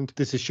happened,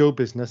 this is show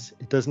business.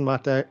 It doesn't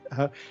matter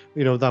how,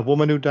 that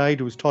woman who died,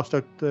 who was tossed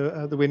out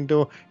the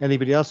window,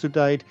 anybody else who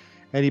died,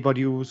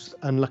 anybody who's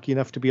unlucky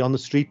enough to be on the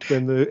street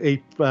when the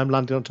ape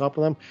landed on top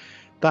of them.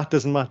 That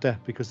doesn't matter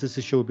because this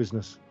is show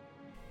business.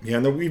 Yeah,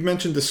 no, we've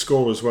mentioned the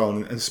score as well,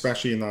 and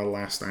especially in that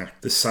last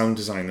act, the sound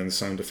design and the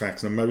sound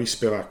effects. Now, Murray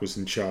Spivak was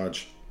in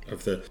charge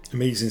of the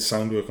amazing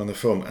sound work on the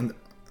film, and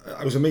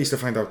I was amazed to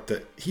find out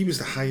that he was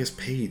the highest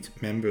paid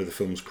member of the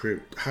film's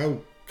crew.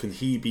 How can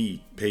he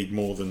be paid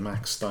more than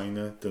Max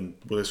Steiner, than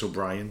Willis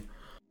O'Brien?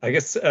 I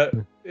guess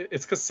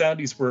it's because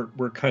soundies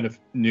were kind of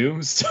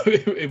new, so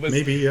it was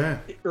maybe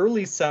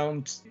early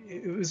sound.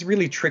 It was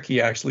really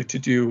tricky actually to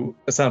do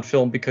a sound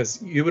film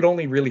because you would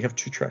only really have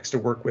 2 tracks to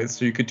work with.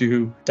 So you could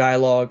do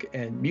dialogue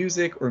and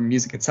music, or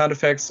music and sound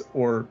effects,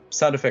 or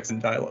sound effects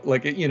and dialogue.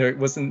 Like it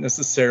wasn't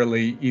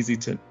necessarily easy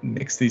to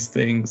mix these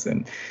things,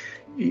 and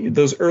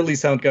those early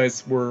sound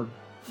guys were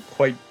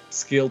quite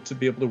skilled to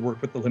be able to work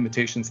with the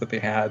limitations that they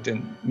had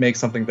and make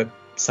something that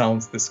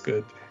sounds this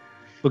good.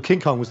 Well,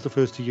 King Kong was the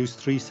first to use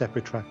 3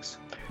 separate tracks.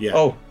 Yeah.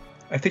 Oh,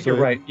 I think you're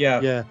right.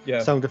 Yeah.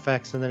 Sound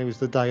effects, and then it was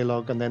the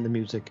dialogue, and then the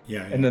music.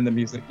 Yeah. And then the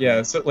music.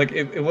 Yeah. So like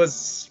it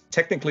was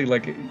technically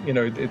like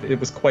it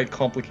was quite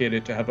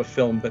complicated to have a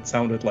film that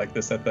sounded like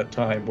this at that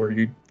time, where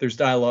there's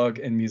dialogue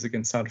and music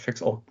and sound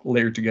effects all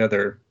layered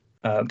together.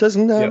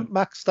 Doesn't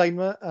Max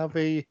Steiner have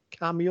a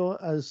cameo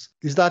is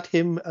that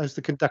him as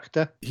the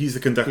conductor? He's the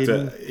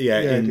conductor.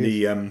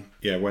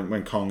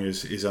 When Kong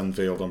is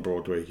unveiled on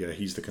Broadway. Yeah,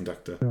 he's the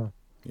conductor.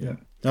 Yeah.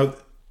 Now,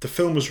 the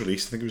film was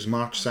released, I think it was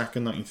March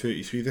 2nd,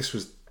 1933. This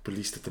was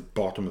released at the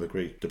bottom of the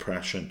Great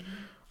Depression,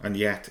 and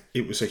yet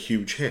it was a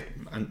huge hit.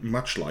 And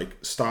much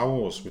like Star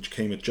Wars, which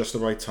came at just the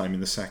right time in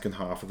the second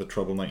half of the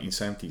troubled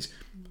 1970s,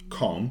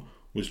 Kong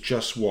was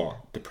just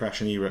what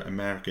Depression-era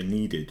America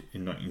needed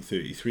in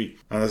 1933.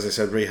 And as I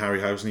said, Ray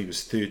Harryhausen, he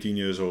was 13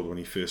 years old when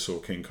he first saw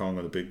King Kong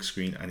on the big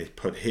screen, and it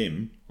put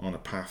him on a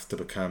path to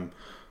become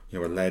a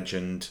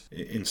legend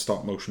in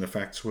stop motion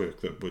effects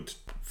work that would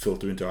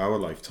filter into our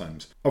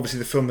lifetimes. Obviously,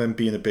 the film then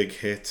being a big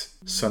hit,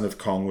 Son of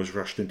Kong was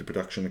rushed into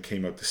production and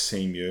came out the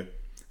same year.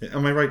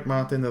 Am I right,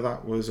 Martin,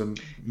 that was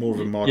more of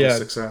a modest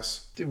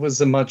success? It was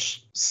a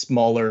much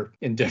smaller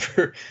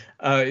endeavor.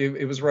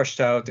 It was rushed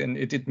out and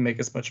it didn't make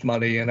as much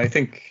money. And I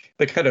think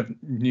they kind of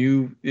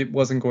knew it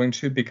wasn't going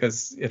to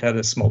because it had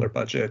a smaller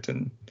budget.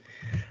 And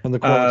the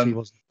quality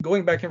was...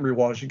 Going back and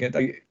rewatching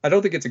it, I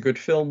don't think it's a good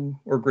film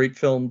or great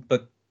film,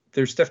 but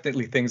there's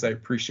definitely things I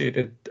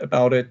appreciated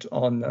about it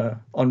on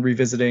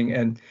revisiting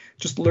and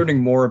just learning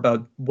more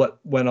about what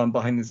went on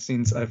behind the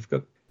scenes. I've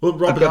got a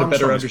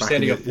better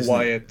understanding of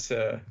why it.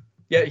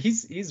 Yeah,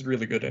 he's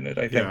really good in it,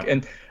 I think. Yeah.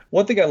 And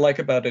one thing I like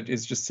about it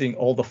is just seeing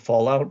all the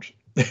fallout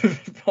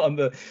on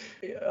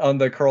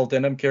the Carl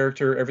Denham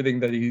character. Everything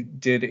that he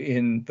did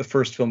in the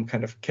first film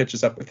kind of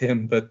catches up with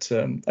him. But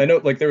I know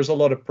there was a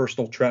lot of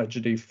personal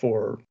tragedy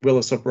for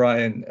Willis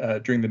O'Brien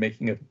during the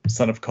making of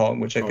Son of Kong,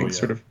 which I think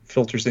sort of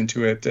filters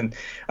into it. And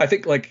I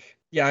think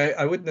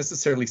I wouldn't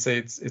necessarily say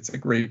it's a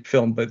great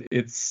film, but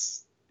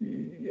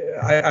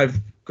I've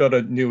got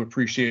a new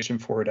appreciation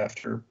for it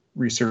after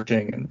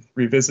researching and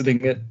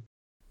revisiting it.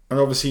 And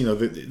obviously,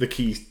 the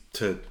key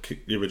to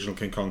the original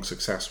King Kong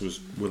success was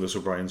Willis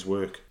O'Brien's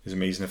work, his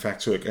amazing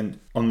effects work. And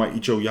on Mighty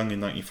Joe Young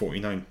in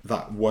 1949,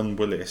 that won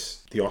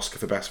Willis the Oscar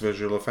for Best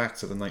Visual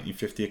Effects at the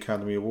 1950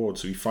 Academy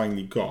Awards. So he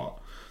finally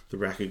got the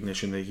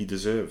recognition that he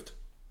deserved.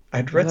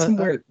 I'd read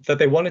somewhere that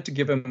they wanted to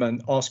give him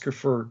an Oscar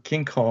for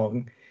King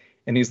Kong.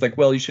 And he's like,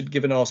 well, you should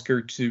give an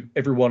Oscar to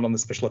everyone on the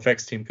special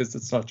effects team because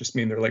it's not just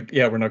me. And they're like,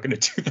 yeah, we're not going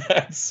to do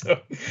that.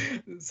 So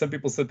some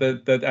people said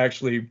that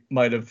actually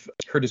might have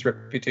hurt his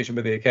reputation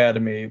with the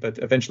Academy, but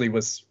eventually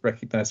was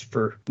recognized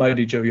for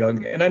Mighty Joe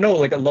Young. And I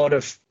know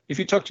if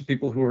you talk to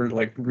people who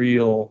are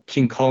real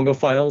King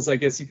Kongophiles, I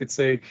guess you could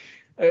say,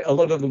 a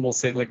lot of them will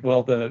say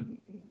the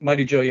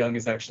Mighty Joe Young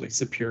is actually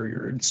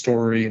superior in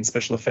story and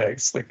special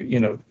effects.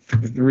 The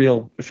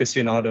real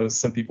aficionados,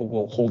 some people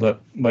will hold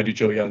up Mighty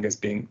Joe Young as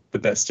being the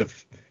best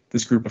of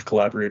this group of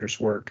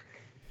collaborators' work.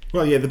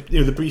 Well, yeah,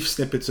 the brief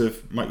snippets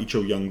of Mighty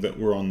Joe Young that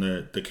were on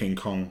the King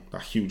Kong,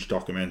 that huge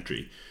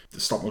documentary, the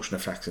stop motion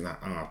effects in that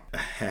are a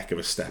heck of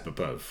a step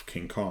above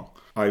King Kong.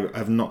 I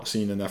have not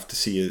seen enough to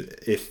see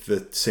if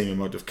the same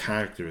amount of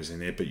character is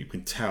in it, but you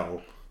can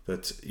tell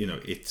that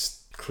it's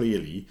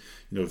clearly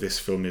this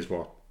film is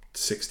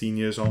 16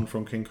 years on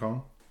from King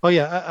Kong. Oh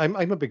yeah, I'm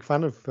a big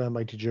fan of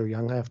Mighty Joe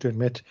Young, I have to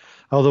admit,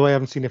 although I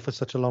haven't seen it for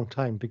such a long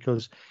time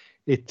because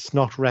it's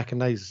not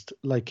recognized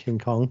like King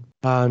Kong.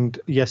 And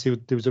yes, there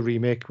was a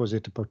remake, was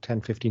it about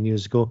 10-15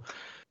 years ago?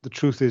 The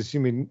truth is,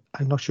 I'm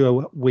not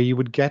sure where you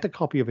would get a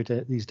copy of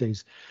it these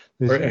days.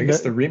 I guess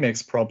the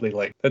remake's probably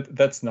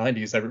that's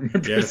 90s. I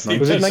remember seeing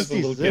was it that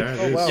 90s?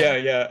 Oh, wow.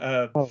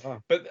 Yeah.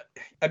 But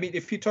I mean,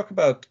 if you talk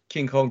about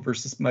King Kong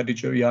versus Mighty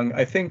Joe Young,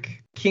 I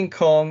think King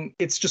Kong,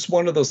 it's just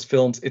one of those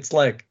films. It's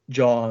like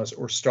Jaws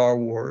or Star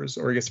Wars,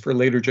 or I guess for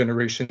later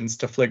generations,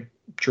 stuff like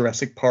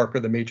Jurassic Park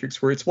or The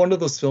Matrix, where it's one of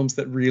those films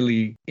that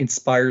really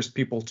inspires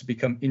people to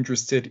become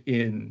interested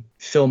in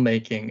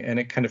filmmaking, and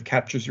it kind of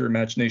captures your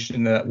imagination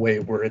in that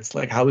way where it's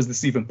like, how is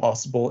this even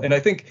possible? And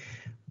I think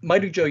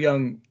Mighty Joe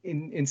Young,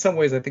 in some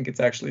ways, I think it's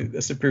actually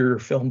a superior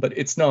film, but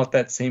it's not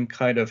that same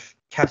kind of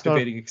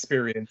captivating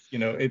experience.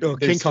 King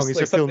Kong is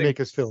a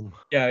filmmaker's film.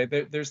 Yeah,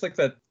 there's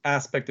that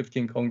aspect of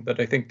King Kong that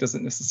I think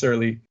doesn't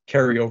necessarily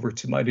carry over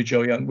to Mighty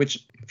Joe Young,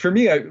 which for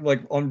me,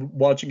 on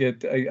watching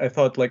it, I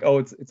thought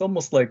it's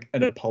almost like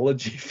an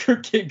apology for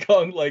King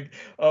Kong.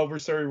 We're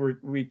sorry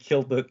we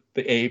killed the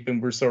ape,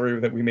 and we're sorry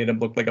that we made him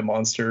look like a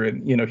monster,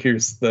 and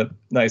here's the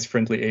nice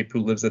friendly ape who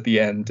lives at the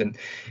end. And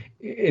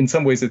in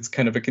some ways, it's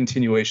kind of a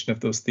continuation of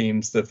those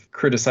themes of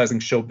criticizing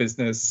show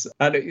business.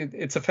 And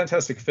it's a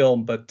fantastic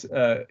film, but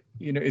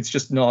it's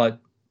just not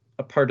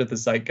a part of the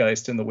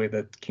zeitgeist in the way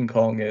that King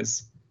Kong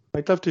is.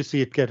 I'd love to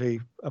see it get a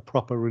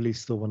proper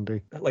release though one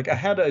day. I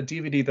had a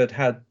DVD that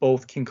had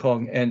both King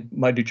Kong and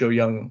Mighty Joe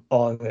Young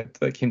on it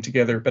that came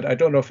together, but I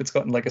don't know if it's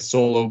gotten a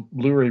solo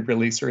Blu-ray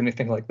release or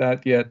anything like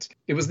that yet.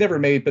 It was never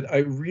made, but I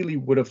really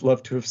would have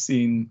loved to have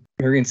seen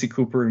Merian C.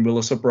 Cooper and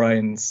Willis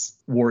O'Brien's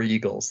War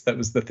Eagles. That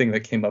was the thing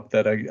that came up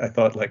that I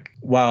thought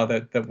wow,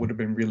 that would have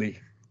been really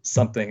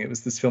something. It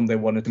was this film they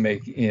wanted to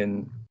make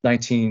in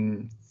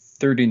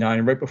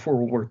 1939, right before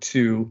World War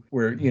II,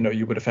 where,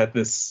 you would have had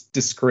this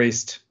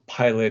disgraced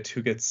pilot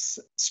who gets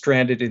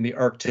stranded in the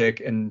Arctic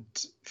and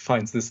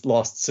finds this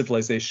lost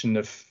civilization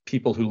of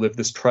people who live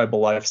this tribal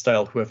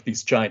lifestyle who have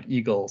these giant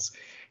eagles.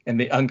 And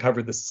they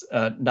uncover this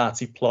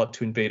Nazi plot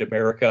to invade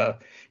America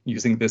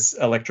using this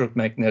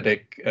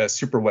electromagnetic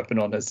super weapon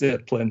on a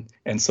Zeppelin.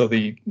 And so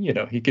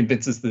he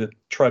convinces the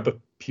tribe of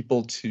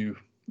people to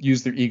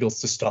use their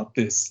eagles to stop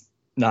this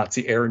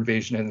Nazi air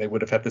invasion. And they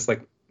would have had this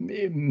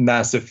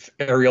massive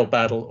aerial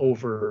battle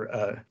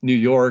over New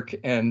York.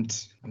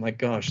 And I'm like,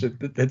 gosh,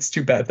 that's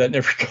too bad that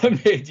never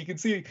got made. You can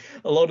see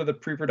a lot of the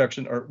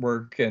pre-production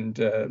artwork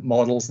and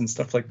models and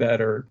stuff like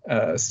that are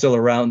still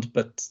around.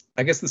 But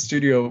I guess the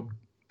studio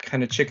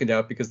kind of chickened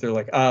out because they're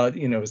like,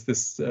 is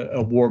this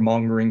a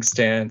warmongering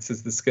stance?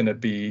 Is this going to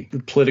be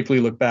politically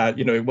look bad?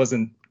 It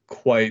wasn't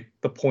quite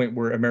the point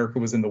where America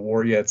was in the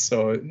war yet.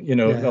 So,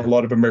 a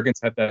lot of Americans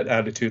had that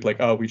attitude like,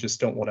 oh, we just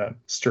don't want to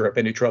stir up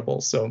any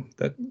trouble. So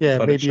that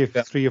maybe if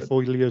 3 or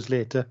 4 years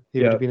later,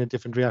 it would have been a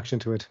different reaction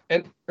to it.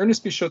 And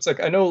Ernest B.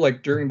 Schoedsack, I know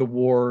like during the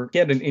war, he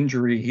had an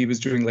injury. He was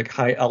doing like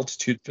high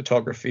altitude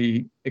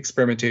photography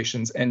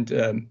experimentations,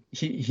 and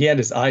he had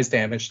his eyes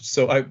damaged.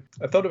 So I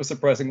thought it was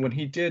surprising when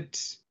he did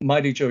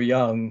Mighty Joe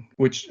Young,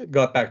 which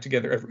got back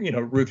together,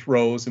 Ruth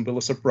Rose and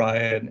Willis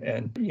O'Brien,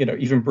 and,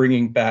 even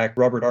bringing back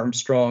Robert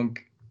Armstrong.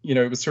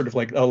 It was sort of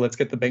like, oh, let's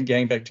get the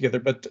gang back together.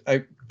 But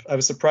I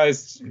was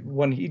surprised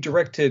when he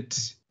directed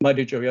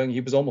Mighty Joe Young,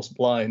 he was almost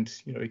blind.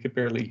 He could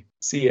barely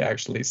see,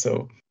 actually.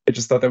 So I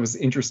just thought that was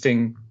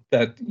interesting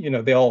that,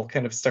 they all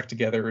kind of stuck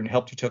together and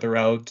helped each other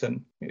out.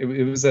 And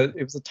it was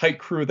a tight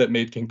crew that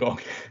made King Kong.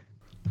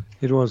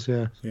 It was,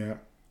 yeah. Yeah.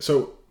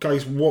 So,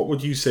 guys, what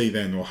would you say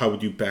then, or how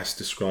would you best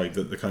describe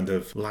the kind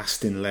of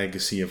lasting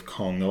legacy of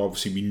Kong? Now,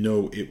 obviously, we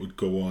know it would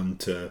go on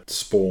to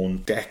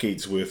spawn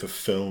decades worth of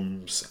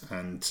films,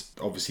 and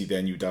obviously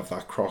then you'd have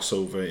that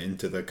crossover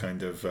into the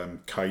kind of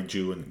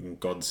kaiju and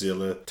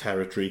Godzilla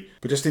territory.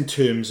 But just in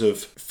terms of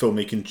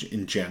filmmaking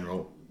in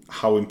general,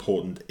 how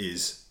important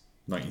is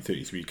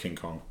 1933 King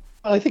Kong?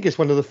 I think it's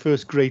one of the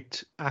first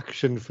great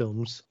action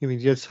films. I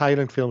mean, there's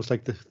silent films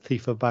like The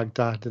Thief of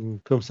Baghdad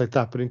and films like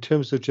that. But in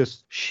terms of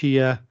just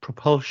sheer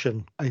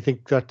propulsion, I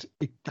think that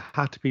it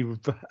had to be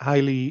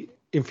highly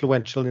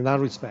influential in that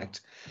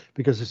respect.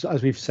 Because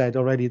as we've said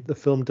already, the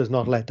film does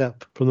not let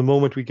up. From the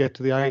moment we get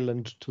to the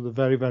island to the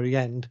very, very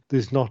end,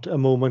 there's not a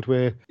moment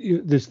where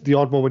there's the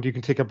odd moment you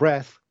can take a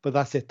breath, but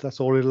that's it. That's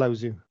all it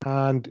allows you.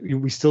 And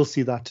we still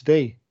see that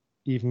today.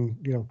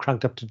 Even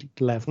cranked up to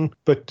 11,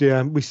 but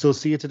we still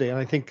see it today. And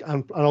I think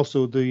and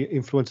also the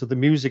influence of the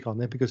music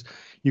on it, because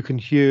you can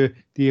hear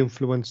the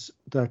influence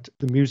that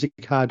the music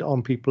had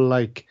on people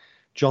like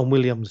John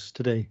Williams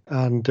today,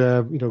 and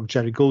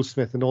Jerry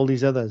Goldsmith and all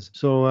these others.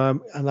 So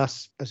and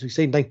that's, as we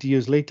say, 90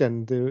 years later,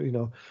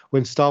 and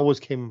when Star Wars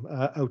came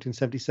out in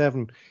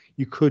 77,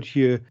 you could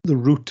hear the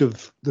root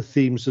of the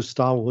themes of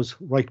Star Wars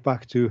right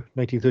back to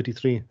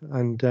 1933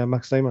 and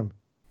Max Steinman.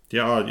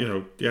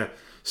 Yeah,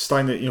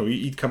 Steiner,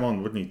 he'd come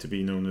on, wouldn't he, to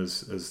be known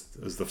as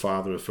the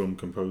father of film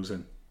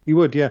composing. He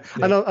would, yeah.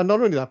 And not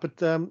only that,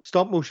 but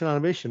stop motion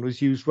animation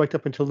was used right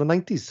up until the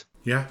 90s.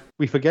 Yeah.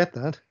 We forget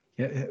that.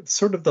 Yeah, it's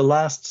sort of the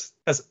last,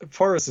 as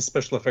far as the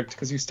special effect,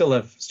 because you still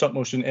have stop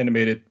motion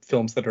animated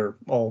films that are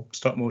all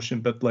stop motion,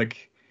 but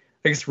like,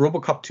 I guess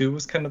RoboCop 2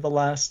 was kind of the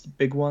last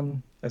big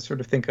one I sort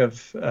of think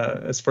of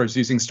as far as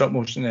using stop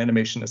motion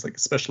animation as like a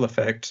special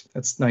effect.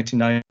 That's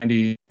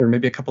 1990, or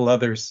maybe a couple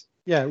others.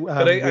 Yeah,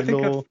 but I think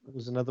there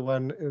was another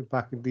one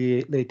back in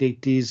the late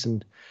 80s,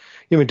 and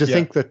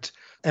think that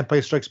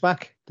Empire Strikes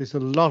Back, there's a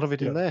lot of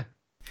it in there.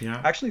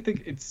 Yeah, I actually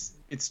think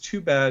it's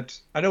too bad.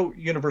 I know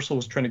Universal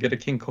was trying to get a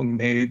King Kong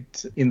made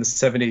in the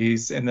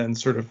 70s and then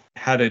sort of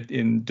had it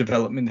in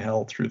development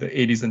hell through the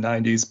 80s and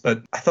 90s.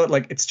 But I thought,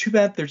 like, it's too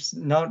bad there's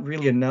not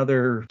really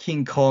another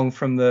King Kong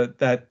from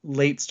that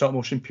late stop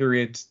motion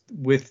period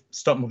with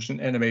stop motion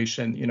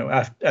animation.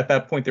 At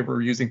that point, they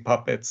were using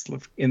puppets.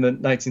 In the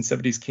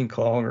 1970s King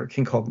Kong or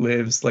King Kong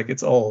Lives, like,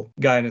 it's all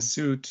guy in a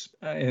suit.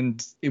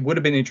 And it would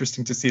have been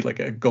interesting to see, like,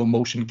 a go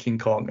motion King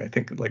Kong. I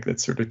think, like,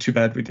 that's sort of too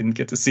bad we didn't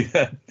get to see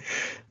that.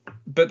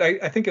 But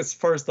I think as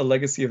far as the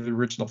legacy of the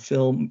original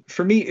film,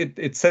 for me,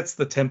 it sets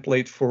the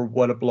template for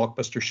what a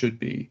blockbuster should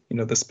be.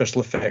 The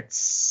special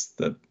effects,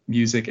 the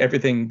music,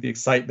 everything, the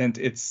excitement.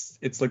 It's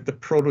like the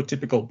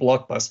prototypical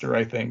blockbuster,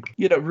 I think.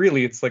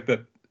 Really, it's like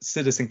the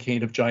Citizen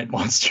Kane of giant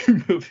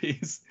monster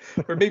movies.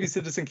 Or maybe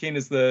Citizen Kane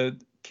is the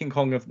King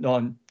Kong of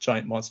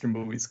non-giant monster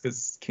movies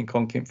because King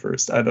Kong came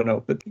first. I don't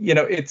know. But,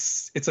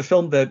 it's a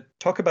film that,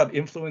 talk about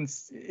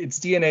influence, its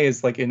DNA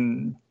is like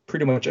in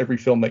pretty much every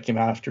film that came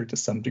after to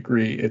some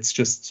degree. It's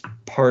just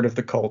part of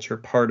the culture,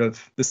 part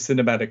of the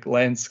cinematic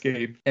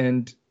landscape.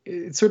 And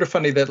it's sort of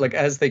funny that, like,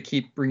 as they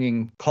keep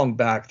bringing Kong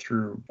back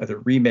through either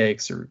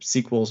remakes or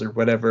sequels or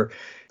whatever,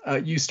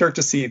 you start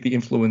to see the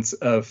influence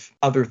of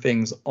other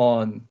things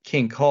on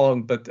King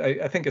Kong. But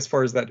I think as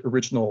far as that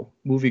original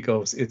movie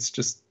goes, it's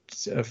just,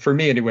 for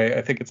me anyway,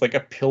 I think it's like a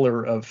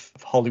pillar of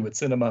Hollywood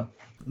cinema.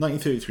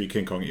 1933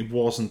 King Kong, it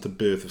wasn't the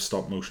birth of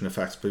stop motion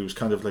effects, but it was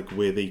kind of like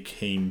where they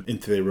came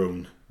into their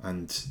own,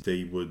 and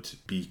they would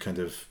be kind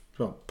of,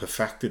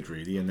 perfected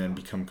really, and then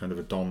become kind of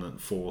a dominant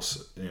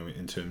force,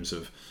 in terms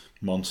of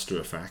monster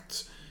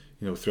effects,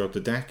 throughout the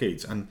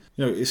decades. And,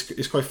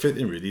 it's quite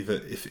fitting really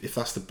that if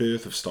that's the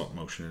birth of stop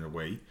motion in a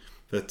way,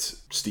 that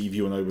Steve,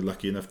 you and I were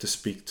lucky enough to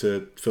speak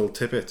to Phil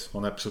Tippett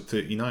on episode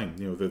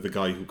 39, the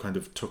guy who kind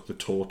of took the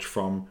torch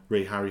from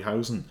Ray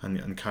Harryhausen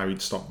and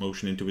carried stop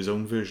motion into his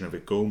own version of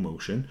it, go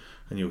motion.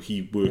 And,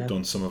 he worked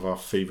on some of our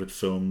favourite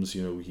films.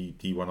 He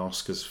won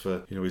Oscars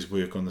for, his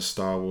work on the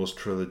Star Wars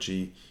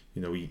trilogy.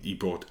 He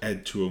brought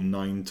Ed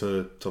 209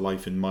 to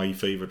life in my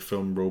favourite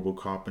film,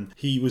 RoboCop. And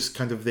he was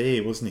kind of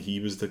there, wasn't he? He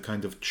was the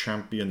kind of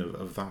champion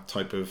of that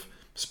type of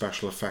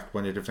special effect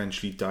when it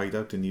eventually died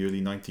out in the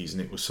early 90s,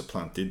 and it was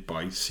supplanted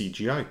by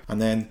CGI.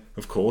 And then,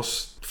 of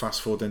course,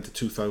 fast forward into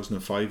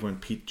 2005 when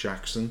Pete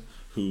Jackson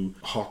who,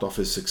 hot off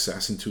his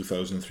success in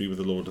 2003 with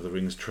the Lord of the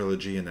Rings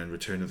trilogy and then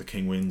Return of the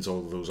King wins all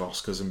of those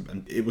Oscars,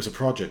 and it was a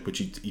project which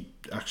he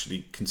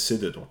actually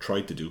considered or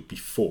tried to do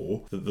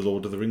before the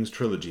Lord of the Rings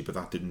trilogy, but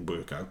that didn't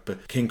work out.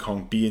 But King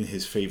Kong being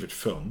his favourite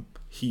film,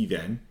 he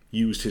then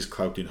used his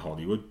clout in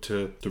Hollywood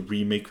to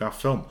remake that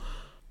film.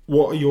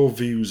 What are your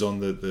views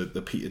on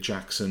the Peter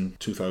Jackson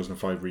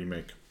 2005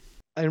 remake?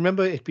 I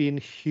remember it being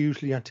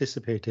hugely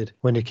anticipated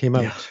when it came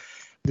out. Yeah.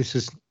 This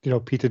is,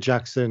 Peter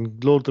Jackson,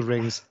 Lord of the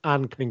Rings,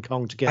 and King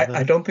Kong together.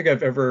 I don't think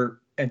I've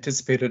ever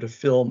anticipated a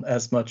film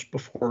as much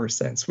before or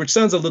since, which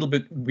sounds a little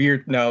bit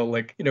weird now.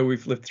 Like,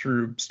 we've lived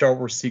through Star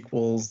Wars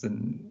sequels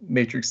and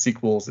Matrix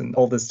sequels and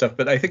all this stuff,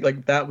 but I think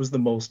like that was the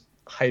most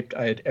hyped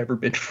I had ever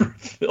been for a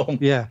film.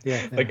 Yeah.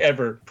 Like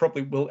ever,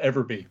 probably will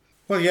ever be.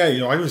 Well, yeah,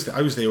 I was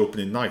the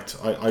opening night.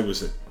 I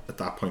was at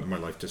that point in my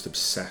life just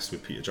obsessed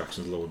with Peter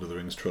Jackson's Lord of the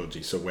Rings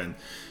trilogy. So when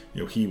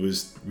he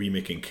was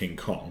remaking King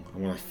Kong,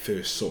 and when I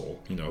first saw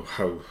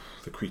how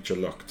the creature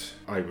looked,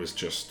 I was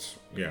just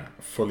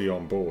fully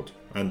on board.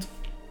 And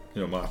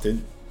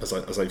Martin, as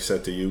I've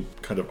said to you,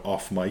 kind of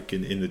off mic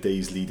in the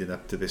days leading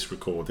up to this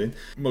recording,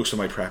 most of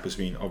my prep has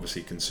been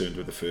obviously concerned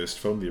with the first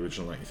film, the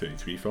original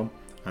 1933 film,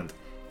 and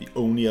the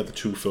only other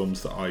two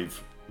films that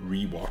I've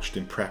rewatched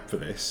in prep for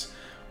this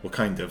were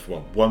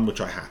one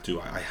which I had to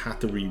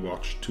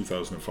rewatch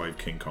 2005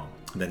 King Kong,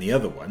 and then the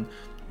other one,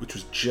 which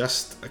was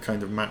just a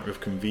kind of matter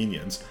of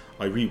convenience,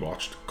 I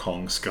rewatched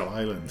Kong Skull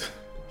Island.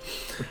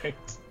 Right.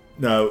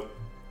 Now,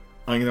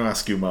 I'm going to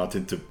ask you,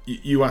 Martin,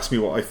 you asked me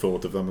what I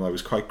thought of them, and I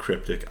was quite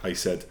cryptic. I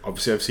said,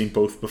 obviously I've seen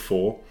both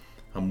before,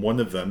 and one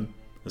of them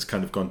has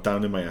kind of gone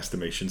down in my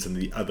estimations, and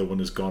the other one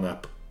has gone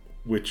up.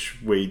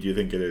 Which way do you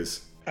think it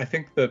is? I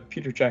think the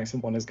Peter Jackson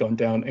one has gone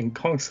down and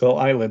Kong Skull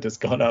Island has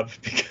gone up,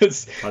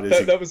 because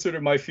that was sort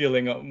of my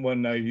feeling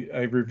when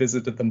I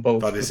revisited them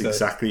both. That is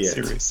exactly it.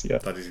 Series. Yeah.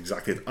 That is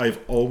exactly it. I've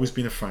always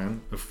been a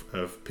fan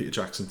of Peter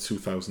Jackson's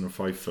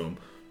 2005 film,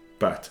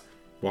 but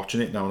watching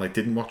it now, and I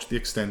didn't watch the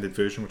extended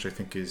version, which I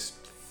think is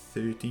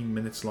 13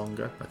 minutes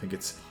longer. I think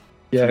it's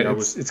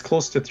it's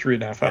close to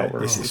 3.5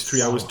 hours. This is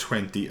 3 hours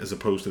 20 as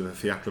opposed to the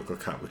theatrical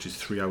cut, which is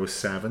 3 hours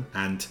 7,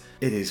 and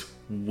it is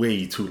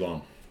way too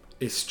long.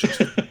 It's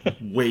just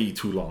way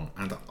too long,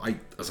 and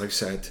as I've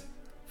said,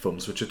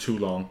 films which are too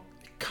long,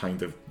 it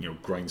kind of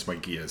grinds my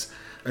gears.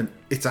 And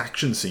it's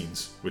action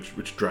scenes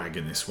which drag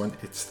in this one.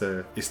 It's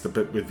the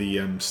bit with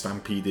the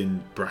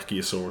stampeding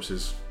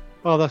brachiosauruses.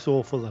 Oh, that's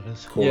awful, that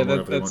is. Yeah,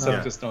 that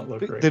stuff does not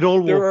look great. They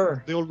all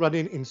run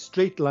in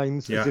straight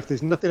lines as if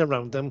there's nothing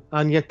around them,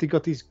 and yet they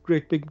got these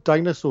great big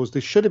dinosaurs. They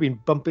should have been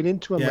bumping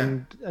into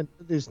them, and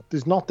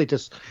there's not.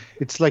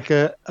 It's like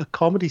a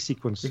comedy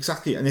sequence.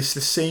 Exactly, and it's the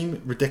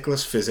same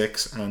ridiculous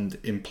physics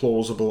and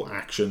implausible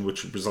action,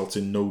 which results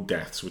in no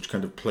deaths, which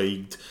kind of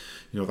plagued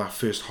that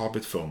first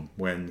Hobbit film,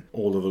 when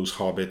all of those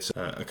hobbits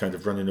are kind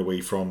of running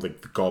away from the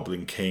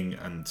Goblin King,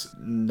 and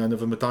none of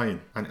them are dying,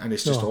 and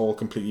it's just all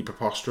completely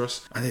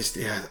preposterous. And it's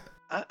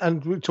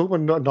And we're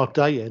talking about not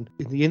dying.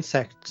 In the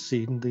insect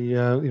scene,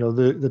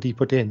 that he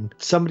put in,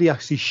 somebody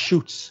actually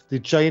shoots the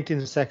giant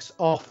insects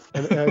off,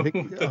 and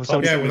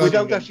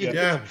without actually,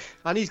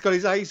 and he's got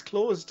his eyes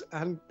closed,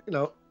 and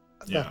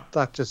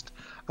that just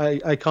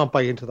I can't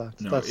buy into that.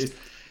 No,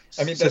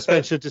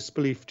 suspension of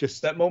disbelief.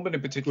 Just that moment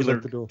in particular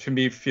to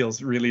me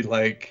feels really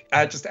like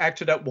just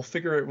act it out. We'll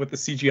figure it with the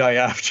CGI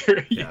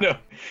after.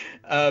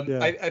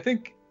 I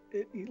think,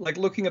 like,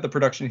 looking at the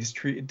production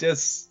history, it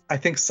does, I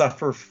think,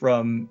 suffer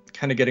from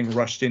kind of getting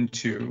rushed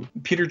into.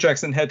 Peter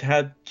Jackson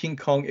had King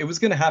Kong. It was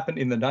going to happen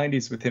in the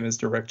 90s with him as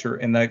director,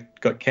 and that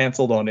got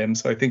cancelled on him.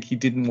 So I think he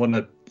didn't want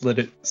to let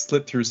it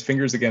slip through his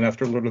fingers again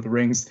after Lord of the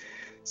Rings.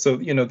 So,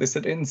 they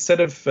said instead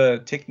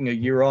of taking a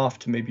year off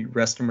to maybe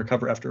rest and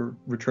recover after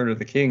Return of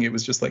the King, it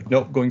was just like,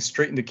 nope, going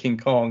straight into King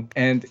Kong.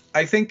 And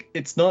I think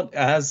it's not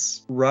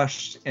as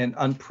rushed and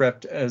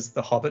unprepped as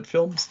the Hobbit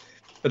films,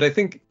 but I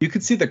think you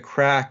could see the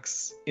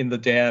cracks in the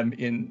dam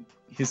in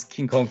his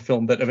King Kong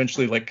film that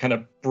eventually kind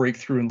of break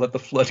through and let the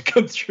flood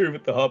come through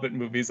with the Hobbit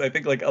movies. I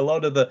think a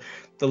lot of the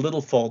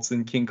little faults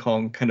in King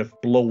Kong kind of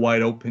blow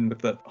wide open with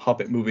the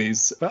Hobbit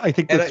movies. But I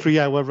think the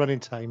 3-hour running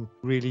time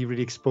really,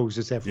 really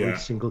exposes every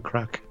single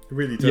crack. It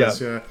really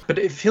does, yeah. But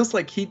it feels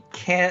like he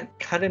can't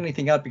cut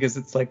anything out, because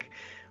it's like,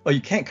 oh,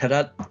 you can't cut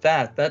out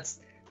that. That's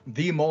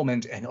the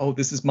moment, and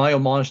this is my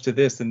homage to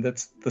this, and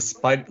that's the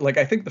spider. Like,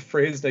 I think the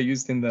phrase I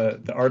used in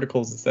the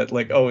articles is that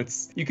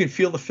it's, you can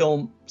feel the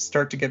film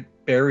start to get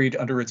buried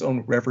under its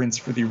own reverence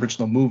for the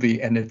original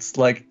movie, and it's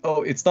like,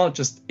 it's not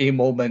just a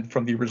moment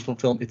from the original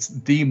film, it's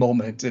the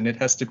moment, and it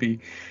has to be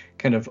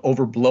kind of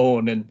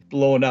overblown and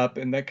blown up,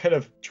 and that kind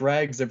of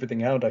drags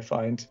everything out, I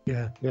find.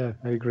 Yeah,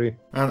 I agree.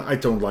 And I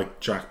don't like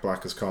Jack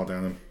Black as Carl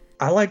Denham.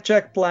 I like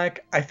Jack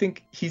Black. I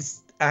think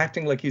he's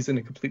acting like he's in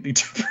a completely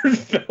different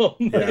film.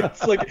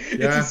 It's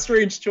a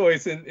strange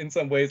choice in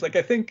some ways. Like,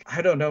 I think,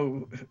 I don't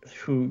know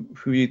who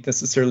you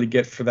necessarily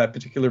get for that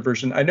particular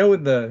version. I know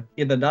in the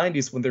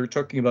 90s when they were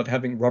talking about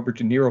having Robert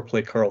De Niro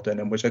play Carl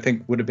Denham, which I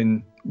think would have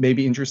been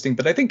maybe interesting,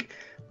 but I think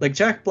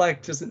Jack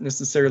Black doesn't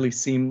necessarily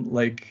seem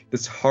like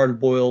this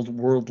hard-boiled,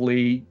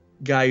 worldly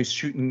guy who's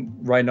shooting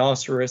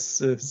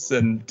rhinoceroses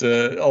and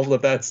all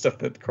of that stuff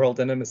that Carl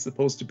Denham is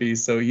supposed to be.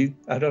 So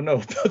I don't know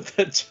about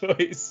that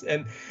choice.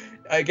 And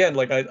again,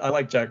 like I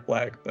like Jack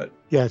Black, but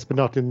yes, but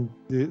not in.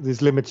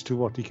 There's limits to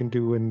what he can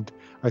do, and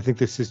I think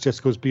this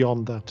just goes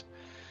beyond that.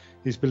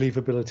 His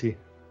believability.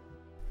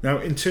 Now,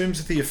 in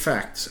terms of the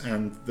effects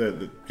and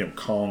the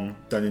Kong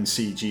done in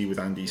CG with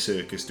Andy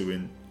Serkis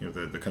doing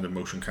the kind of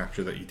motion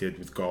capture that he did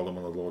with Gollum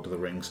on the Lord of the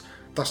Rings,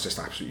 that's just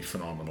absolutely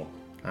phenomenal.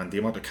 And the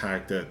amount of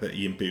character that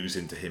he imbues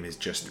into him is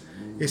just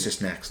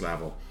next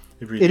level.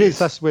 It really is.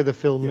 That's where the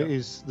film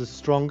is the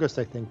strongest,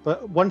 I think.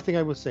 But one thing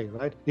I will say,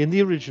 right, in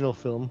the original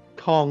film,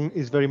 Kong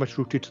is very much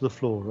rooted to the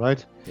floor,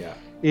 right? Yeah.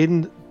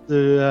 In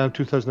the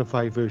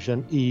 2005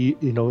 version,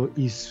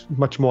 he's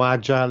much more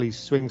agile. He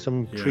swings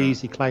some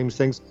trees, he climbs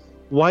things.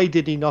 Why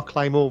did he not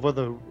climb over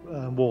the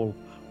wall?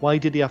 Why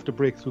did he have to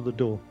break through the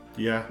door?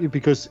 Yeah.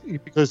 Because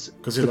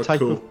the type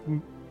cool. of...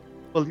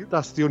 Well,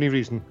 that's the only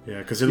reason. Yeah,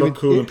 because it looked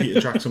cool and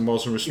Peter Jackson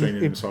wasn't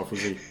restraining himself,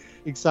 was he?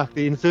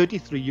 Exactly. In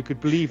 33, you could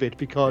believe it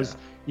because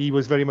he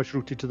was very much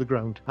rooted to the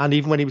ground. And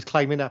even when he was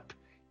climbing up,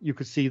 you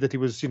could see that he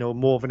was,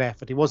 more of an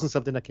effort. It wasn't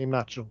something that came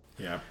natural.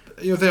 Yeah.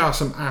 There are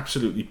some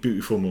absolutely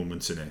beautiful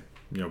moments in it.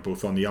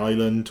 Both on the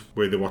island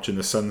where they're watching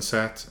the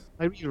sunset.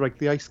 I really like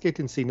the ice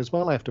skating scene as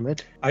well, I have to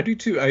admit. I do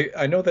too.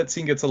 I know that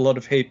scene gets a lot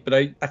of hate, but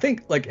I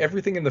think like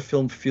everything in the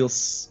film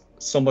feels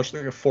so much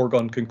like a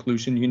foregone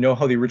conclusion. You know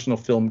how the original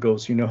film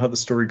goes. You know how the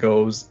story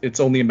goes. It's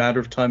only a matter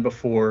of time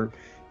before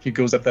he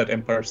goes up that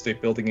Empire State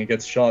Building and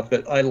gets shot.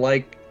 That I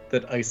like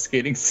that ice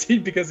skating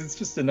scene because it's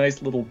just a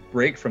nice little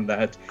break from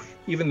that.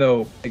 Even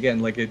though, again,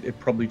 like it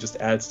probably just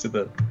adds to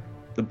the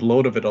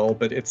bloat of it all,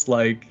 but it's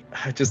like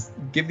just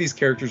give these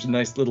characters a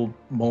nice little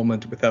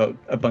moment without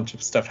a bunch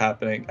of stuff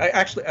happening.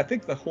 I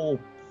think the whole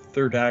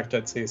third act,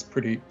 I'd say, is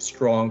pretty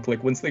strong.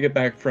 Like once they get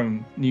back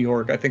from New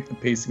York, I think the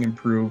pacing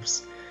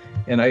improves,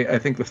 and I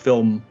think the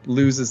film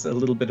loses a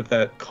little bit of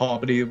that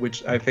comedy,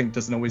 which I think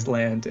doesn't always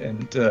land.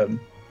 And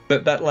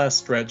but that last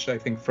stretch, I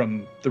think,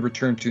 from the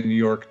return to New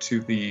York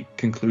to the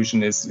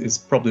conclusion is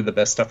probably the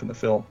best stuff in the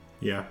film.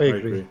 Yeah, I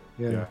agree.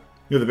 Yeah.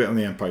 The bit on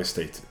the Empire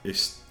State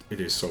it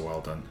is so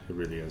well done. It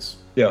really is.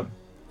 Yeah.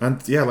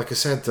 And yeah, like I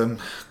said,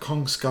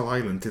 Kong Skull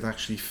Island did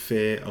actually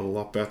fare a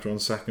lot better on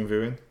second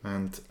viewing.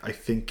 And I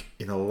think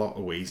in a lot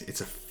of ways,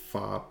 it's a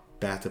far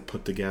better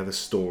put together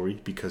story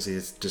because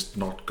it's just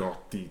not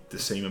got the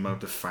same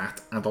amount of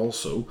fat. And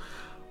also,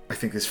 I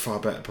think there's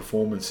far better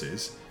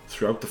performances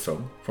throughout the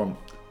film from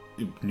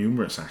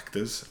numerous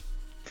actors.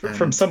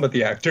 From some of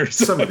the actors.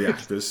 Some.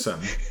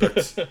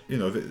 But,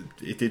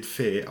 it did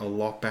fare a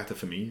lot better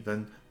for me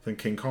than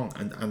King Kong,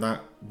 and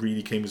that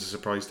really came as a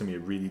surprise to me.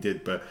 It really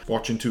did. But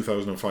watching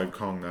 2005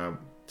 Kong now,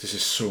 this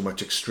is so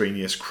much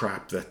extraneous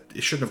crap that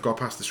it shouldn't have got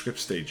past the script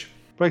stage.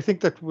 But I think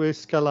that where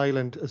Skull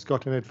Island has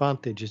got an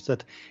advantage is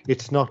that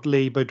it's not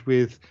laboured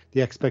with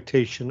the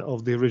expectation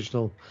of the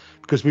original,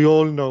 because we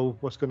all know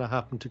what's going to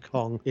happen to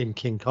Kong in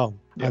King Kong.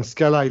 Yeah. And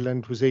Skull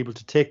Island was able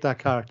to take that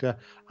character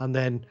and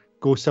then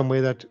go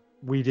somewhere that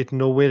we didn't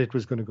know where it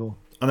was going to go.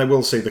 And I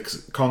will say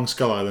that Kong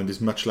Skull Island is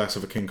much less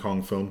of a King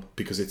Kong film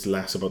because it's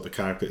less about the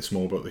character, it's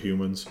more about the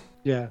humans.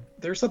 Yeah.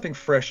 There's something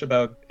fresh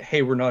about,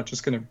 hey, we're not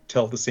just going to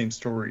tell the same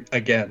story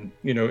again.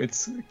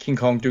 It's King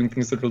Kong doing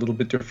things that are a little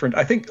bit different.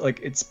 I think like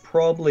it's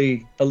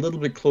probably a little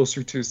bit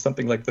closer to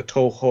something like the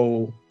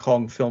Toho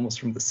Kong films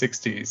from the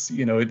 60s.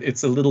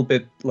 It's a little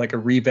bit like a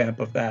revamp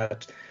of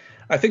that.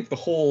 I think the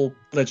whole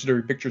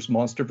Legendary Pictures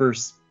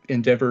Monsterverse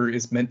endeavor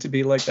is meant to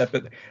be like that,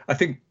 but I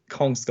think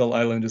Kong Skull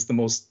Island is the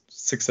most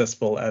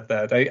successful at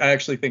that. I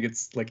actually think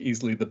it's like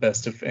easily the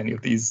best of any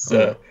of these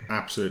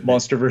absolutely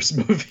Monsterverse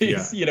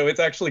movies. Yeah. It's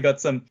actually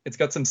got some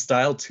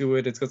style to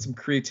it. It's got some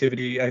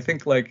creativity. I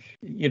think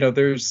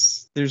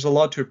there's a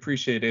lot to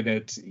appreciate in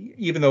it,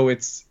 even though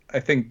it's, I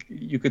think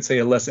you could say,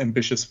 a less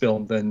ambitious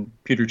film than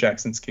Peter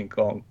Jackson's King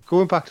Kong.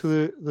 Going back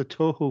to the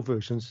Toho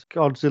versions,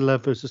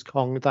 Godzilla versus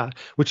Kong,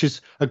 which is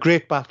a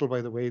great battle,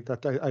 by the way.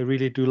 That I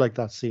really do like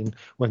that scene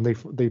when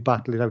they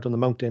battle it out on the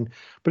mountain.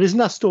 But isn't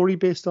that story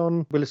based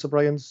on Willis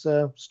O'Brien's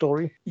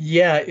story?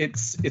 Yeah,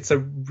 it's a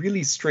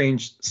really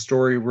strange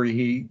story where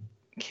he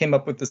came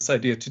up with this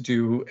idea to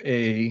do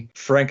a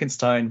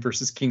Frankenstein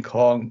versus King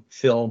Kong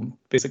film,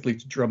 basically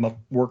to drum up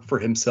work for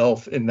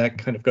himself, and that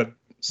kind of got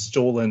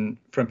stolen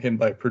from him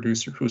by a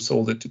producer who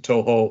sold it to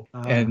Toho,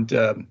 and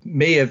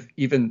may have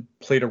even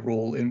played a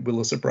role in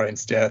Willis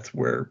O'Brien's death,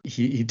 where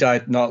he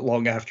died not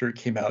long after it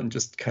came out and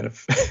just kind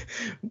of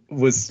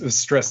was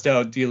stressed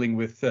out dealing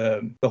with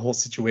the whole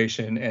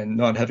situation and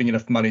not having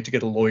enough money to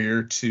get a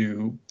lawyer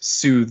to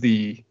sue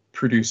the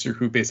producer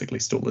who basically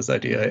stole his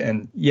idea.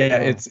 And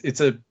it's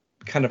a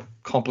kind of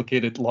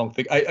complicated, long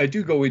thing. I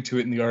do go into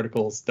it in the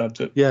articles, not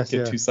to get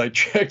too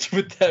sidetracked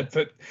with that,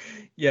 but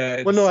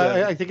yeah. Well, no,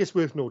 I think it's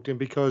worth noting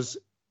because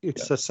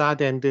it's a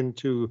sad ending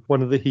to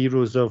one of the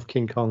heroes of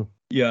King Kong.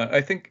 Yeah,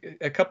 I think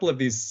a couple of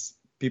these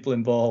people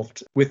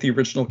involved with the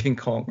original King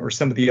Kong or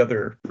some of the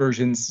other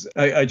versions,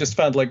 I just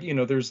found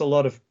there's a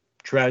lot of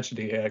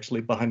tragedy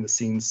actually behind the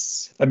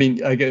scenes. I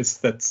mean, I guess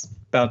that's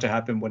bound to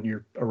happen when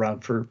you're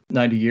around for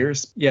 90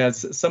 years. Yeah,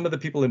 some of the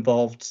people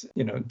involved,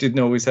 didn't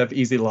always have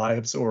easy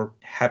lives or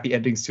happy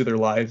endings to their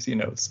lives,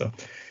 so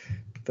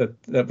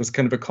that was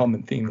kind of a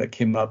common theme that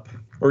came up.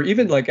 Or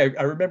even like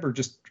I remember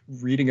just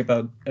reading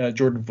about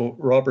Jordan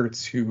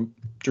Roberts, who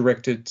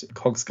directed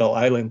Kong Skull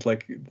Island.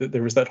 Like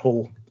there was that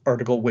whole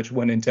article which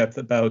went in depth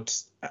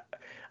about,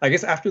 I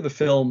guess after the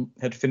film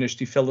had finished,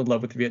 he fell in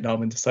love with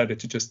Vietnam and decided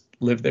to just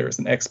live there as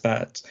an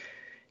expat.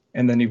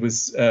 And then he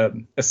was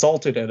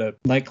assaulted at a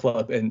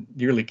nightclub and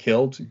nearly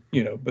killed,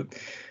 but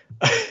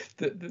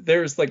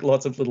there's like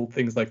lots of little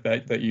things like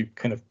that you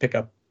kind of pick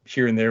up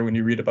here and there when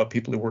you read about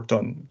people who worked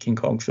on King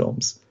Kong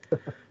films.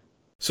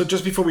 So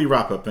just before we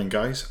wrap up then,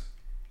 guys,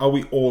 are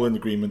we all in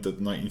agreement that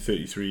the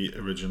 1933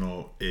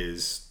 original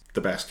is the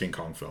best King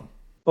Kong film?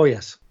 Oh,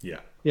 yes. Yeah.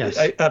 Yes.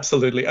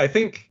 Absolutely. I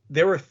think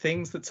there are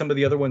things that some of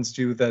the other ones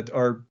do that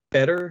are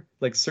better,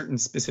 like certain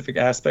specific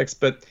aspects,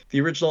 but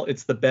the original,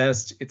 it's the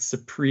best, it's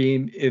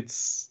supreme,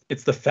 it's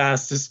the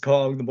fastest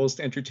Kong, the most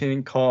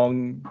entertaining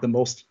Kong, the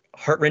most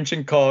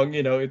heart-wrenching Kong,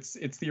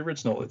 it's the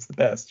original, it's the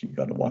best. You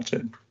got to watch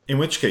it. In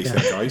which case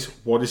then, guys,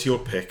 what is your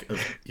pick of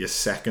your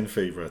second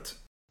favourite?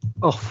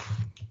 Oh,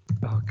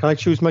 can I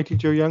choose Mighty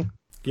Joe Young?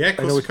 Yeah, of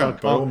course you can,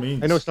 by all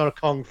means. I know it's not a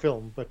Kong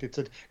film, but it's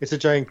a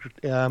giant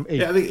ape film.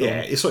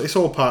 It's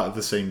all part of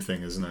the same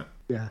thing, isn't it?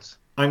 Yes.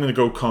 I'm going to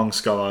go Kong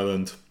Skull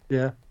Island.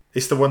 Yeah.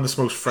 It's the one that's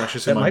most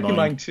freshest in my mind. That might be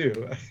mine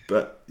too.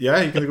 But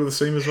yeah, you're going to go the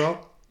same as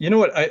well? You know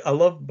what? I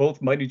love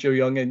both Mighty Joe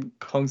Young and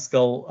Kong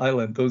Skull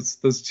Island.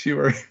 Those two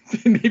are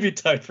maybe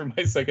tied for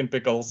my second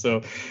pick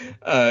also.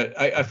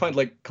 I find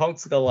like Kong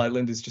Skull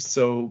Island is just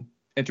so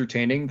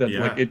entertaining that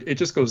like it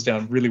just goes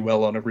down really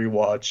well on a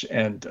rewatch.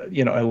 And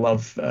I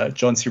love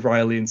John C.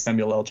 Reilly and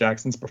Samuel L.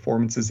 Jackson's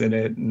performances in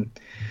it.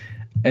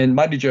 And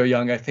Mighty Joe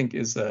Young, I think,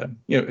 is a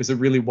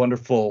really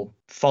wonderful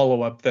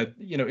follow-up that,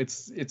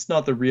 it's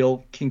not the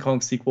real King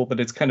Kong sequel, but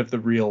it's kind of the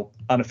real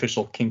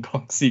unofficial King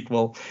Kong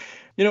sequel.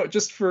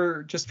 Just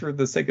for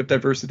the sake of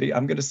diversity,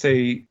 I'm going to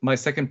say my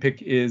second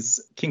pick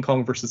is King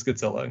Kong versus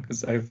Godzilla,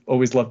 because I've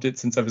always loved it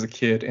since I was a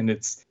kid, and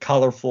it's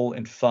colorful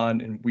and fun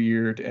and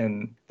weird,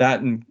 and that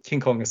and King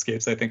Kong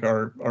Escapes, I think,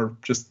 are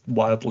just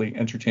wildly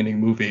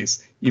entertaining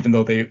movies, even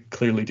though they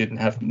clearly didn't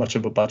have much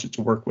of a budget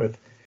to work with.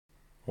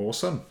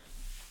 Awesome.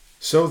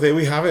 So there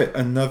we have it.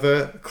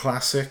 Another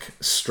classic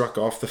struck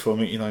off the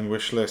Film 89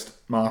 wish list.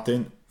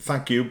 Martin,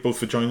 thank you both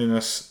for joining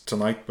us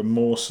tonight, but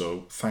more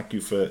so, thank you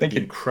for the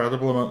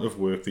incredible amount of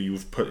work that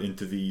you've put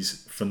into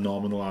these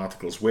phenomenal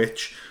articles,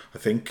 which I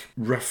think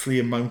roughly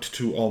amount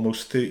to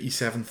almost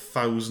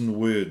 37,000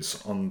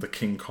 words on the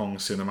King Kong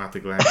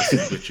cinematic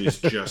legacy, which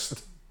is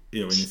just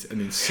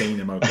an insane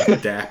amount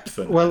of depth.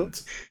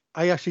 And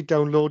I actually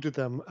downloaded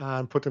them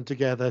and put them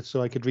together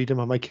so I could read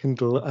them on my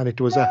Kindle, and it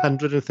was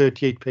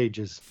 138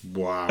 pages.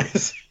 Wow.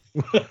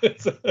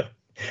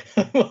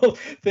 Well,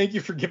 thank you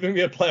for giving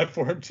me a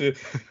platform to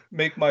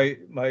make my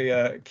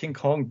King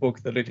Kong book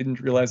that I didn't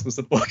realize was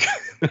a book.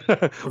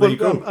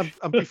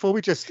 And before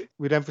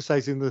we're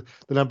emphasizing the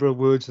number of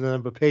words and the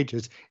number of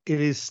pages,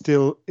 it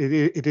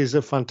is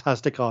a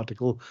fantastic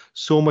article.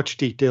 So much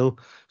detail,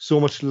 so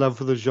much love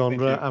for the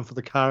genre and for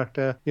the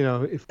character.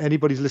 If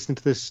anybody's listening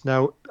to this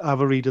now, have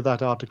a read of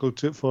that article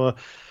for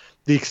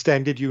the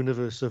extended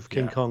universe of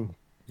King Kong.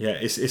 Yeah,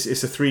 it's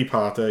a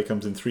three-parter. It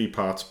comes in 3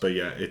 parts, but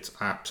yeah, it's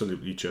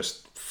absolutely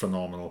just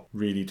phenomenal.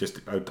 Really just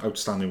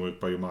outstanding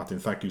work by you, Martin.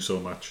 Thank you so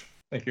much.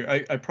 Thank you.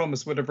 I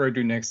promise whatever I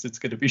do next, it's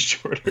going to be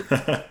shorter.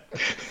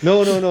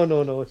 No.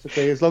 It's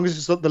okay. As long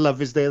as the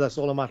love is there, that's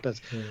all that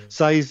matters.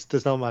 Size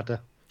does not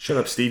matter. Shut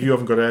up, Steve. You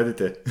haven't got to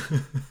edit it.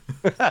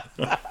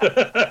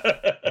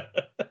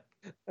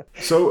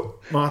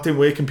 So, Martin,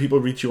 where can people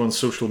reach you on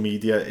social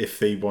media if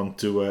they want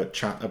to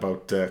chat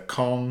about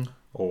Kong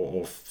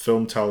or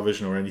film,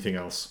 television, or anything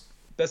else?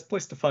 Best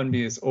place to find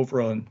me is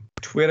over on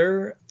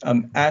Twitter.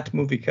 I'm at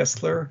Movie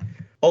Kessler.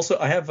 Also,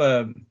 I have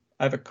a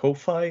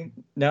Ko-Fi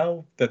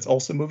now that's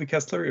also Movie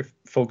Kessler if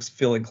folks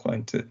feel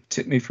inclined to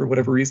tip me for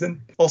whatever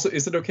reason. Also,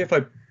 is it okay if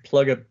I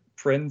plug a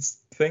friend's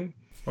thing?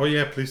 Oh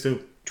yeah, please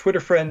do. Twitter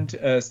friend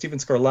Steven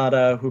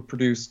Scarlatta, who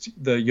produced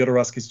the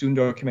Jodorowsky's Dune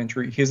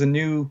documentary. He has a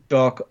new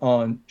doc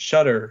on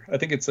Shudder. I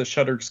think it's a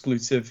Shudder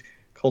exclusive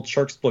called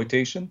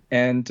Sharksploitation.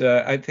 And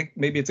I think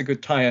maybe it's a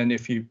good tie-in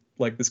if you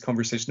like this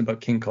conversation about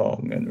King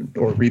Kong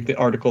or read the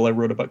article I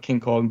wrote about King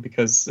Kong,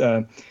 because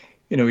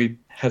he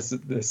has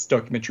this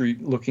documentary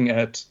looking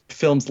at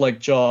films like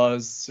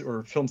Jaws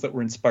or films that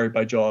were inspired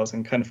by Jaws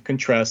and kind of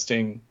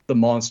contrasting the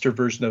monster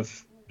version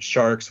of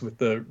sharks with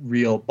the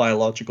real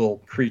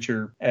biological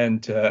creature.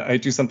 And I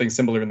do something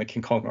similar in the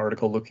King Kong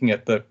article, looking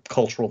at the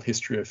cultural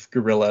history of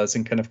gorillas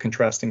and kind of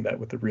contrasting that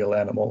with the real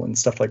animal and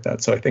stuff like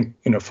that. So I think,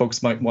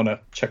 folks might want to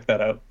check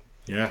that out.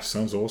 Yeah,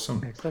 sounds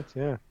awesome. Excellent,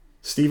 yeah.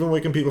 Stephen,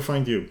 where can people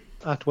find you?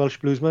 At Welsh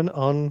Bluesman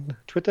on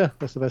Twitter.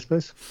 That's the best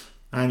place.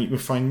 And you can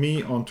find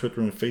me on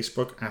Twitter and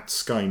Facebook at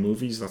Skye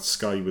Movies. That's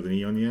Skye with an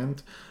E on the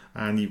end.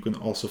 And you can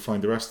also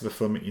find the rest of the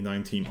Film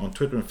 89 team on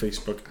Twitter and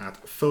Facebook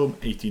at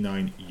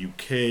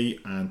Film89UK.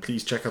 And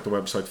please check out the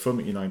website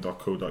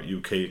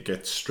film89.co.uk. It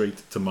gets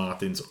straight to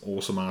Martin's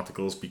awesome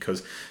articles,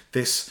 because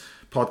this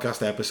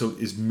podcast episode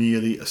is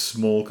merely a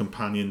small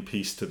companion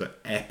piece to the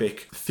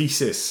epic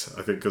thesis,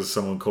 I think, as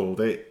someone called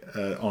it,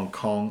 on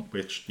Kong,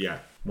 which, yeah,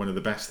 one of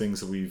the best things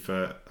that we've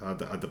had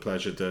the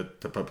pleasure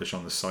to publish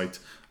on the site.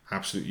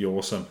 Absolutely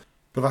awesome.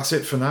 But that's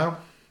it for now.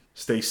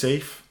 Stay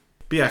safe.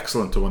 Be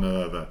excellent to one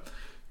another.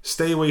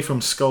 Stay away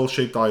from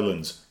skull-shaped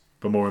islands.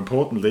 But more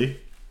importantly,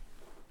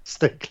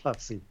 stay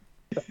classy.